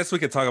 And I guess we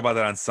could talk about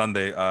that on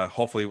Sunday.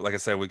 Hopefully, like I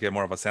said, we get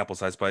more of a sample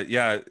size. But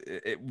yeah,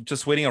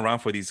 just waiting around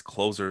for these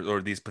closers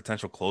or these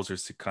potential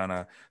closers to kind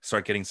of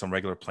start getting some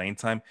regular playing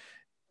time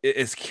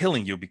is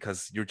killing you,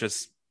 because you're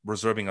just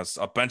reserving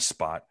a bench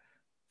spot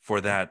for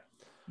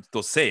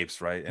those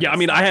saves, right? And yeah, I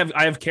mean, I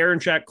have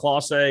Karinchak,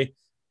 Clase,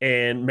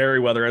 and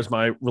Merriweather as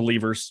my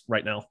relievers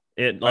right now.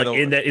 In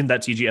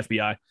that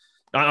TGFBI.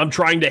 I'm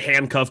trying to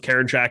handcuff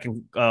Karinchak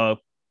and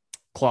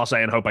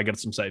Clase and hope I get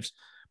some saves.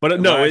 But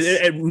no,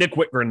 Nick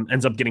Whitgren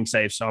ends up getting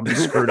saves, so I'm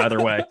just screwed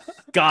either way.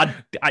 God,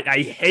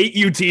 I hate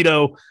you,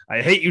 Tito.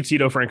 I hate you,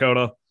 Tito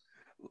Francona.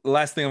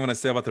 Last thing I'm going to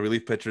say about the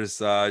relief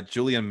pitchers,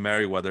 Julian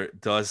Merriweather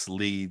does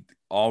lead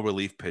all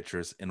relief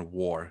pitchers in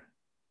WAR.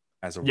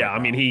 I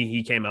mean,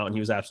 he came out and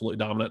he was absolutely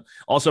dominant.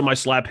 Also, my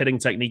slap hitting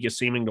technique is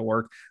seeming to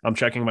work. I'm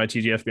checking my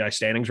TGFBI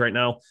standings right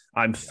now.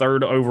 I'm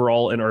third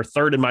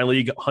in my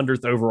league,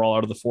 100th overall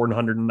out of the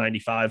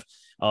 495.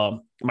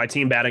 My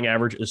team batting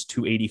average is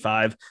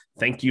 285.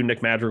 Thank you,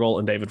 Nick Madrigal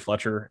and David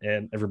Fletcher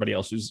and everybody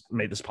else who's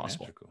made this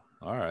possible. Madrigal.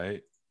 All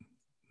right,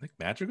 Nick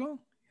Madrigal.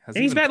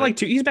 He's batting like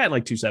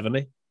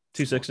 270.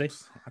 260.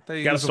 I thought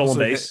he got a stolen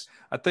base.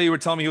 I thought you were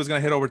telling me he was going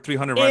to hit over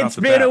 300 right off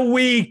the bat. It's been a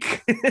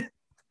week.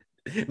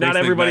 Not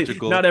everybody's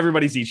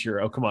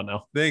Ichiro. Come on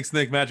now. Thanks,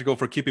 Nick Madrigal,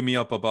 for keeping me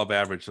up above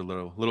average a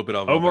little bit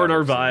of Omar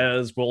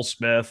Narvaez, Will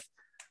Smith.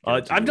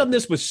 I've done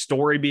this with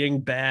Story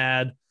being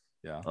bad.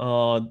 Yeah.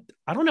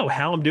 I don't know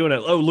how I'm doing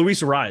it. Oh,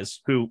 Luis Ariz,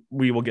 who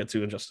we will get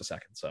to in just a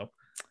second. So,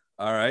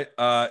 all right.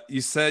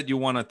 You said you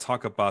want to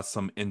talk about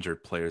some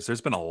injured players.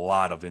 There's been a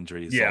lot of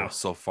injuries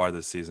so far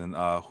this season.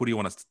 Who do you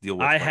want us to deal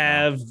with? I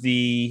have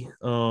the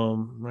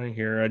right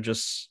here. I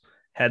just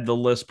had the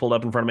list pulled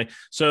up in front of me.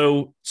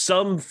 So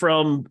some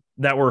from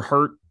that were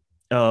hurt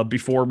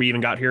before we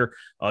even got here.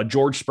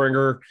 George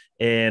Springer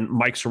and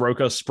Mike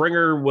Soroka.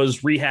 Springer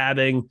was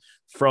rehabbing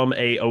from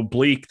a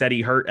oblique that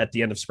he hurt at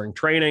the end of spring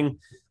training.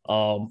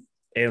 And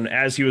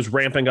as he was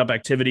ramping up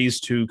activities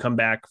to come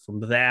back from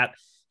that,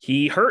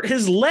 he hurt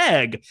his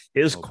leg,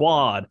 his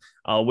quad,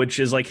 which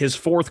is like his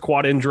fourth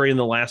quad injury in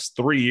the last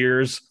 3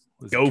 years.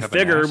 Go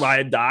figure.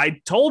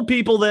 I told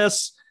people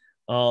this.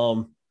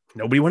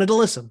 Nobody wanted to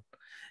listen.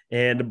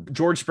 And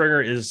George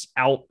Springer is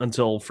out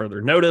until further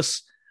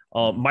notice.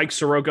 Mike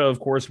Soroka, of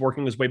course,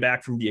 working his way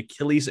back from the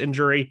Achilles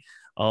injury,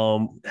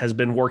 has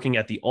been working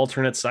at the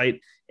alternate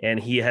site, and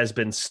he has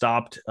been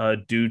stopped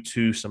due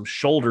to some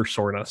shoulder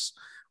soreness,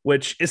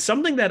 which is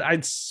something that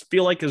I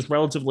feel like is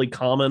relatively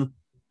common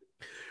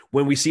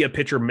when we see a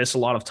pitcher miss a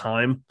lot of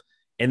time.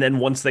 And then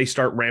once they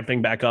start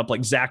ramping back up,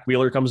 like Zach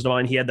Wheeler comes to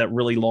mind, he had that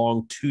really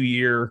long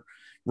 2-year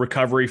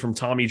recovery from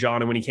Tommy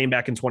John. And when he came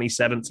back in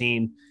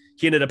 2017,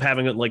 he ended up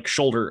having like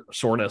shoulder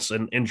soreness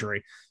and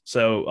injury.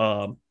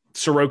 So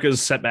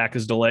Soroka's setback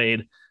is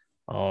delayed.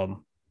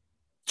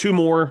 Two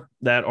more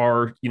that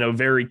are,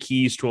 very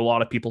keys to a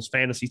lot of people's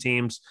fantasy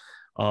teams.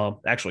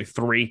 Actually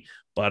 3,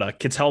 but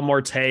Ketel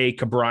Marte,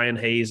 Cabrian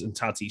Hayes, and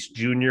Tatis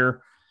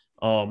Jr.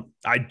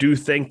 I do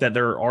think that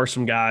there are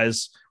some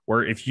guys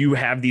where if you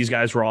have these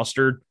guys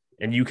rostered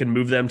and you can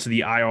move them to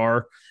the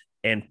IR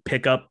and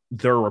pick up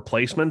their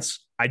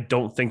replacements, I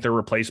don't think their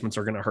replacements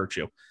are going to hurt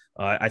you.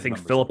 I think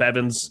Phillip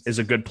Evans is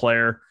a good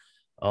player.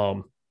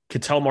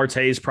 Ketel Marte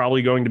is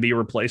probably going to be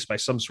replaced by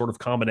some sort of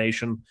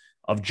combination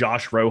of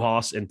Josh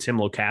Rojas and Tim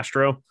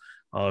Locastro,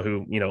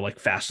 who, like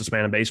fastest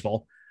man in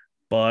baseball.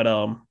 But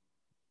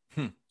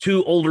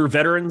 2 older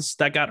veterans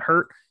that got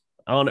hurt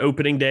on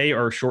opening day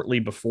or shortly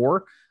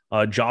before.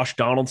 Josh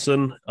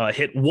Donaldson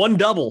hit 1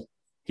 double.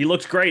 He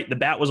looked great. The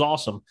bat was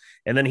awesome.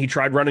 And then he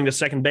tried running to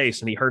second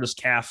base and he hurt his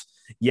calf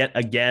yet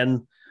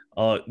again.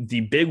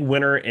 The big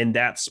winner in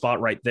that spot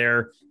right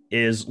there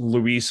is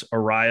Luis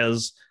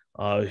Arias,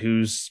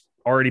 who's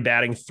already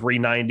batting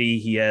 .390.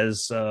 He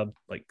has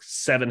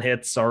 7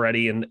 hits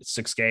already in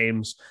 6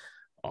 games.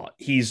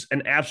 He's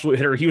an absolute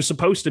hitter. He was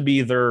supposed to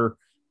be their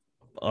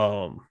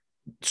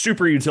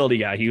super utility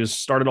guy. He was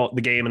started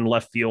the game in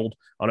left field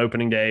on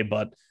opening day,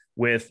 but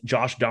with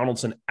Josh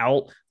Donaldson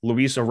out,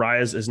 Luis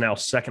Arias is now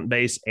second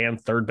base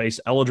and third base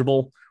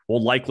eligible.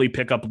 Will likely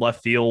pick up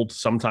left field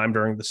sometime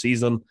during the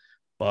season,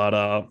 but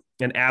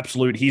an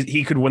absolute,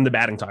 he could win the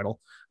batting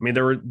title. I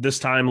mean, this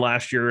time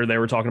last year, they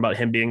were talking about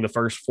him being the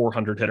first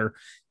 400 hitter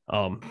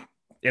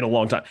in a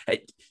long time.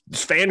 Hey,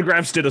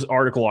 Fangraphs did an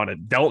article on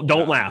it.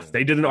 Don't laugh.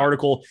 They did an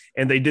article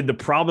and they did the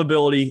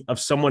probability of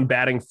someone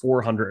batting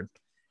 400.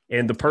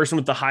 And the person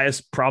with the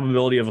highest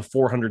probability of a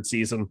 400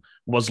 season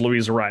was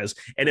Luis Arias.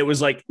 And it was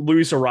like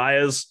Luis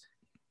Arias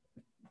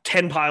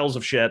 10 piles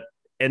of shit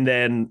and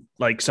then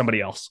like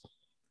somebody else.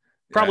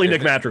 Probably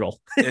Nick Madrigal.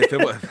 if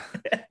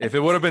it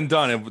would have been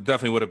done, it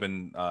definitely would have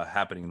been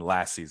happening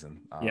last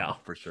season. Yeah,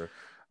 for sure.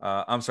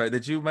 I'm sorry.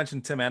 Did you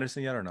mention Tim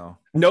Anderson yet or no?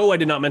 No, I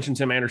did not mention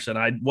Tim Anderson.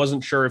 I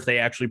wasn't sure if they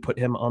actually put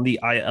him on the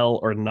IL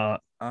or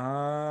not.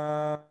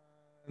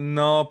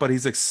 No, but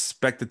he's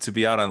expected to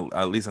be out on,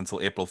 at least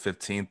until April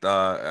 15th.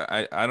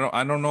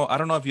 I don't know. I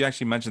don't know if you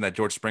actually mentioned that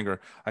George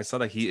Springer. I saw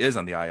that he is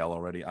on the IL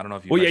already. I don't know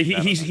if you. Well, yeah,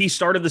 he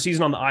started the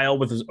season on the IL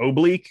with his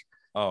oblique.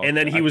 Oh, and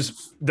then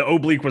the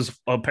oblique was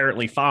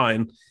apparently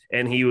fine,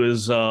 and he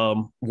was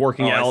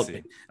working out,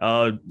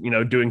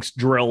 doing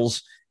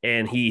drills,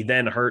 and he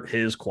then hurt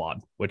his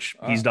quad, which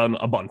he's done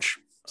a bunch.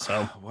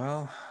 So,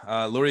 well,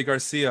 Lurie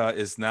Garcia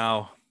is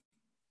now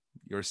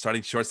your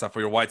starting shortstop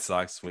for your White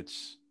Sox,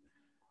 which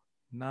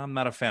I'm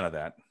not a fan of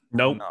that.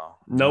 Nope. No,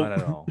 not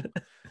at all.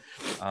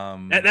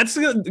 That's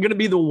going to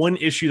be the one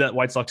issue that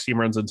White Sox team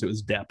runs into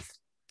is depth.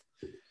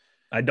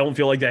 I don't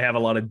feel like they have a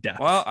lot of depth.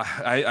 Well,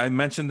 I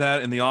mentioned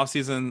that in the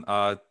offseason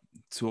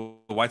to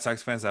the White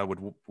Sox fans that would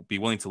be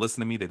willing to listen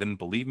to me. They didn't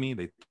believe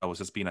me. I was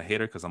just being a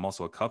hater because I'm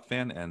also a Cub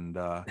fan. And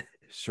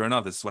sure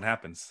enough, this is what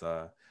happens.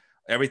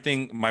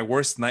 Everything, my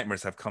worst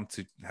nightmares have come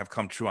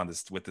true on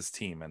this with this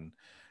team. And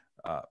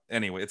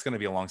anyway, it's going to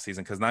be a long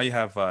season because now you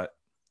have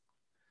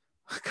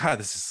God,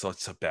 this is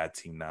such a bad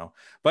team now.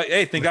 But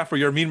hey, thank God for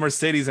your mean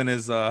Mercedes and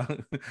his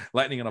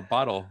lightning in a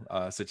bottle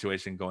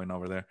situation going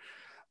over there.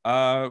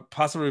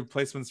 Possible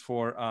replacements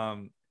for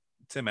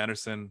Tim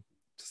Anderson,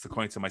 just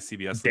according to my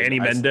CBS. Danny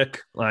Mendick.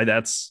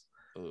 That's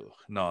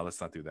no, let's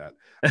not do that.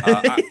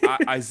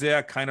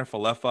 Isaiah Kiner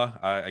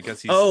Falefa. I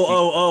guess he's.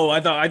 I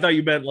thought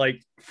you meant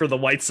like for the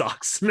White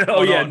Sox.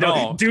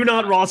 No. Do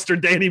not roster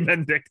Danny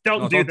Mendick.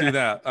 Don't do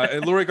that.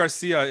 Lurie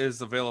Garcia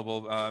is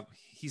available.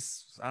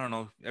 He's, I don't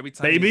know, every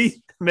time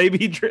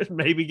maybe get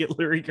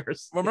Lurie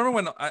Garcia. Remember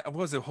when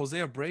was it Jose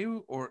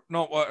Abreu or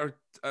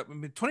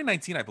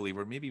 2019, I believe,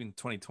 or maybe even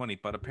 2020,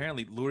 but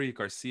apparently Lurie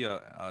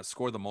Garcia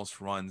scored the most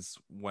runs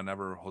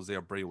whenever Jose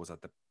Abreu was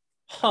at the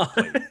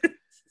plate.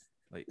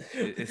 Like,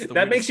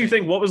 that makes you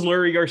think, what was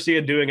Lurie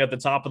Garcia doing at the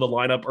top of the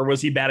lineup, or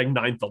was he batting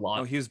ninth a lot?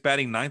 No, he was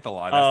batting ninth a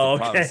lot.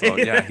 That's the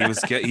problem.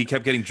 So yeah, he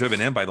kept getting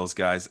driven in by those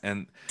guys,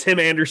 and Tim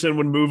Anderson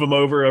would move him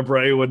over,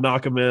 Abreu would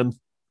knock him in.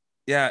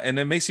 Yeah, and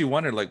it makes you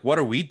wonder, like, what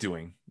are we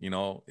doing?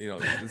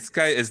 This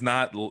guy is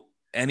not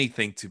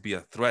anything to be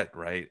a threat,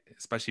 right?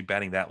 Especially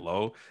batting that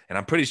low. And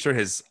I'm pretty sure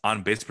his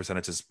on-base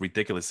percentage is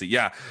ridiculously.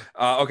 Yeah.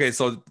 Okay,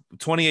 so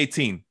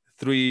 2018,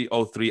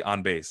 303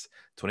 on base.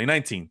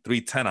 2019,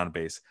 310 on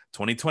base.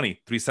 2020,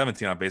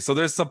 317 on base. So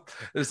there's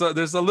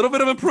a little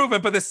bit of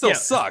improvement, but it still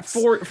sucks.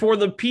 For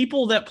the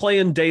people that play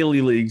in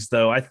daily leagues,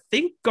 though, I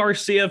think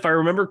Garcia, if I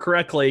remember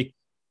correctly,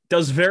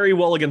 does very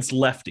well against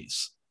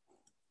lefties.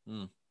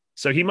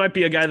 So he might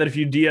be a guy that if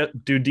you do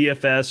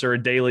DFS or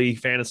a daily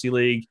fantasy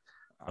league,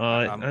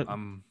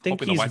 I'm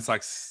hoping the White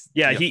Sox.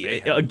 Yeah, he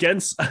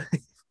against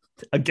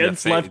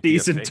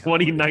lefties in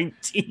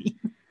 2019,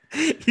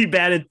 he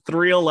batted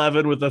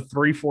 .311 with a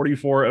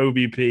 .344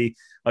 OBP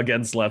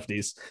against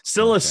lefties.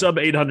 Still a sub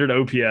 800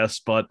 OPS,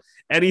 but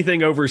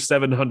anything over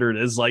 700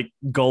 is like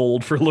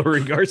gold for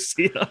Lurie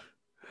Garcia.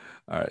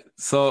 All right,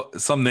 so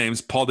some names: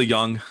 Paul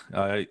DeYoung,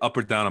 up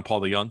or down on Paul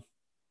DeYoung?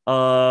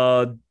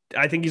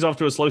 I think he's off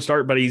to a slow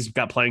start, but he's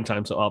got playing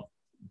time, so up.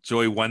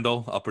 Joey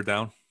Wendell, up or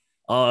down?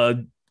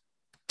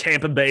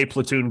 Tampa Bay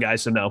platoon guy,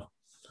 so no.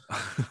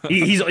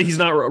 he's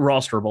not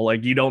rosterable.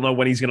 Like, you don't know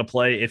when he's going to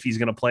play, if he's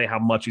going to play, how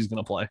much he's going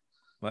to play.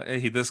 Well,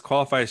 he does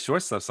qualify as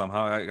shortstop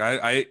somehow.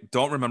 I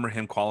don't remember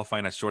him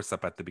qualifying as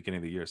shortstop at the beginning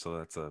of the year, so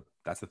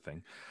that's a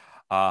thing.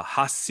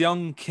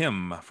 Ha-Seong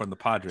Kim from the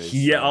Padres.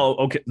 Yeah,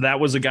 okay. That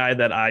was a guy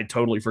that I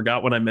totally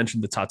forgot when I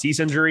mentioned the Tatis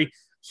injury.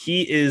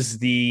 He is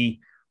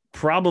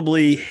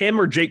probably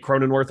him or Jake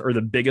Cronenworth are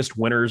the biggest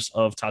winners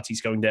of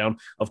Tatis going down.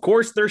 Of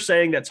course, they're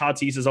saying that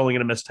Tatis is only going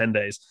to miss 10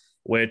 days,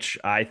 which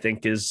I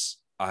think is...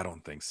 I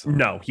don't think so.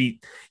 No, he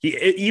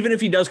even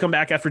if he does come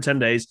back after 10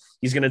 days,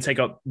 he's going to take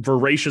a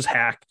voracious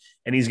hack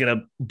and he's going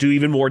to do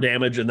even more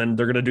damage, and then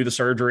they're going to do the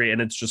surgery,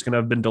 and it's just going to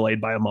have been delayed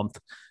by a month.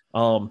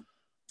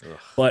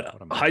 But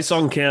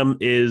Ha-Seong Kim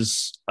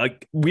is...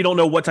 we don't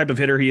know what type of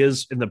hitter he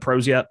is in the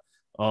pros yet,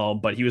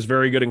 but he was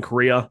very good in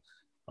Korea.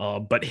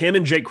 But him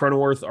and Jake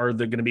Cronenworth are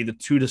going to be the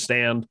two to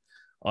stand.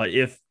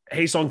 If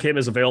Ha-Seong Kim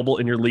is available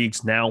in your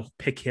leagues now,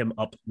 pick him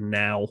up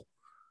now.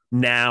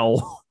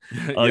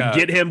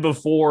 Get him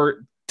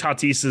before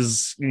Tatis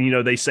is,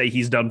 they say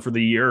he's done for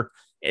the year.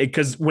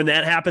 Because when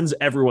that happens,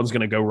 everyone's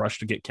going to go rush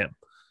to get Kim.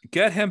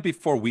 Get him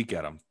before we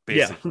get him,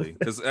 basically.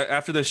 Because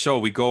after the show,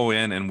 we go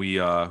in and we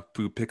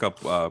pick up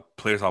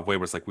players off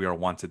waivers like we are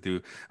wont to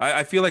do.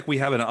 I feel like we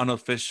have an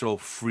unofficial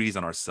freeze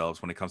on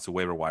ourselves when it comes to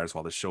waiver wires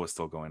while the show is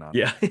still going on.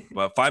 Yeah.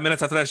 But 5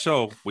 minutes after that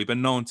show, we've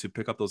been known to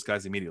pick up those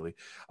guys immediately.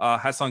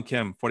 Ha-Seong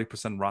Kim,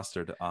 40%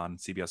 rostered on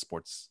CBS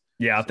Sports.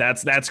 Yeah,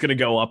 that's going to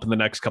go up in the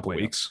next couple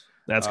weeks.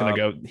 That's going to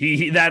go.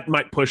 He that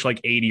might push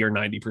like 80 or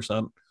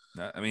 90%.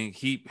 I mean,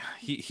 he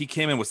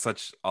came in with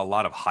such a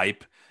lot of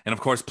hype. And of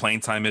course,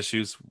 playing time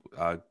issues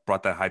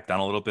brought that hype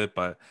down a little bit.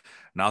 But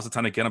Now's the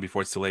time to get him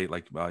before it's too late,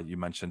 like you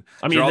mentioned.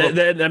 I mean,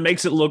 that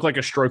makes it look like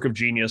a stroke of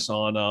genius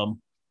on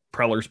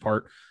Preller's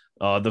part.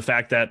 The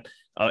fact that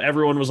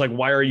everyone was like,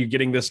 "Why are you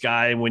getting this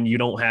guy when you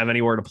don't have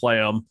anywhere to play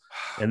him?"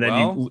 And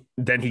then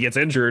then he gets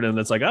injured, and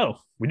it's like, "Oh,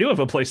 we do have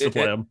a place to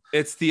play him."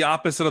 It's the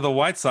opposite of the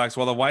White Sox.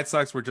 While the White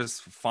Sox were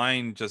just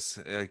fine, just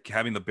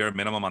having the bare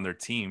minimum on their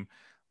team,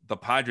 the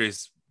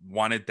Padres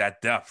wanted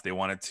that depth. They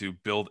wanted to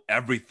build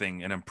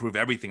everything and improve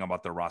everything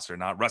about their roster,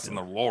 not rest in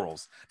the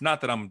laurels.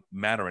 Not that I'm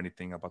mad or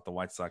anything about the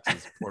White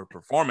Sox's poor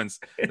performance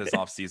this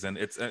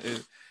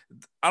offseason.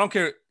 I don't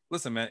care.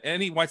 Listen, man,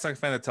 any White Sox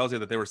fan that tells you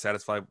that they were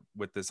satisfied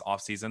with this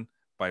offseason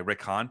by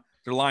Rick Hahn,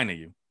 they're lying to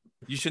you.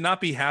 You should not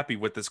be happy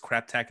with this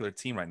craptacular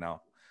team right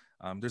now.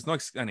 There's no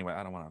anyway,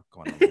 I don't want to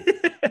go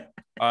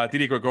on.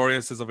 Didi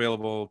Gregorius is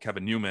available.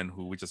 Kevin Newman,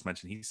 who we just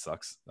mentioned, he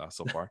sucks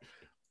so far.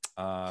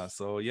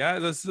 So yeah,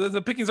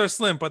 the pickings are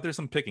slim, but there's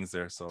some pickings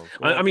there. So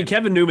I mean,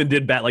 Kevin Newman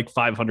did bat like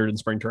 500 in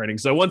spring training.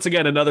 So once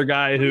again, another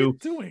guy who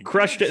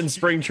crushed it in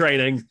spring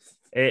training.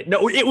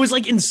 No, it was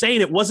like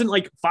insane. It wasn't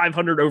like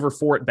 500 over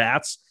 4 at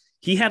bats.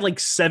 He had like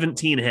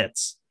 17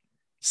 hits,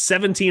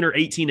 17 or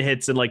 18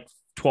 hits in like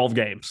 12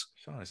 games.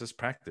 Sean, it's just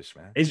practice,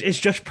 man. It's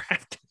just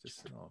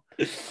practice.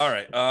 All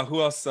right. Who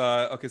else?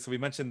 Okay, so we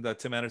mentioned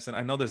Tim Anderson.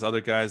 I know there's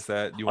other guys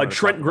that you want.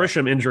 Trent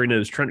Grisham injury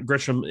news. Trent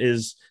Grisham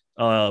is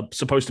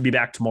supposed to be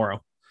back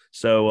tomorrow,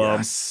 so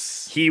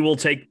he will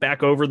take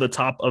back over the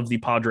top of the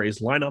Padres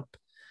lineup.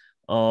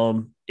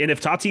 And if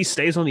Tatis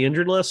stays on the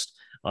injured list,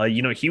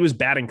 he was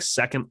batting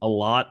second a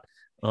lot.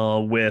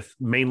 With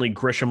mainly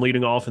Grisham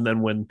leading off, and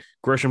then when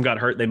Grisham got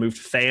hurt, they moved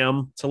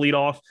Pham to lead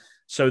off.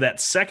 So that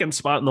second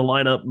spot in the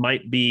lineup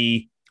might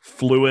be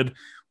fluid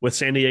with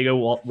San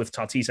Diego with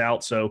Tatis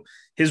out. So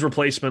his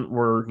replacement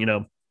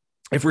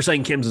if we're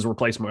saying Kim's his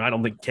replacement, I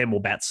don't think Kim will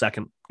bat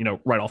second,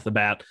 right off the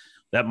bat.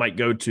 That might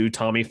go to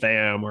Tommy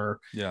Pham, or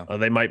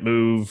they might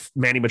move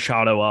Manny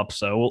Machado up.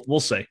 So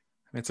we'll see.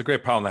 It's a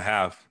great problem to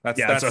have.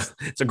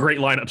 It's a great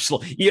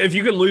lineup. Yeah, if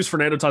you can lose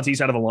Fernando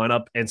Tatis out of a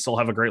lineup and still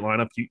have a great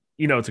lineup,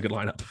 it's a good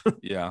lineup.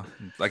 Yeah,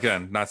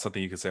 again, not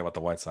something you can say about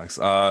the White Sox.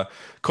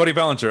 Cody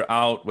Bellinger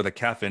out with a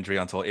calf injury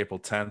until April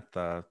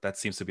 10th. That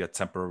seems to be a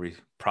temporary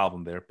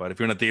problem there. But if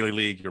you're in a daily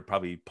league, you're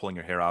probably pulling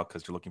your hair out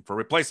because you're looking for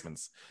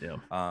replacements.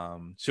 Yeah.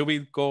 Should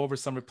we go over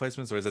some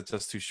replacements, or is it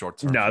just too short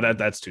term? No,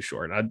 that's too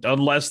short.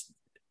 Unless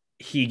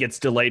he gets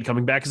delayed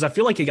coming back, because I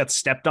feel like he got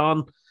stepped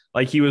on.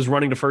 Like he was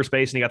running to first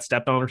base and he got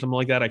stepped on or something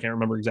like that. I can't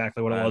remember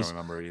exactly what it was. I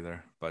don't remember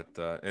either. But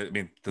I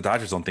mean, the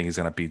Dodgers don't think he's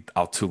going to be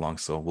out too long,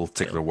 so we'll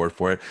take their word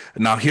for it.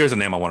 Now, here's a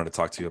name I wanted to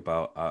talk to you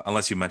about,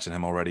 unless you mentioned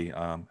him already,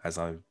 as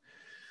I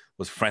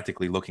was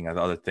frantically looking at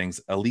other things.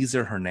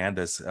 Eliezer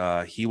Hernandez,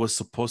 he was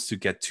supposed to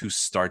get 2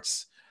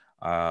 starts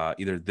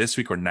either this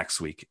week or next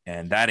week,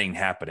 and that ain't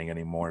happening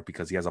anymore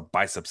because he has a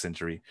biceps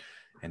injury.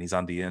 And he's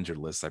on the injured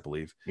list, I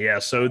believe. Yeah,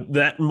 so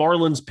that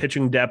Marlins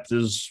pitching depth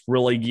is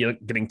really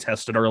getting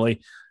tested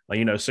early.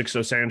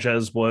 Sixto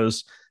Sanchez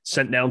was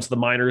sent down to the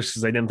minors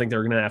because they didn't think they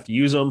were going to have to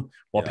use him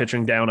while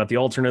pitching down at the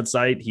alternate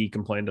site. He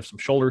complained of some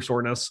shoulder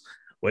soreness,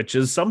 which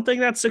is something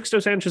that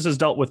Sixto Sanchez has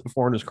dealt with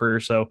before in his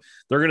career. So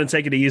they're going to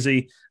take it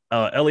easy.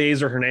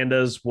 Eliezer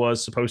Hernandez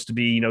was supposed to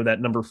be, that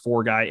number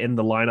 4 guy in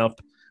the lineup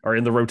or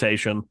in the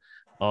rotation.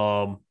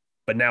 But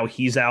now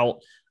he's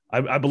out.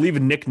 I believe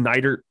Nick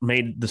Neidert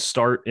made the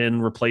start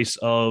in replace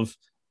of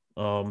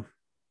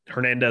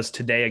Hernandez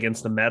today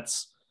against the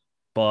Mets,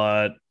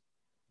 but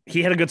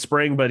he had a good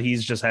spring, but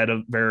he's just had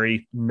a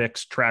very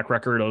mixed track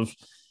record of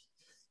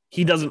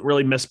he doesn't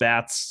really miss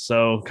bats.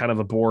 So kind of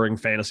a boring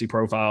fantasy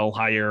profile,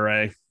 high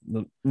ERA,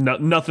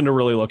 nothing to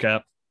really look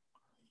at.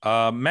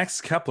 Max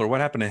Kepler,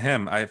 what happened to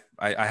him? I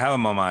have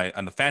him on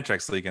the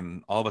Fantrax League,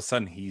 and all of a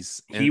sudden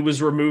he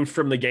was removed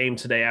from the game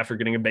today after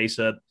getting a base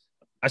hit.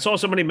 I saw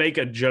somebody make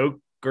a joke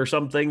or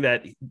something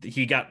that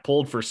he got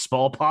pulled for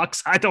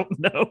smallpox. I don't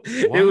know.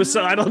 What? It was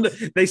I don't know.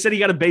 They said he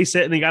got a base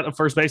hit and he got to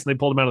first base and they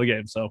pulled him out of the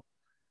game. So,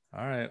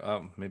 all right,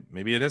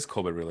 maybe it is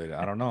COVID related.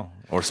 I don't know,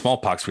 or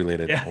smallpox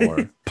related,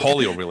 or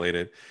polio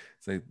related.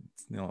 So,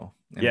 anyway,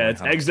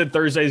 it's exited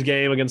Thursday's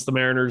game against the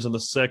Mariners in the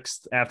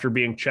 6th after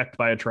being checked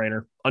by a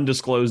trainer,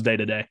 undisclosed day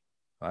to day.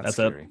 That's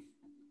scary. It.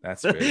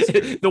 That's very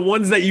scary. The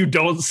ones that you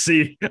don't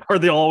see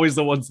are always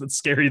the ones that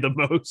scare you the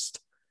most.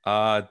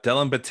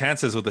 Dylan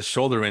Betances with a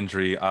shoulder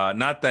injury.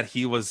 Not that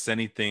he was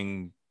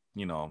anything,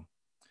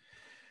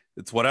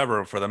 it's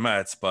whatever for the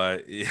Mets,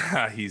 but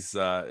yeah, he's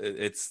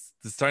it's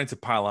starting to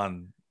pile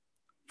on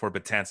for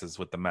Betances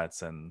with the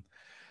Mets, and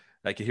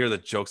I can hear the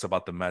jokes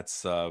about the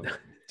Mets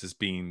just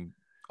being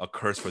a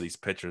curse for these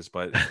pitchers,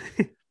 but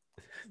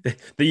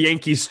the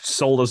Yankees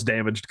sold us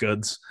damaged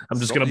goods.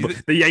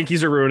 The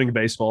Yankees are ruining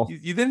baseball.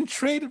 You didn't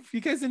trade. You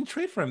guys didn't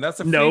trade for him.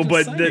 That's no,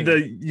 but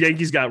the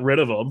Yankees got rid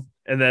of him,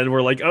 and then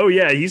we're like, oh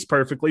yeah, he's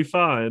perfectly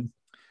fine.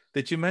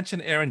 Did you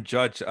mention Aaron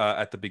Judge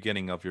at the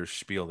beginning of your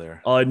spiel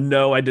there?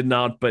 No, I did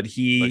not. But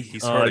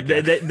he's hurt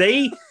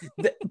again.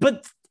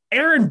 But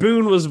Aaron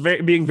Boone was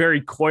being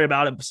very coy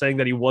about it, saying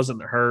that he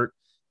wasn't hurt.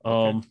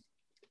 Okay.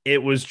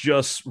 It was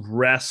just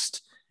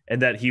rest,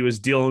 and that he was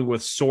dealing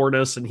with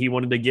soreness and he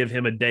wanted to give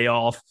him a day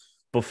off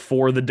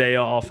before the day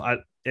off. I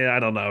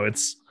don't know.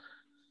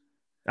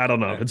 I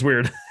don't know. It's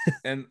weird.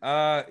 And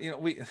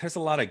there's a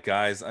lot of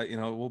guys.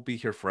 We'll be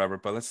here forever.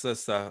 But let's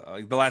just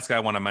the last guy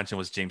I want to mention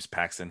was James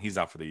Paxton. He's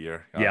out for the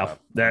year. Yeah,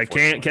 that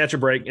can't catch a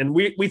break. And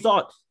we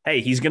thought, hey,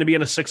 he's going to be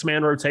in a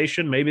 6-man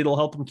rotation. Maybe it'll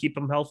help him keep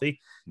him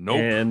healthy. Nope.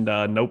 And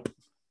nope.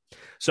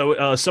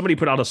 So somebody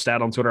put out a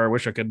stat on Twitter. I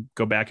wish I could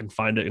go back and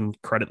find it and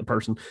credit the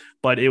person,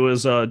 but it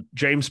was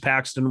James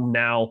Paxton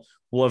now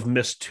will have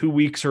missed 2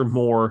 weeks or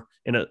more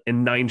in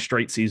 9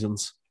 straight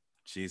seasons.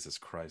 Jesus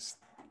Christ.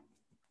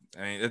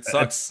 I mean, it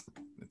sucks.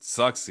 It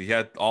sucks. He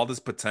had all this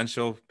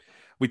potential.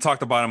 We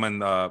talked about him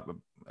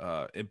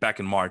back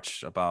in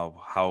March about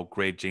how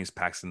great James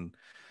Paxton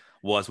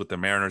was with the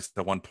Mariners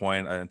at one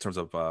point in terms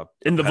of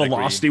and the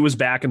velocity was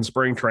back in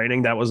spring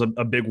training. That was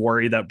a big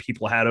worry that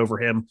people had over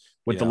him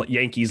with the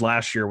Yankees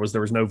last year was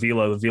there was no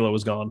velo. The velo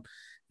was gone,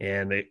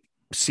 and it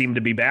seemed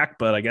to be back,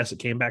 but I guess it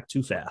came back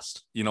too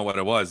fast. You know what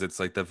it was? It's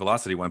like the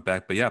velocity went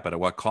back, but at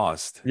what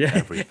cost?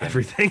 Yeah,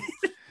 everything.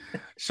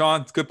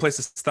 Sean, it's a good place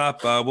to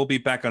stop. We'll be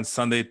back on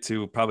Sunday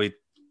to probably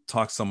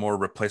talk some more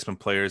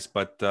replacement players,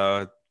 but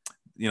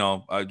we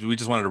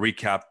just wanted to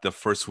recap the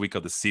first week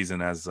of the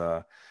season as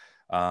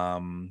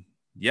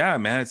yeah,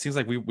 man, it seems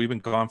like we've been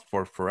gone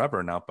for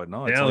forever now, but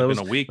no, it's only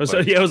been a week.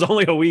 It was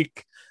only a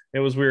week. It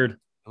was weird.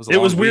 It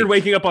was weird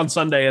waking up on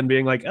Sunday and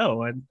being like,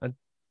 oh,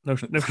 no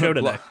show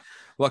today.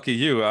 Lucky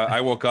you.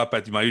 I woke up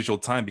at my usual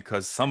time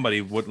because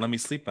somebody wouldn't let me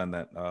sleep on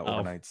that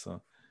overnight.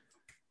 So,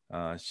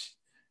 her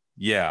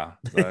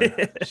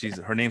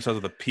name starts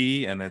with a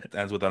P and it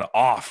ends with an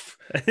off.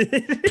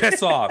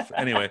 Piss off.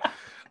 Anyway,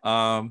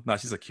 no,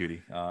 she's a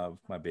cutie,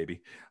 my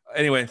baby.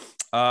 Anyway,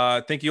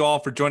 thank you all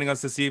for joining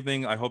us this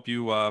evening. I hope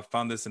you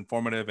found this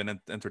informative and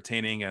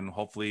entertaining, and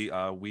hopefully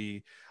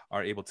we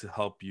are able to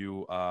help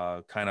you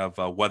kind of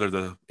weather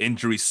the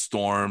injury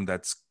storm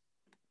that's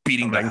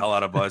beating the hell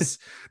out of us.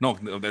 No,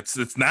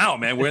 it's now,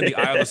 man. We're in the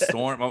eye of the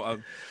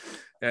storm.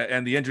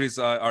 And the injuries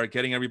are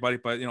getting everybody,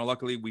 but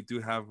luckily we do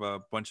have a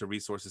bunch of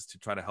resources to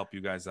try to help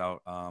you guys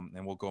out,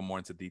 and we'll go more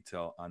into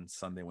detail on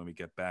Sunday when we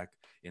get back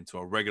into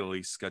a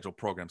regularly scheduled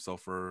program. So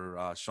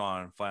for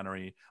Sean,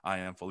 Flannery, I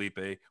am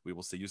Felipe. We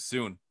will see you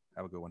soon.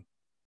 Have a good one.